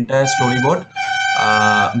my entire storyboard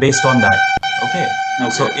based on that. Okay.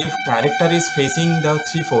 So Okay. if character is facing the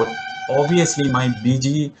 3/4, obviously my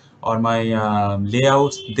BG or my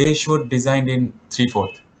layouts, they should design in 3/4.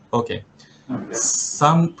 Okay. Okay.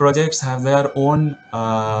 Some projects have their own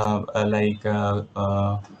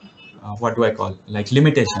what do I call, like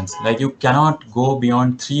limitations, like you cannot go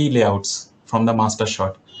beyond 3 layouts from the master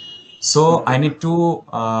shot. So I Okay. need to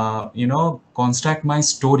construct my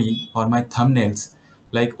story or my thumbnails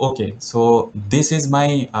like, okay, so this is my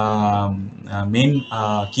main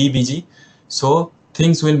key BG. So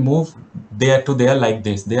things will move there to there like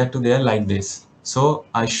this, there to there like this. So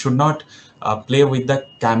I should not play with the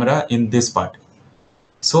camera in this part.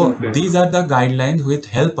 So Okay. these are the guidelines which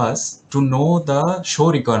help us to know the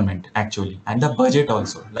show requirement actually and the budget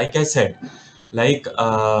also. Like I said, like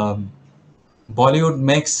Bollywood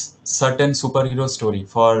makes certain superhero story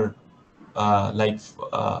for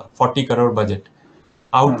 40 crore budget.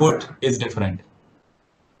 Okay. Output is different.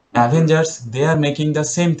 Okay. Avengers, they are making the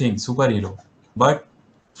same thing, superhero, but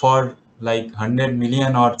for like 100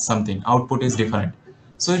 million or something, output is different.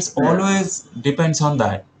 So it's Yeah. always depends on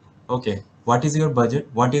that. Okay, what is your budget?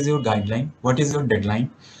 What is your guideline? What is your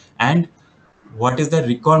deadline? And what is the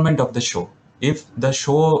requirement of the show? If the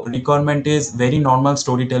show requirement is very normal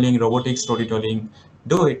storytelling, robotic storytelling,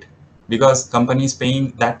 do it because company is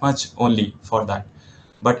paying that much only for that.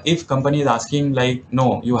 But if company is asking like,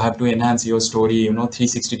 no, you have to enhance your story,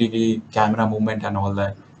 360-degree camera movement and all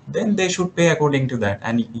that, then they should pay according to that,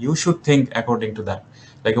 and you should think according to that.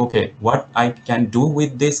 Like, okay, what I can do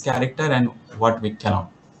with this character and what we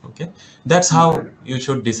cannot. Okay, that's how Okay. you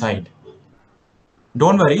should decide.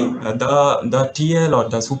 Don't worry, Okay. the TL or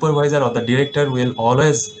the supervisor or the director will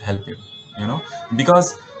always help you,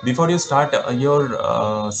 because before you start your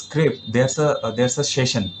script, there's a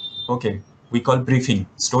session. Okay, we call briefing,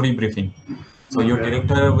 story briefing. So your Okay.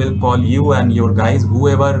 director will call you and your guys,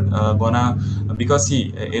 whoever gonna, because see,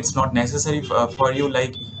 it's not necessary for you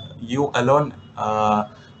like you alone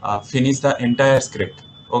finish the entire script.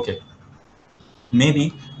 Okay,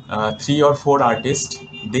 maybe 3 or 4 artists,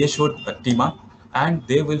 they should team up and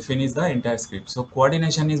they will finish the entire script. So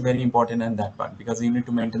coordination is very important in that part, because you need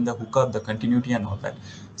to maintain the hookup, the continuity and all that.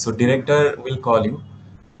 So director will call you,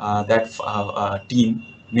 team,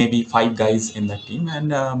 maybe 5 guys in that team,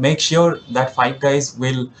 and make sure that 5 guys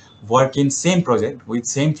will work in same project with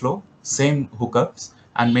same flow, same hookups,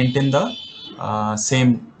 and maintain the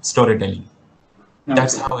same storytelling.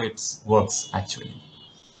 That's Okay. how it works actually.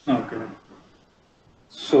 Okay.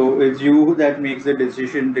 So it's you that makes the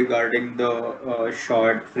decision regarding the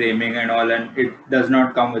short framing and all, and it does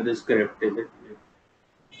not come with the script, is it?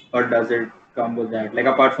 Or does it come with that? Like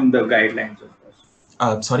apart from the guidelines, of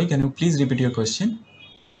course. Sorry, can you please repeat your question?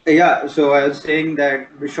 Yeah, so I was saying that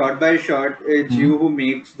shot by shot, it's Hmm. you who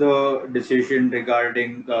makes the decision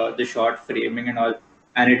regarding the shot framing and all,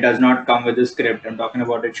 and it does not come with the script. I'm talking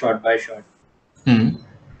about it shot by shot. Hmm.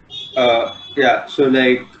 Yeah, so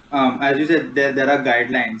like as you said, there are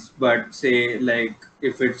guidelines, but say like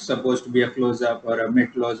if it's supposed to be a close up or a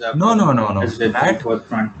mid close up No, or no, no, no. as the three That, fourth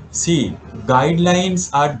front. see, guidelines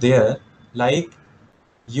are there. Like,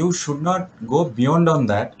 you should not go beyond on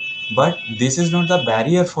that, but this is not the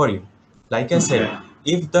barrier for you. Like I said,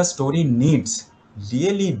 Okay. if the story needs,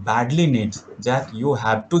 really badly needs, that you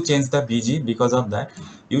have to change the BG because of that,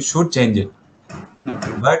 you should change it.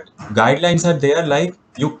 Okay. But guidelines are there, like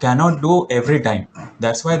you cannot do every time.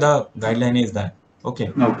 That's why the guideline is that. Okay.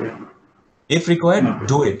 Okay. If required, Okay.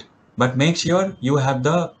 do it. But make sure you have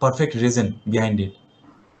the perfect reason behind it.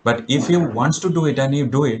 But if you Okay. wants to do it and you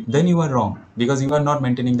do it, then you are wrong, because you are not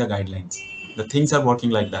maintaining the guidelines. The things are working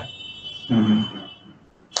like that.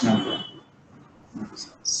 Mm-hmm. Okay.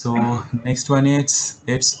 So next one is,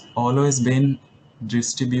 it's always been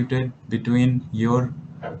distributed between your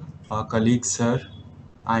colleagues, sir.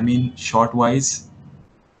 I mean, short wise,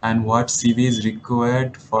 and what CV is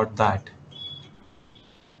required for that.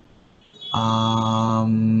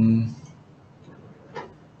 Um,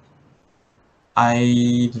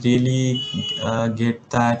 I really get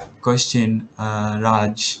that question,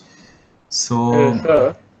 Raj. So,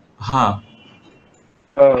 Sir, huh,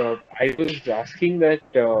 I was asking that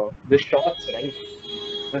the shots, right?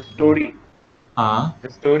 The story, uh, the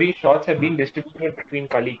story shots have been distributed between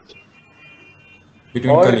colleagues,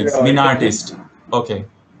 between or colleagues, mean it is just artist. Okay,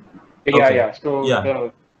 yeah, okay, yeah. So yeah.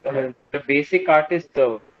 the basic artists,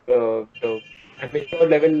 the amateur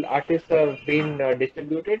level artists have been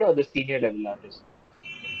distributed, or the senior level artists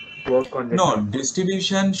work on the No, shots.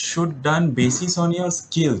 distribution should done basis on your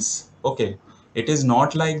skills. Okay. It is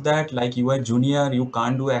not like that, like you are junior, you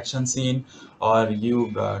can't do action scene, or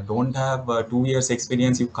you don't have 2 years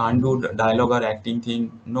experience, you can't do dialogue or acting thing.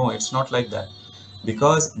 No, it's not like that.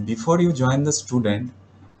 Because before you join the student,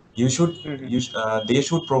 you should, Hmm. they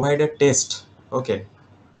should provide a test. Okay.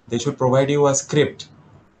 They should provide you a script,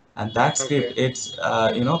 and that script, Okay. it's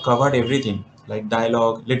covered everything, like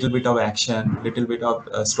dialogue, little bit of action, little bit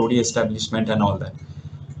of story establishment and all that.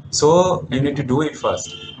 So you need to Mm-hmm. do it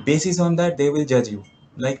first. Basis on that, they will judge you.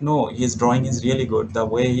 Like, no, his drawing is really good. The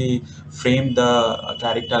way he framed the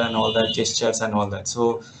character and all that, gestures and all that.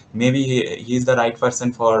 So maybe he is the right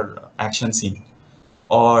person for action scene.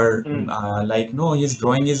 Or Mm. like, no, his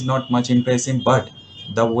drawing is not much impressive, but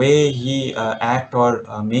the way he act, or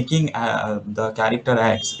making the character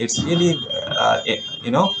acts, it's really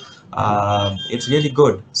it's really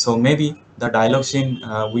good. So maybe the dialogue scene,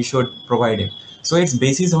 we should provide it. So it's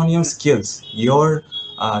basis on your skills. Your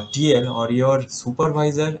TL or your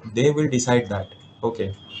supervisor, they will decide that.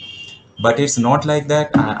 Okay. But it's not like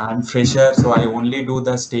that. I'm fresher, so I only do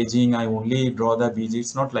the staging, I only draw the BG.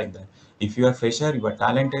 It's not like that. If you are fresher, you are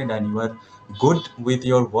talented, and you are good with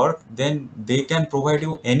your work, then they can provide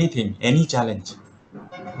you anything, any challenge.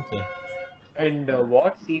 Okay. And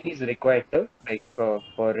what CV is required, sir? Like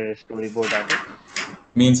for a storyboard artist?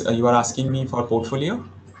 Means you are asking me for portfolio.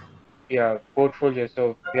 Yeah, portfolio.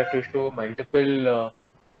 So we have to show multiple.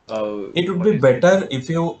 It would be What is it? better if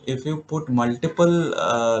you put multiple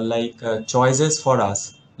choices for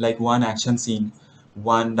us, like one action scene,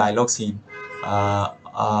 one dialogue scene,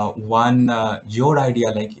 one your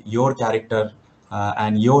idea, like your character,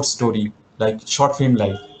 and your story, like short film,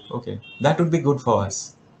 like, okay, that would be good for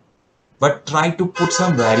us. But try to put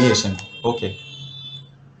some variation. Okay.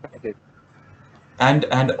 Got it.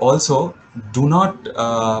 And also, do not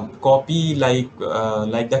copy like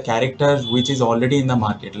the characters which is already in the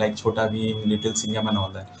market, like Chota Bheem, Little Singham and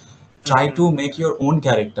all that. Try Hmm. to make your own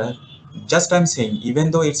character. Just I'm saying,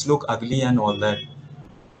 even though it's look ugly and all that,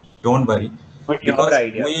 don't worry, But because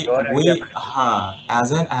your we idea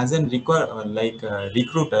matters. as an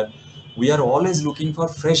recruiter, we are always looking for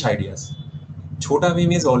fresh ideas. Chota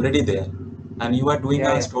Bheem is already there. and you are doing a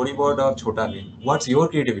Yeah, yeah, storyboard of Chota Bheem. What's your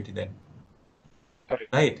creativity then,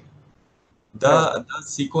 correct. right? Right. The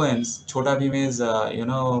sequence Chota Bheem is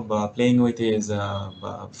playing with his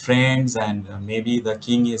friends, and maybe the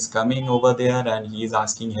king is coming over there and he is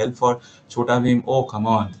asking help for Chota Bheem. Oh, come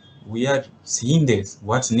on, we are seeing this.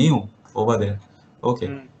 What's new over there? Okay,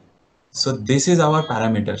 Mm. so this is our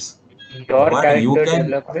parameters. Your What you character can,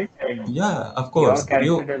 development and yeah, of your course,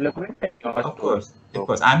 character development and your of story. course, of So,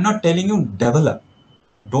 course. I'm not telling you develop.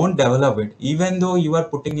 Don't develop it, even though you are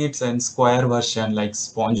putting it in square version like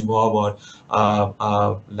SpongeBob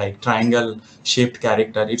or like triangle shaped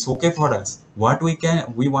character. It's okay for us. What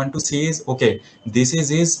we want to say is, okay, this is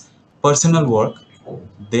his personal work.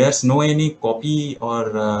 There's no any copy or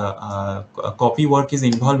copy work is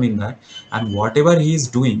involved in that, and whatever he is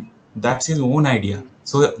doing, that's his own idea. mm,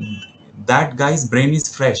 So that guy's brain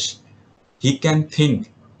is fresh. He can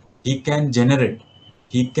think, he can generate,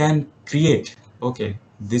 he can create. Okay,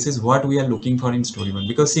 this is what we are looking for in Storyboard.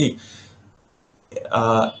 Because see,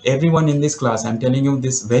 everyone in this class, I'm telling you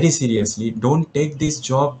this very seriously, don't take this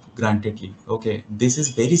job grantedly. Okay, this is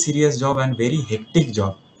very serious job and very hectic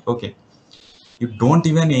job. Okay, you don't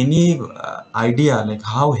even any idea like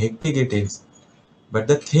how hectic it is. But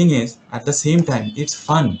the thing is, at the same time, it's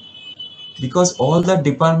fun, because all the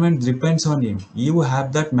department depends on you. You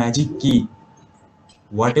have that magic key.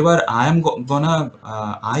 Whatever I am gonna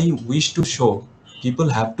I wish to show, people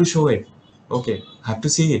have to show it. Okay, have to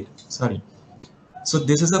see it, sorry. So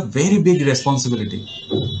this is a very big responsibility,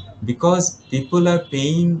 because people are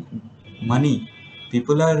paying money,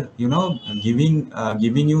 people are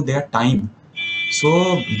giving you their time. So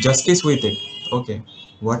justice with it. Okay,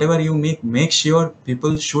 whatever you make sure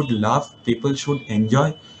people should laugh, people should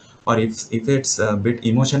enjoy, or if it's a bit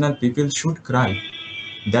emotional, people should cry.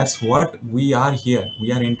 That's what we are here.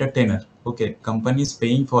 We are entertainer. Okay, companies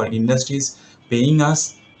paying for, industries paying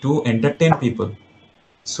us to entertain people.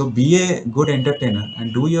 So be a good entertainer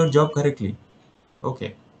and do your job correctly.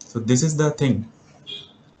 Okay, so this is the thing.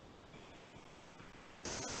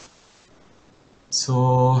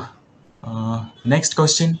 So next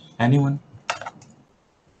question, anyone?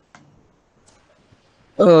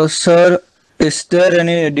 Sir, is there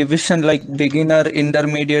any division like beginner,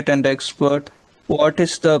 intermediate, and expert? What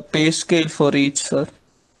is the pay scale for each, sir?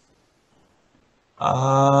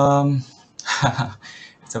 Um,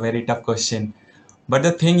 it's a very tough question. But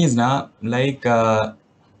the thing is now, like,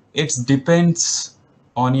 it depends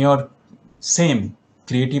on your same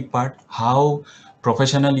creative part, how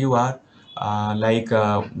professional you are.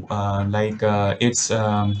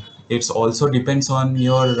 It's also depends on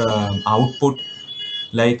your output,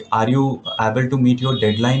 like are you able to meet your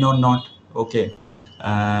deadline or not. Okay,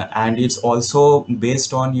 and it's also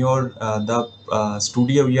based on your the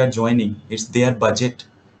studio you are joining, it's their budget,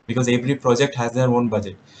 because every project has their own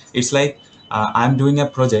budget. It's like I'm doing a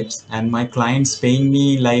project and my client's paying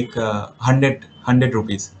me like 100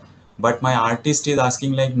 rupees, but my artist is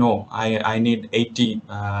asking like, no, I need 80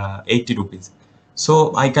 rupees.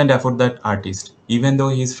 So I can't afford that artist, even though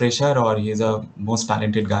he's fresher or he's a most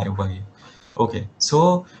talented guy over here. Okay,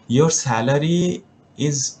 so your salary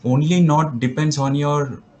is only not depends on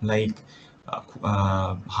your like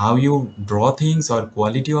how you draw things or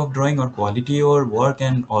quality of drawing or quality your work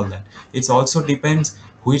and all that. It's also depends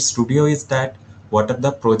which studio is that, what are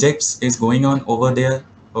the projects is going on over there.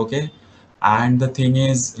 Okay, and the thing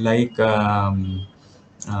is like uh,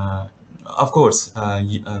 of course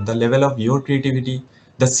the level of your creativity,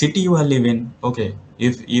 the city you are living. Okay,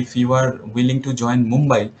 if you are willing to join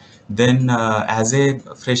Mumbai, then as a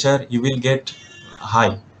fresher you will get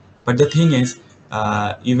high. But the thing is,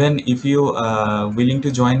 even if you willing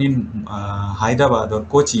to join in Hyderabad or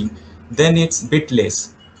Kochi, then it's bit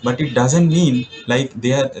less. But it doesn't mean like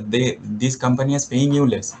they this company is paying you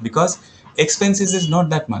less, because expenses is not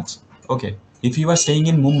that much. Okay, if you are staying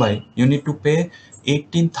in Mumbai, you need to pay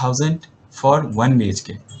 18,000 for 1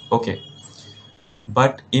 BHK. Okay,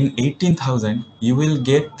 but in 18,000 you will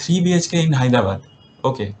get 3 BHK in Hyderabad.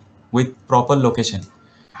 Okay, with proper location.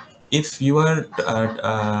 If you are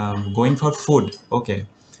going for food, okay,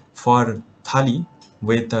 for thali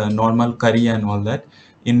with normal curry and all that,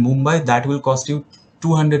 in Mumbai that will cost you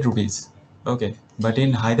 200 rupees. Okay, but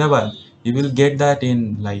in Hyderabad you will get that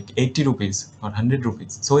in like 80 rupees or 100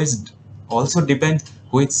 rupees. So it's also depends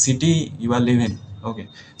which city you are living. Okay,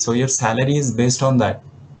 so your salary is based on that.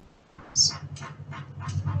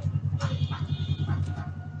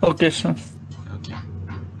 Okay, sir. Okay,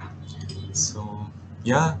 so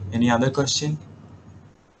yeah, any other question?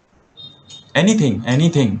 Anything.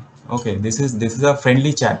 Okay, this is a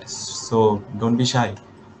friendly chat, so don't be shy.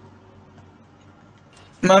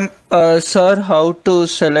 Ma'am, sir, how to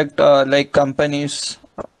select like companies?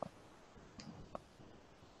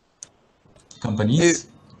 Companies.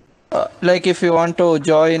 Like if you want to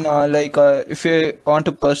join, if you want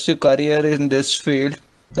to pursue career in this field,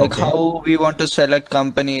 like Okay. how we want to select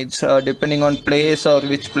companies, depending on place or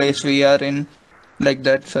which place we are in, like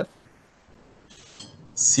that, sir.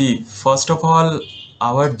 See, first of all,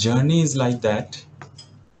 our journey is like that.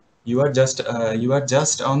 You are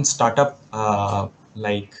just on startup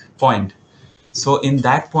like point. So in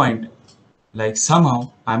that point, like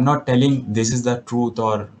somehow I'm not telling this is the truth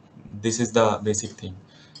or this is the basic thing.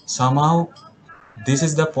 Somehow this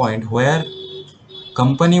is the point where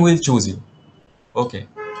company will choose you. Okay.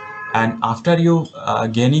 And after you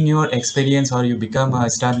gaining your experience or you become a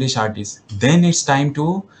established artist, then it's time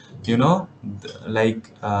to, you know,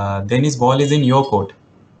 then his ball is in your court.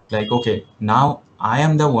 Like, okay, now I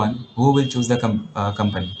am the one who will choose the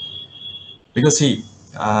company. Because see,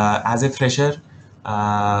 as a fresher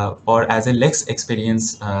or as a less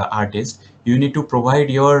experienced artist, you need to provide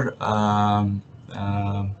your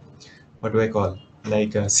what do I call,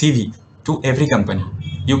 like CV to every company.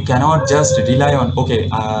 You cannot just rely on, okay,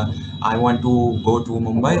 I want to go to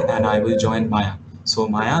Mumbai and I will join Maya. So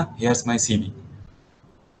Maya, here's my CV.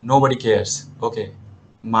 Nobody cares. Okay,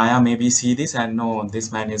 Maya maybe see this and no,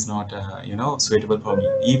 this man is not suitable for me.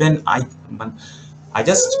 Even I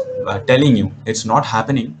just telling you it's not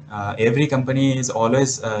happening. Every company is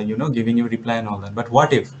always giving you reply and all that. But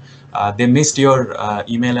what if they missed your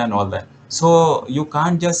email and all that? So you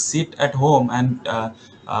can't just sit at home and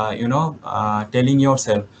telling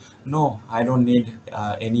yourself, no, I don't need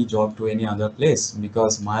any job to any other place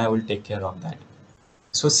because Maya will take care of that.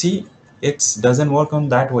 So see, it doesn't work on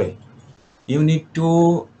that way. You need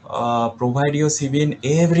to provide your CV in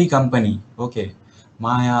every company. Okay,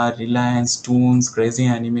 Maya, Reliance, Toons, Crazy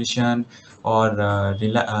Animation, or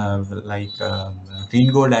Green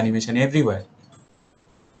Gold Animation, everywhere.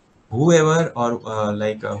 Whoever or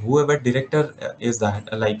whoever director is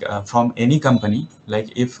that from any company.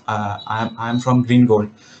 Like if I'm from Green Gold,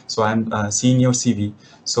 so I'm seeing your CV.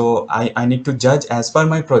 So I need to judge as per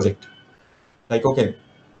my project. Like, okay,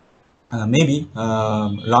 maybe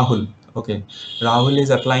Rahul. Okay, Rahul is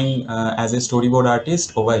applying as a storyboard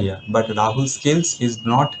artist over here, but Rahul's skills is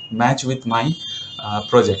not match with my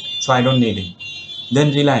project, so I don't need him.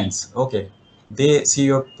 Then Reliance. Okay, they see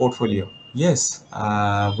your portfolio. Yes,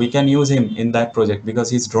 we can use him in that project because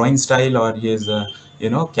his drawing style or his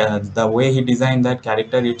the way he designed that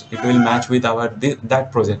character, it will match with our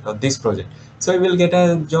that project or this project. So he will get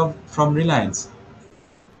a job from Reliance.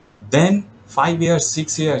 Then 5 years,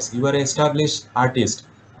 6 years, you are an established artist.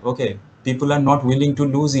 Okay, people are not willing to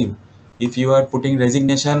lose you. If you are putting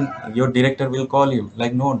resignation, your director will call you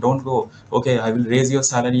like, no, don't go. Okay, I will raise your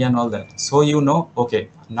salary and all that. So you know, okay,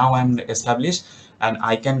 now I'm established and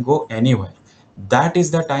I can go anywhere. That is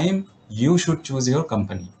the time you should choose your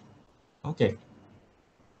company. Okay,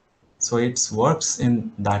 so it works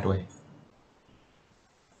in that way.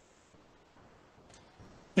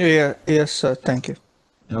 Yeah, yes, sir. Thank you.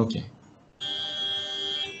 Okay.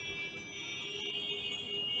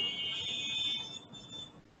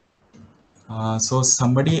 So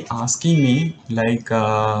somebody asking me like,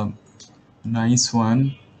 nice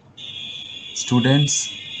one,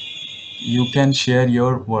 students, you can share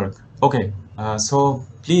your work. Okay, so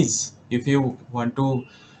please, if you want to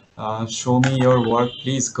show me your work,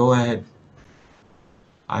 please go ahead.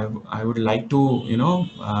 I would like to,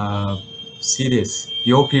 see this,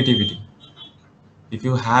 your creativity. If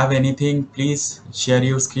you have anything, please share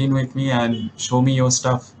your screen with me and show me your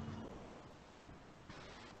stuff.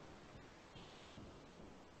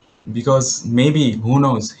 Because maybe, who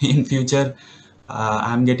knows, in future,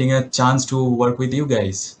 I'm getting a chance to work with you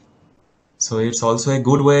guys. So it's also a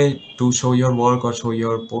good way to show your work or show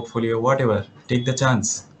your portfolio, whatever. Take the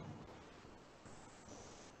chance.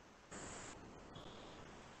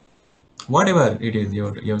 Whatever it is,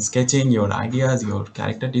 your sketching, your ideas, your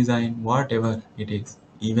character design, whatever it is.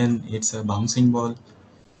 Even it's a bouncing ball.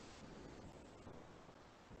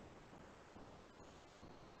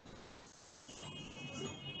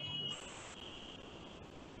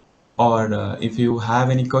 Or if you have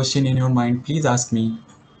any question in your mind, please ask me.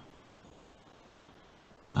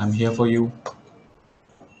 I'm here for you.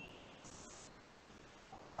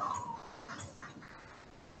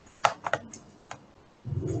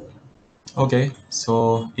 Okay,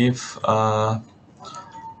 so if uh,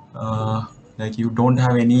 like you don't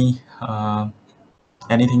have anything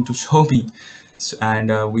to show me,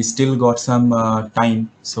 and we still got some time,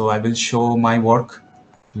 so I will show my work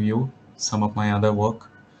to you, some of my other work.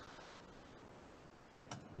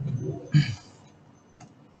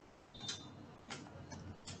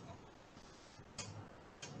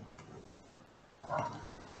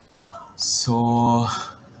 So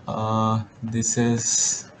this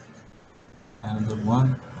is another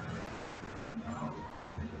one.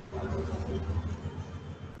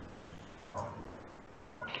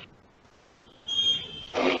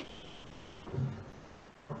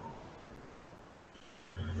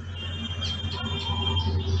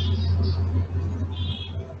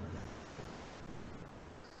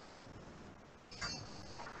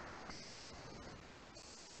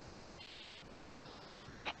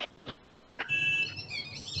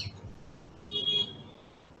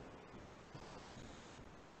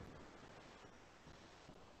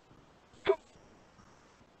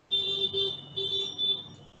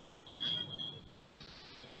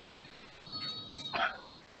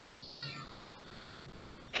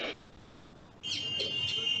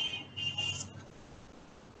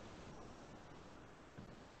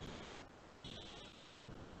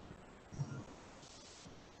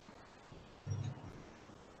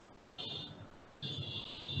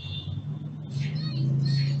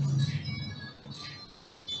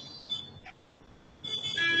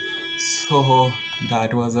 So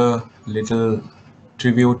that was a little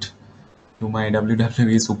tribute to my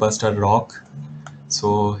WWE superstar Rock.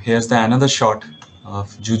 So here's the another shot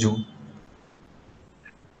of Juju.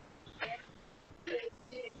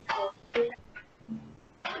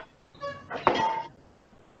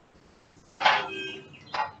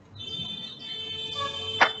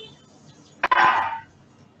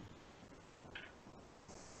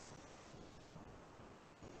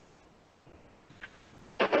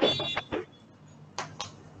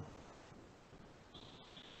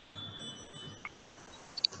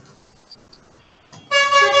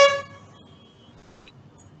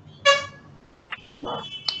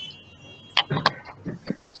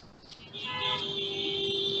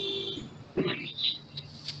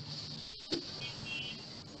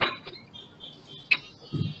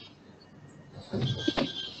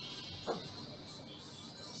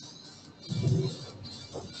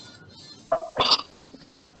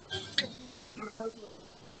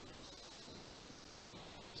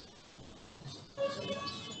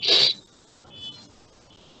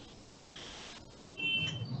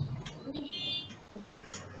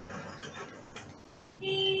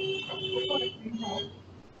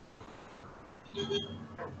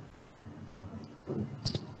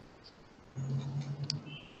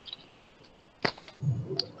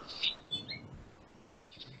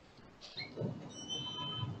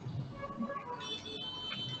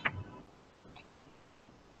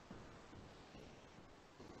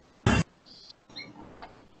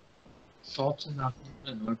 Shops and afternoon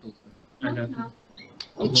are not open. And after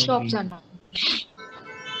Which shops are not?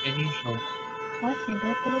 any shop. What?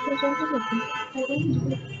 That is always open. I don't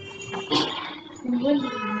know.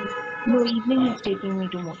 No, evening is taking me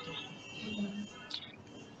to motor.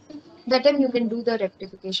 That time you can do the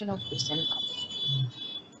rectification of this and that.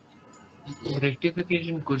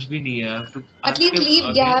 Rectification कुछ भी नहीं है. I have to At ask least him leave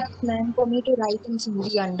again. gaps, man, for me to write in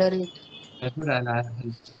Hindi under it. That's what I'll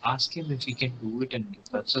ask him if he can do it and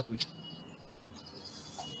that's the question.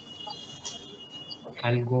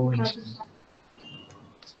 I'll go and see.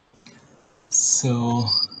 So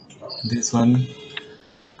this one,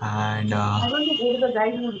 and I want to go to the guy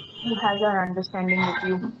who has an understanding with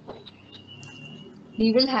you.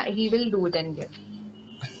 He will do it and get.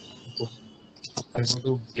 I want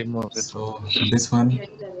to give him a so this one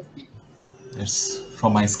is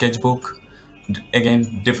from my sketchbook.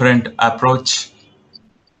 Again, different approach.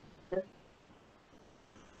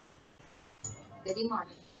 Very much.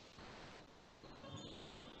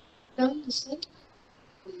 Turn this side.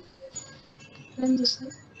 Turn this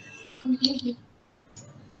side. Completely.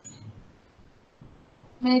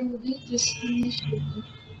 My Ruby, this one is shaking.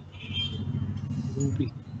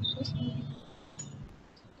 Ruby. Just maybe.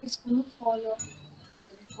 It's gonna fall off.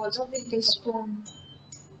 It falls off with this stone.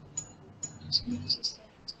 So it's just like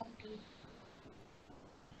it's complete.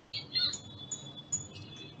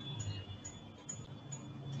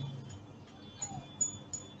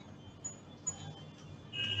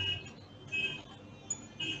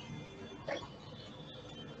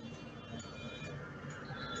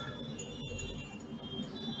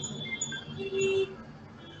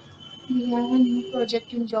 We have a new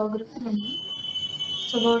project in geography.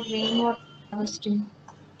 It's about rainwater harvesting.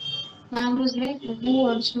 Ma'am was like, who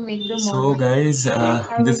wants to make the So model? guys,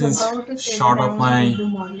 I this was is about to say short that I of want to make my the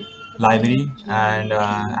model. library, and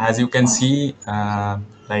as you can see,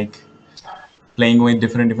 like playing with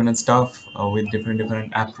different stuff with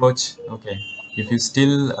different approach. Okay, if you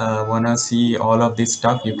still wanna see all of this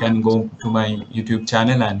stuff, you can go to my YouTube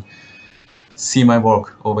channel and see my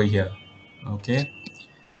work over here. Okay,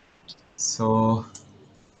 so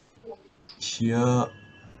here.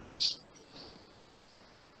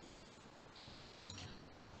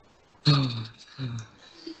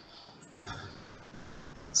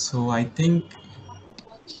 So I think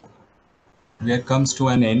here comes to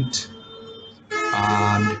an end.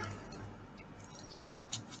 And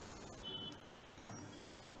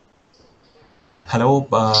hello,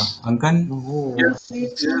 Ankan. No. Yes,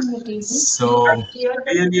 yes. So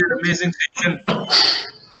Really an amazing session.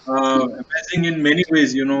 Amazing in many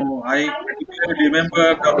ways. I particularly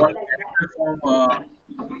remember the one character from.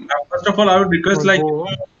 First of all, I would request Don't like go.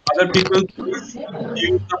 other people please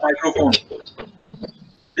mute the microphone.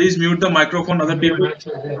 Please mute the microphone. Other people. Mute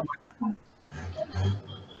the microphone.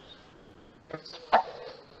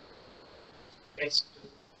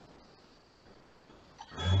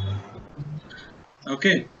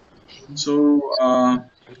 Okay. So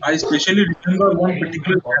I especially remember one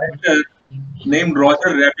particular character named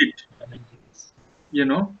Roger Rabbit. You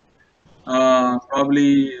know,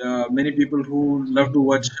 probably many people who love to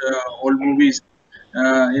watch old movies.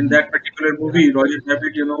 In that particular movie, Roger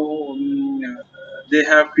Rabbit, they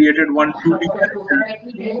have created one 2D character,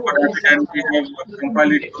 Roger Rabbit, and they have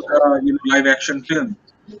compiled it to the live action film.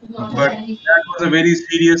 But that was a very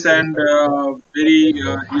serious and very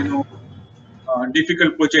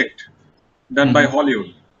difficult project done by mhm,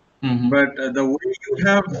 Hollywood. mhm. But the way you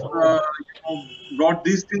have brought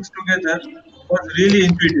these things together was really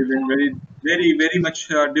intuitive in very much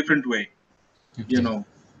different way. You Okay, know,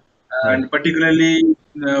 right. and particularly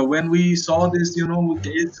when we saw this,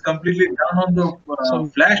 it's completely done on the Some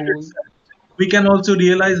flash cool. itself. We can also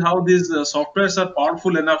realize how these softwares are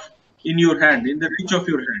powerful enough in your hand, in the reach of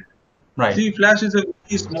your hand. Right, See, Flash is a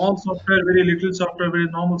very small software, very little software, very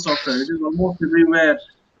normal software. It is almost everywhere,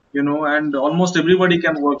 and almost everybody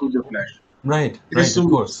can work with the Flash. right, It is right, of so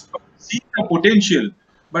course. see the potential.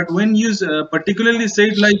 But when you particularly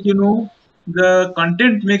said like the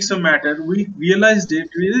content makes a matter, we realized it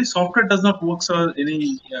really software does not work so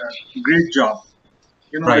any great job.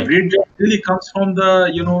 The Right, great job really comes from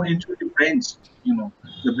the intuitive brains.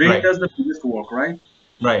 The brain right, does the biggest work, right?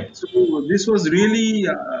 right. So this was really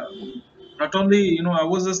not only I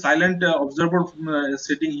was a silent observer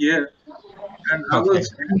sitting here, and I Okay. was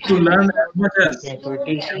trying to learn as much as.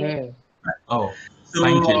 Networking है. Oh, So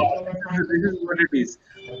thank you. this is what it is.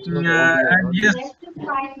 Audio And not. yes,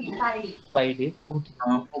 5 days.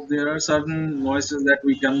 hope there are certain noises that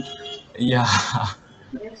we can. Yeah.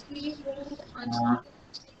 Uh,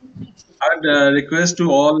 I'd request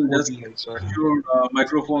to all just ODL, mute sorry. your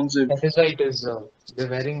microphones if That is why it is. They're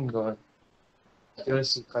wearing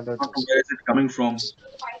jersey, colored not know jersey. where is it coming from.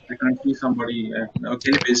 I can't see somebody.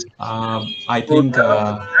 Anyways, I so think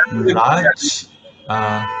uh,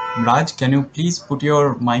 Raj, can you please put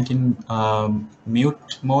your mic in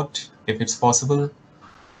mute mode if it's possible?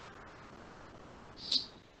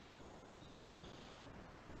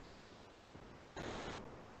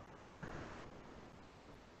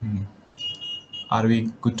 Are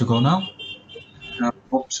we good to go now?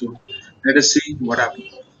 hope so. Let us see what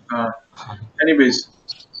happens. Uh, anyways,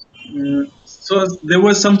 so there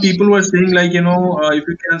were some people were saying like if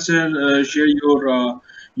you can share your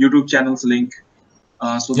YouTube channel's link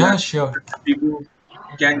so Yeah, that sure, people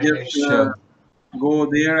can just sure. go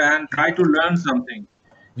there and try to learn something.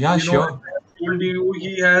 Yeah, As sure. I have told you,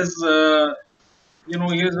 he has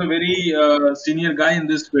he is a very senior guy in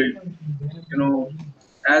this field. You know,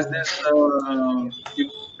 as this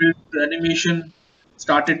film animation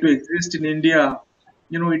started to exist in India,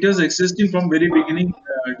 it was existing from very beginning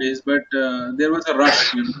days, but there was a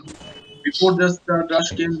rush. Before this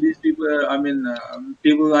rush came, these people,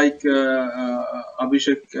 people like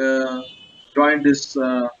Abhishek joined this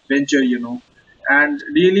venture, and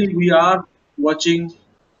really we are watching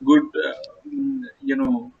good,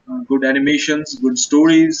 good animations, good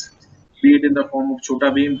stories, be it in the form of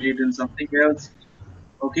Chota Beam, be it in something else.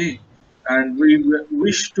 Okay, and we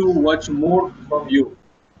wish to watch more from you.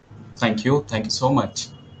 Thank you. Thank you so much.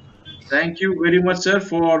 Thank you very much, sir,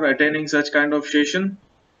 for attending such kind of session.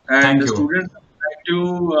 And Thank the you. students, I would like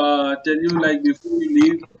to tell you, like before you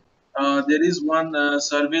leave, there is one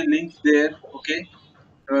survey link there. Okay,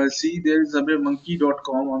 see, there is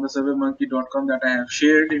surveymonkey.com on the surveymonkey.com that I have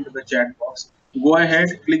shared into the chat box. Go ahead,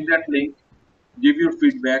 click that link, give your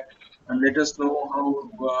feedback, and let us know how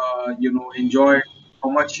enjoyed, how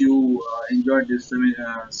much you enjoyed this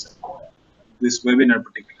webinar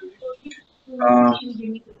particularly. Uh,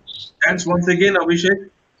 Thanks once again, Abhishek.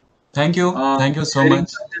 Thank you. Thank you so Sharing much.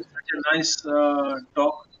 such a nice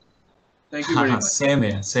talk. Thank you very much. Same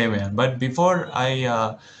here, same here. But before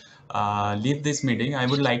I leave this meeting, I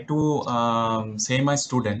would like to say my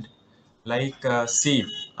student, like Steve.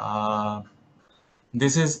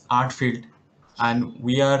 this is art field and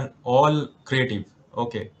we are all creative.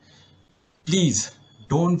 Okay, please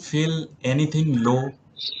don't feel anything low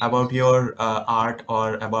about your art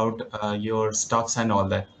or about your stuffs and all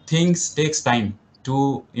that. Things takes time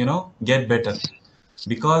to get better,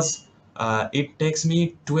 because it takes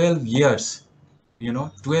me 12 years,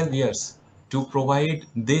 12 years to provide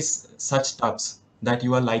this such stuffs that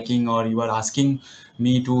you are liking, or you are asking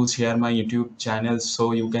me to share my YouTube channel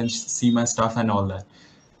so you can see my stuff and all that,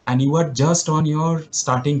 and you are just on your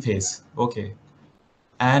starting phase. Okay,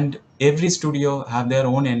 and every studio have their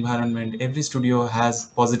own environment, every studio has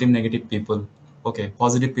positive negative people. Okay,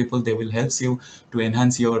 positive people, they will help you to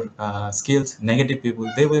enhance your skills. Negative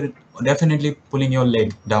people, they will definitely pulling your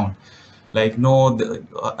leg down, like no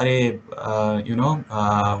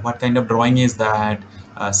what kind of drawing is that,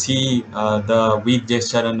 see the weak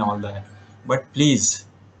gesture and all that. But please,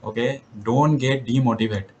 okay, don't get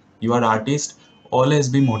demotivated. You are artist, always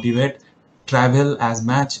be motivated. Travel as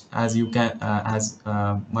much as you can, as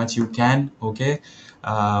much you can. Okay,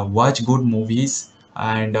 watch good movies,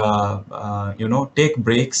 and take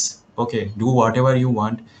breaks. Okay, do whatever you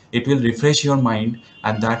want. It will refresh your mind,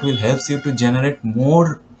 and that will helps you to generate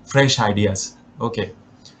more fresh ideas. Okay,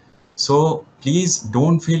 so please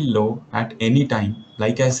don't feel low at any time.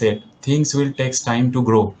 Like I said, things will take time to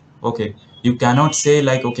grow. Okay, you cannot say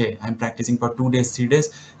like, okay, I'm practicing for 2 days, 3 days,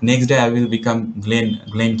 next day I will become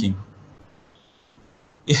Glen King.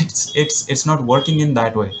 It's not working in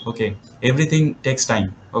that way. Okay, everything takes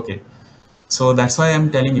time. Okay, so that's why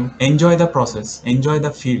I'm telling you, enjoy the process, enjoy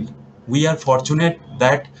the field. We are fortunate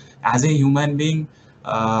that as a human being,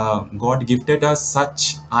 God gifted us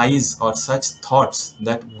such eyes or such thoughts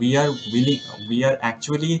that we are willing, we are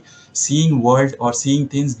actually seeing world or seeing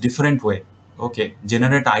things different way. Okay,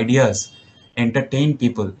 generate ideas, entertain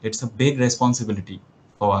people. It's a big responsibility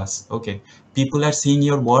for us. Okay, people are seeing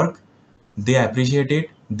your work, they appreciate it,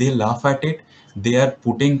 they laugh at it, they are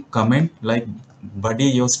putting comment like, buddy,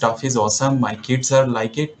 your stuff is awesome, my kids are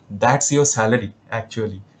like it. That's your salary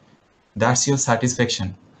actually, that's your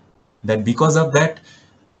satisfaction, that because of that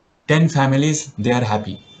 10 families they are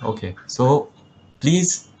happy. Okay, so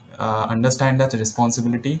please understand that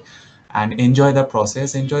responsibility and enjoy the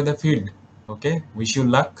process, enjoy the field. Okay, wish you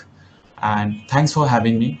luck, and thanks for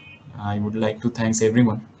having me. I would like to thanks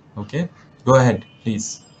everyone. Okay, go ahead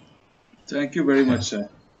please. Thank you very much, sir.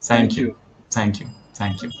 Thank Thank you. you. Thank you.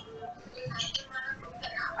 Thank you.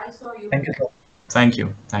 Thank you, sir. Thank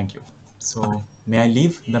you. Thank you. So, may I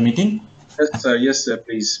leave the meeting? Yes, sir. Yes, sir.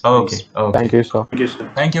 Please, Okay. please. Okay. Thank you, sir. Thank you,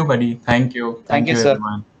 sir. Thank you, buddy. Thank you. Thank Thank you, you, sir.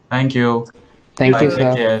 everyone. Thank you. Thank Bye. you, Bye.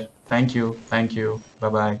 Take sir. care. Thank you. Thank you. Bye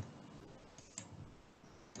bye.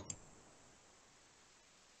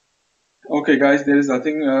 Okay, guys, there is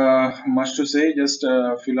nothing much to say. Just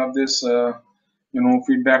fill up this,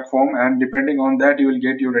 feedback form, and depending on that, you will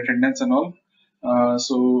get your attendance and all.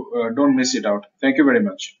 So don't miss it out. Thank you very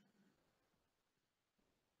much.